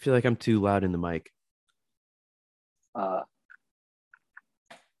 I feel like I'm too loud in the mic.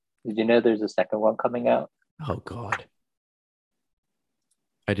 Did you know there's a second one coming out? Oh God.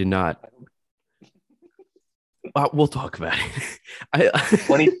 I did not. We'll talk about it.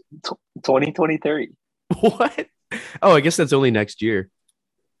 2023. What? Oh, I guess that's only next year.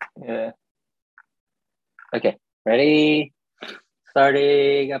 Yeah. Okay. Ready?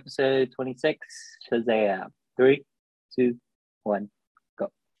 Starting episode 26. Shazam. 3, 2, 1.